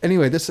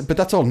 Anyway, but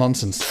that's all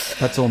nonsense.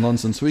 That's all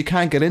nonsense. We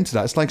can't get into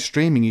that. It's like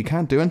streaming. You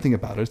can't do anything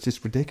about it. It's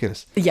just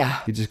ridiculous. Yeah.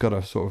 You just got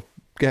to sort of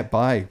get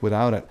by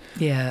without it.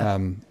 Yeah.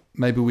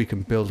 Maybe we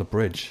can build a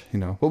bridge,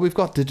 Well, we've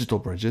got digital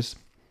bridges.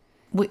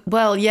 We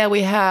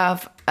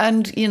have.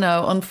 And,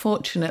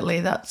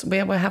 unfortunately,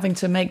 we're having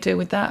to make do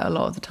with that a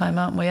lot of the time,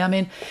 aren't we? I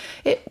mean,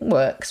 it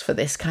works for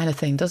this kind of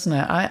thing, doesn't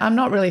it? I'm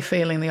not really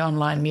feeling the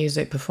online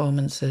music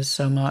performances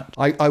so much.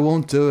 I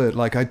won't do it.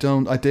 Like, I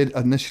did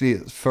initially,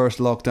 first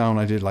lockdown,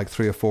 I did like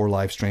 3 or 4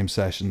 live stream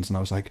sessions, and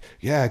I was like,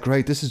 yeah,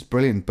 great, this is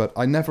brilliant. But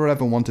I never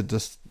ever wanted to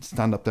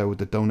stand up there with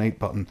the donate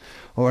button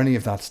or any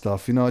of that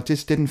stuff. It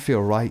just didn't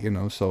feel right,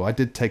 So I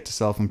did take to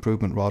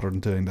self-improvement rather than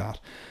doing that.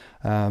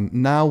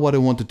 Now what I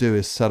want to do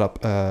is set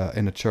up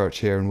in a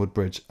church here in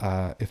Woodbridge,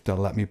 if they'll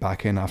let me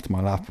back in after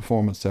my last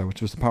performance there,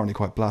 which was apparently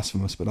quite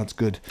blasphemous, but that's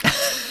good.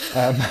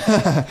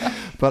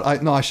 But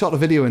I shot a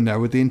video in there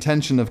with the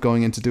intention of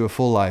going in to do a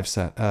full live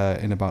set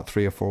in about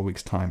 3 or 4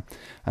 weeks' time,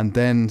 and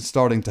then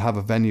starting to have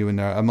a venue in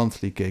there, a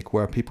monthly gig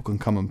where people can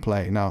come and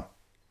play. Now,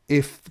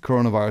 if the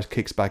coronavirus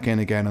kicks back in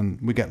again and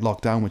we get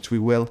locked down, which we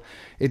will,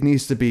 it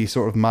needs to be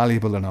sort of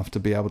malleable enough to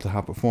be able to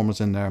have performers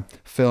in there,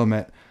 film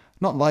it,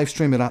 not live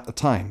stream it at the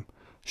time,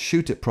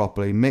 shoot it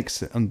properly,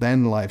 mix it, and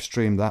then live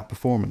stream that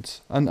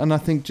performance. And I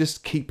think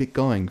just keep it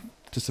going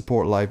to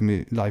support live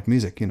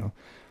music, you know.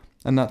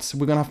 And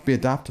we're going to have to be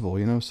adaptable,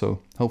 you know.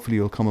 So hopefully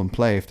you'll come and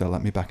play if they'll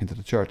let me back into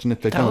the church. And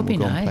if they don't, we'll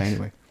go and play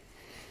anyway.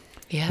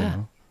 Yeah. You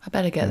know? I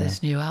better get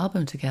this new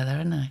album together,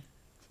 hadn't I?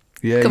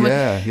 Yeah, Come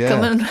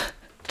and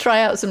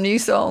try out some new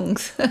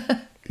songs.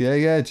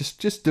 Yeah.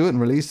 Just do it and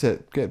release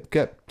it.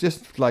 Get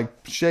just like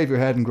shave your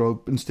head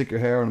and stick your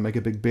hair on and make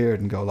a big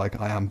beard and go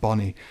like, I am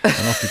Bonnie, and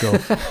off you go.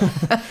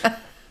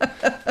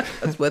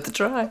 It's worth a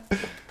try.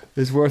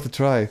 It's worth a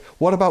try.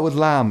 What about with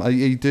Lamb? Are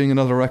you doing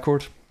another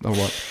record or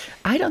what?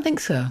 I don't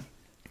think so.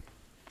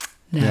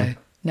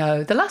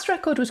 No. The last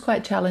record was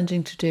quite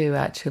challenging to do,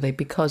 actually,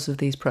 because of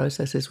these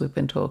processes we've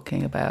been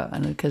talking about,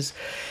 and because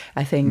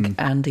I think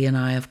Andy and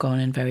I have gone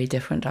in very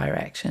different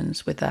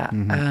directions with that.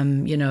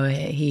 Mm-hmm. You know,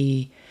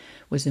 he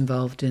was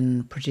involved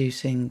in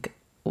producing,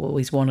 well,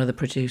 he's one of the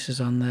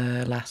producers on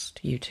the last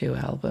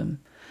U2 album.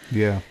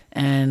 Yeah.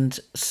 And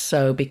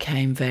so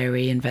became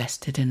very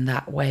invested in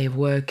that way of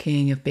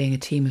working, of being a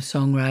team of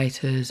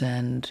songwriters,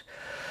 and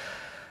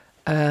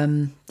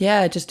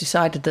just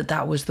decided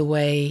that was the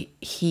way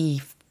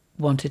he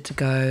wanted to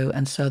go.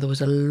 And so there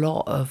was a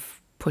lot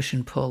of push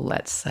and pull,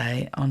 let's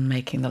say, on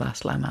making the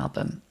last Lamb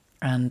album,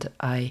 and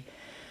I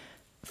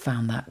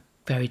found that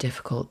very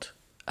difficult.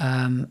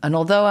 And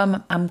although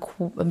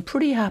I'm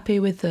pretty happy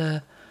with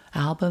the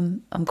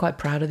album, I'm quite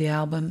proud of the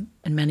album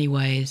in many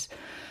ways,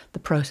 the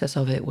process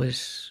of it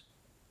was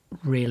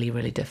really,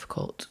 really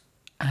difficult,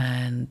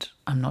 and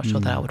I'm not sure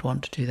that I would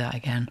want to do that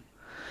again.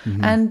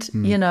 Mm-hmm. And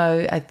you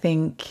know, I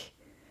think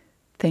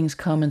things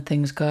come and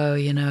things go.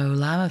 You know,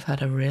 Lamb have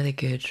had a really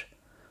good,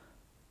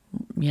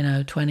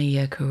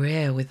 20-year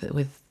career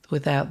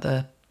without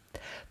the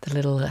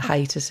little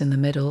hiatus in the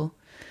middle.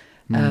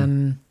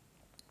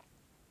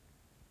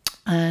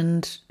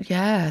 And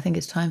yeah, I think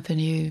it's time for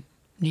new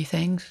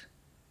things.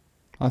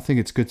 I think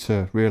it's good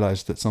to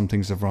realise that some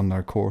things have run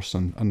their course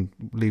and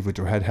leave with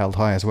your head held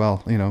high as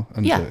well, you know,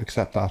 and to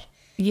accept that.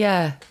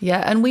 Yeah.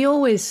 And we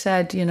always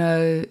said, you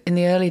know, in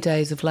the early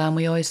days of Lamb,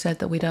 we always said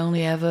that we'd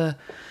only ever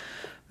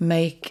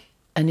make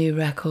a new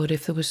record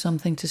if there was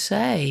something to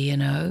say, you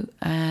know,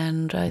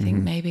 and I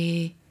think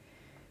maybe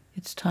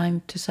it's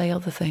time to say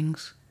other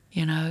things,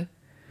 you know,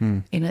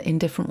 in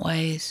different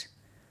ways.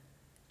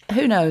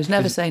 Who knows?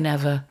 Never say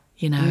never.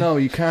 You know. No,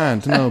 you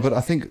can't. No, but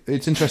I think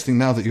it's interesting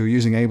now that you're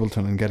using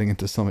Ableton and getting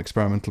into some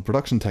experimental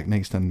production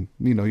techniques. Then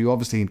you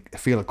obviously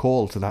feel a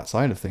call to that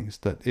side of things.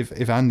 That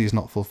if Andy's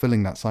not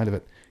fulfilling that side of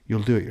it,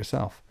 you'll do it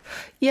yourself.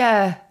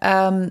 Yeah,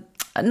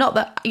 not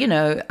that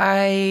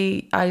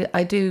I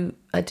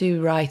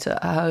do write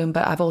at home,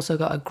 but I've also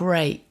got a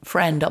great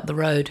friend up the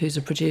road who's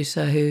a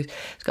producer who's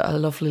got a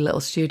lovely little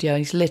studio.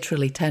 He's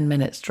literally 10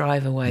 minutes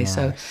drive away. Nice.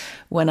 So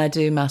when I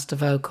do master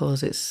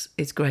vocals,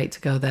 it's great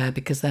to go there,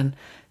 because then,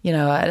 you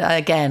know,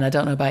 I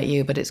don't know about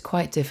you, but it's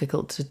quite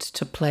difficult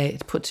to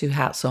put two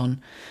hats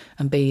on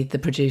and be the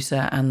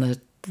producer and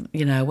the,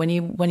 you know, when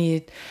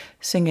you're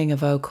singing a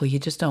vocal, you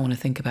just don't want to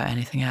think about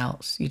anything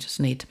else. You just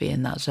need to be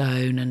in that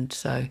zone. And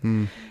so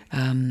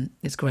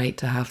it's great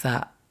to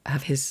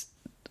have his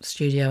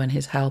studio and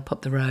his help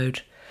up the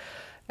road.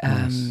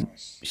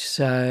 Nice.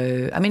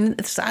 So, I mean,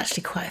 there's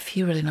actually quite a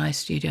few really nice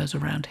studios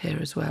around here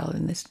as well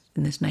in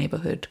this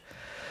neighbourhood.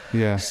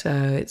 Yeah. So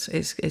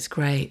it's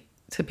great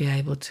to be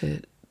able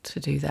to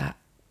do that.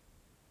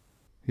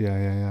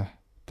 Yeah.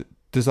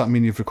 Does that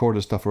mean you've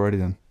recorded stuff already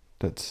then?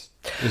 Is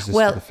this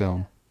for the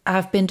film?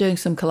 I've been doing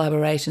some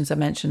collaborations. I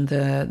mentioned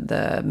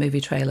the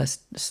movie trailer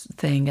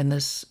thing, and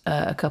there's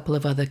a couple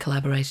of other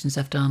collaborations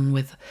I've done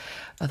with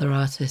other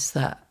artists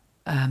that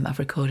I've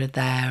recorded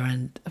there,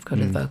 and I've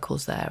recorded the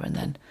vocals there, and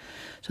then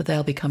so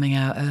they'll be coming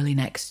out early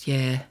next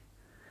year.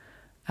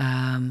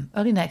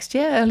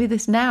 Early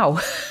this now.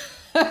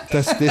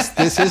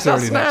 This is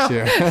early next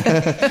year.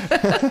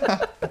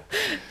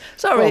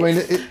 Sorry. Well, I mean,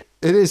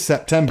 it is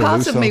September.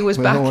 Part of me was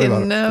back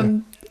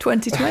in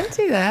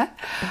 2020 there.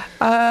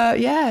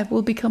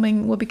 We'll be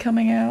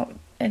coming out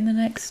in the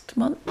next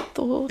month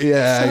or so.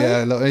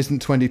 Yeah. Look, isn't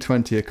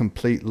 2020 a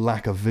complete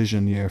lack of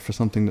vision year for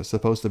something that's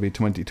supposed to be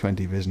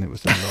 2020 vision? It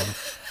was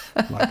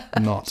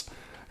not.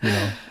 You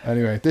know.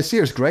 Anyway, this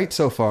year's great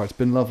so far. It's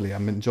been lovely.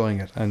 I'm enjoying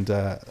it, and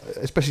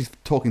especially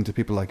talking to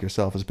people like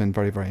yourself has been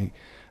very, very.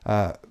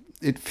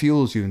 It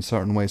fuels you in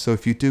certain ways. So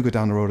if you do go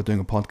down the road of doing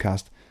a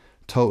podcast,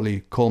 totally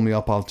call me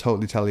up. I'll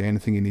totally tell you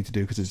anything you need to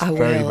do, because it's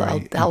very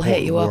I'll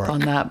hit you up on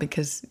that,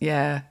 because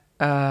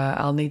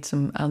I'll need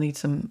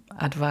some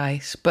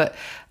advice. But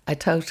I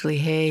totally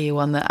hear you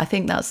on that. I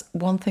think that's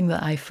one thing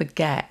that I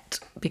forget,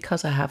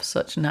 because I have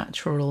such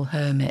natural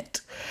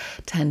hermit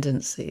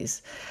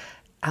tendencies.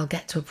 I'll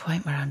get to a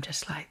point where I'm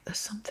just like, there's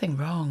something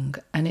wrong.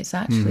 And it's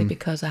actually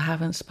because I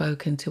haven't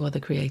spoken to other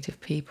creative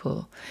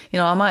people. You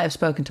know, I might have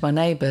spoken to my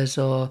neighbours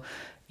or,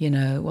 you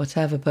know,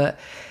 whatever, but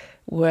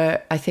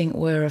I think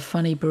we're a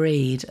funny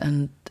breed.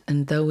 And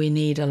though we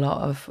need a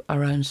lot of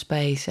our own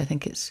space, I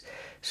think it's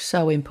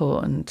so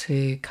important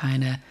to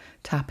kind of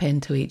tap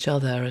into each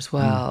other as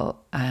well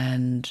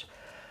and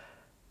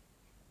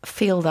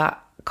feel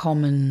that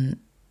common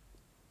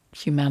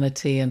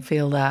humanity and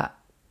feel that,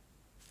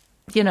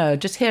 you know,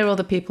 just hear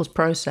other people's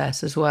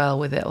process as well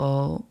with it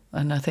all.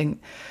 And I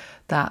think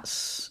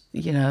that's,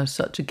 you know,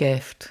 such a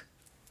gift.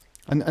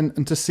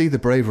 And to see the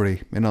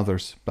bravery in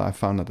others, that I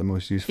found that the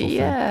most useful thing.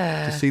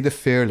 To see the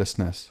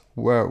fearlessness,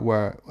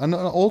 and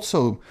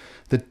also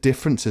the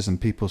differences in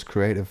people's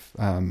creative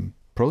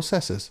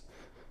processes.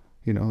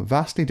 You know,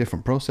 vastly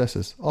different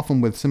processes,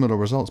 often with similar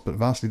results, but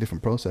vastly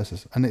different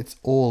processes, and it's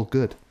all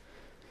good.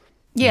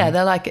 Yeah,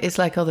 it's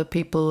like other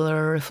people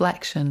are a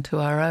reflection to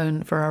our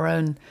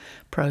own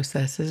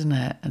process, isn't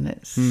it? And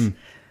it's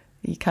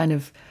you kind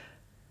of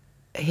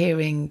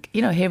hearing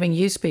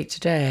you speak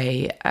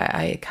today,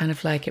 I kind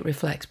of like it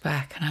reflects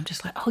back, and I'm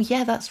just like, oh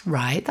yeah, that's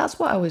right. That's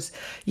what I was,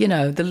 you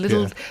know, the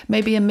little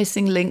maybe a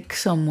missing link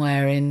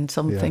somewhere in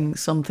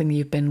something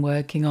you've been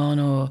working on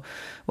or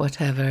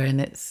whatever,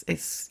 and it's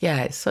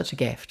such a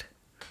gift.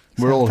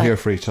 We're all here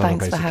for each other.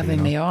 Thanks for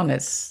having me on.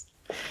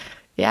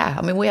 Yeah,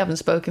 I mean, we haven't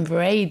spoken for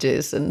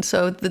ages, and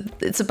so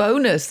it's a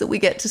bonus that we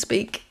get to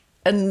speak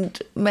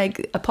and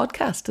make a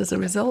podcast as a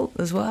result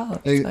as well.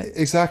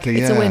 Exactly,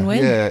 it's a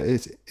win-win. Yeah,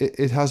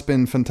 it has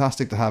been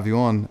fantastic to have you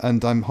on,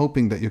 and I'm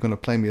hoping that you're going to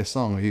play me a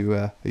song. Are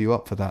you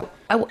up for that?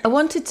 I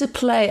wanted to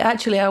play,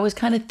 actually, I was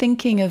kind of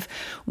thinking of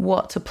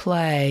what to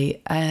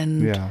play,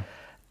 and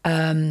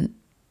I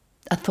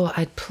thought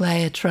I'd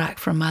play a track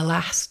from my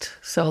last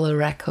solo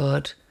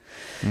record,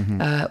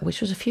 which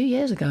was a few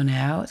years ago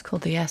now. It's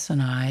called The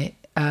S&I.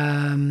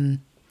 It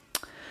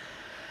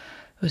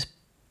was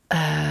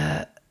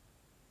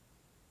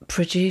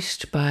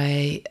produced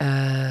by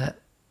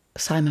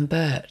Simon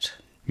Burt.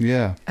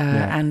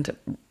 And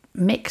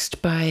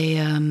mixed by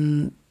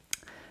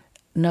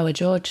Noah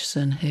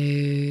Georgeson,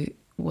 who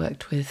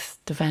worked with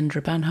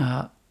Devendra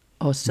Banhart,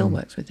 or still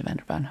works with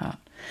Devendra Banhart.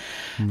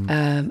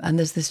 And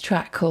there's this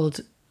track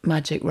called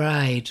Magic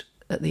Ride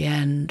at the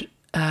end,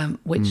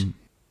 which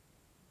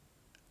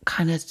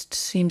kind of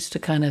seems to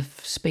kind of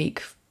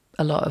speak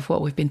a lot of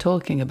what we've been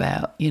talking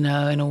about, you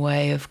know, in a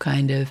way of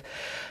kind of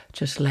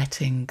just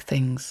letting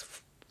things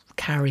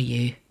carry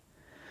you.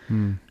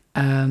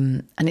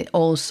 And it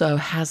also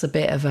has a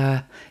bit of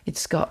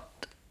it's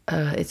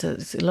a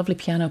lovely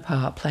piano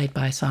part played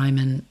by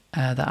Simon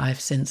that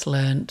I've since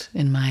learnt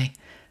in my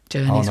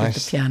journeys with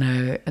the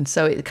piano. And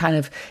so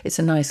it's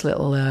a nice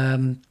little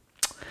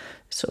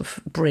sort of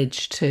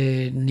bridge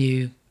to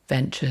new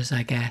ventures,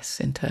 I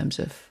guess, in terms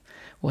of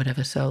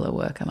whatever solo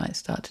work I might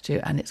start to do.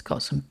 And it's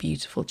got some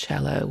beautiful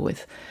cello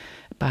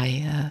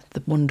by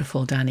the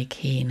wonderful Danny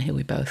Keane, who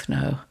we both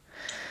know.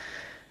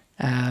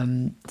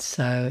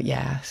 So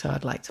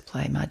I'd like to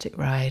play Magic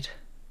Ride.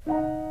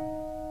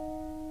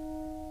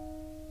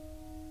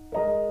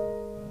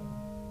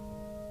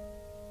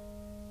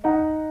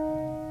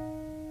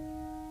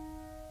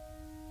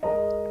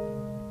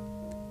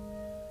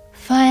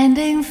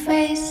 Finding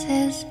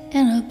faces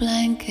in a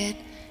blanket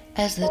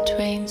as the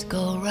trains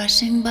go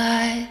rushing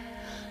by,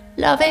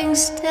 loving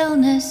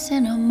stillness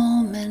in a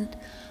moment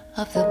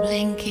of the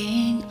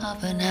blinking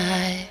of an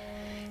eye,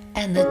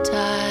 and the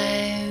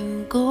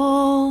time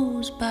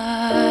goes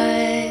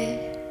by.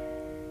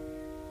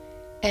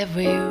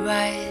 Every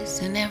rise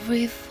and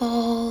every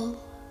fall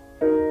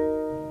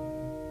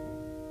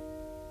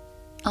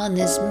on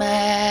this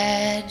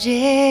magic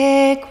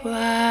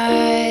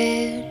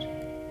ride,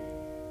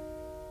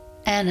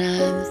 and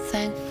I'm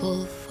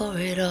thankful for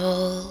it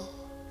all.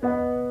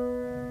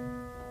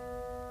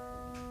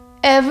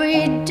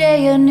 Every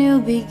day a new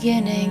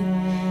beginning,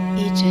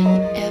 each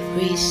and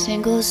every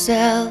single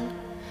cell,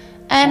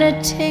 and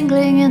a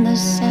tingling in the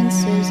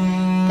senses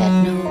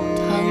that no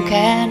tongue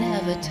can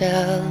ever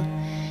tell.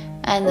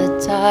 And the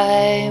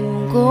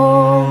time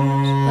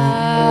goes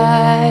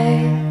by,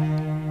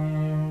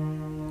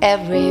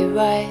 every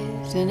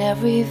rise and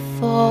every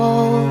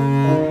fall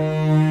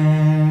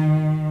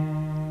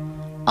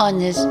on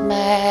this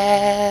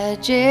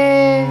magic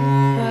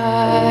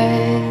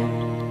ride,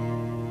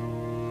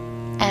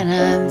 and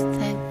I'm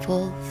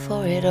thankful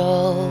for it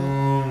all.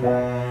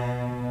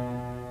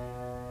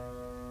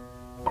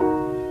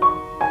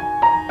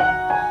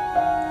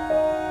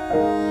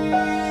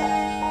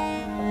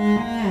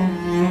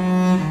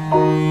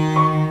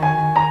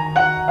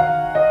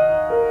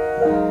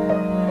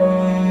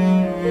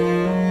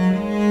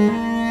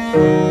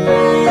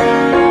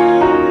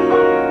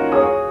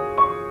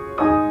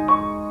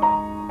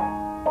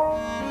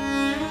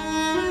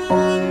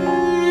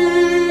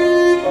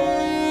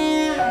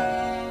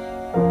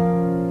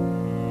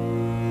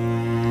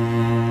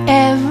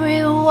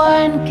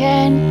 Everyone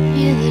can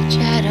hear the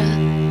chatter,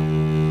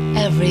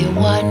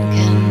 everyone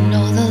can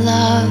know the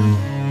love,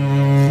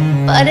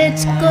 But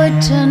it's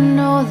good to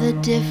know the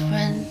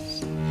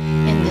difference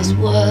in this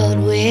world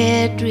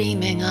we're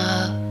dreaming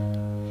of.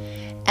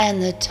 And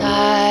the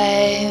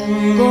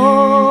time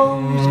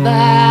goes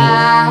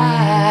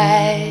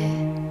by,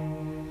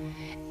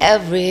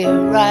 every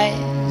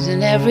rise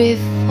and every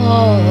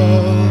fall,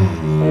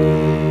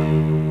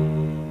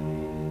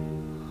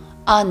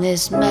 on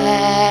this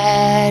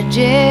magic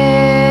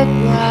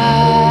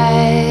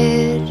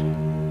ride.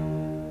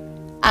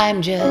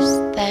 I'm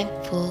just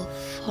thankful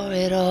for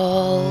it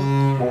all.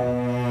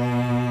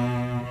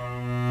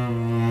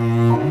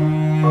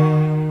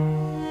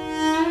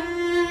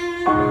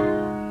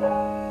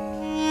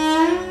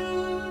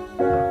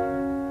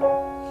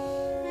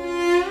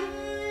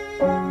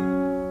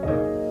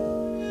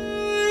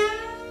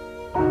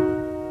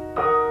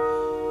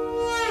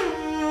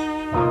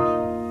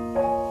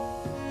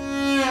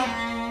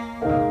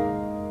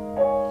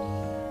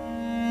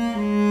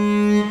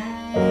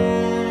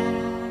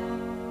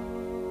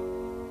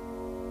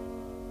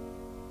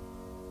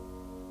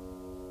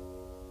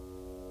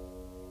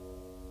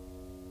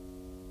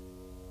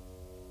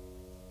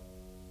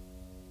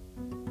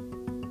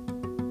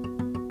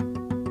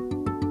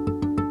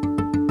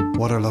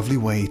 What a lovely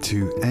way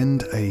to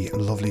end a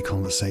lovely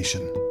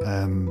conversation.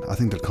 I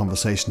think that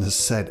conversation has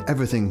said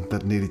everything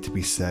that needed to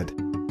be said,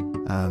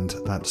 and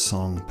that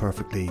song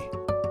perfectly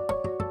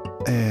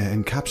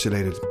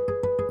encapsulated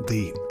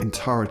the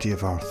entirety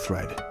of our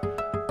thread.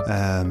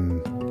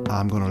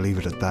 I'm going to leave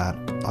it at that.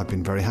 I've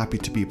been very happy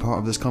to be part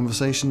of this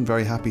conversation,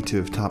 very happy to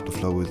have tapped the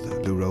flow with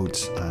Lou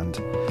Rhodes, and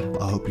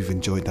I hope you've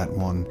enjoyed that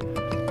one.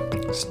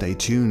 Stay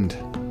tuned.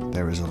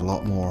 There is a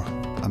lot more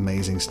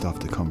amazing stuff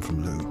to come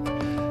from Lou.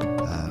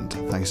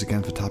 Thanks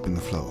again for tapping the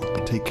flow.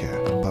 Take care.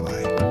 Bye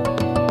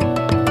bye.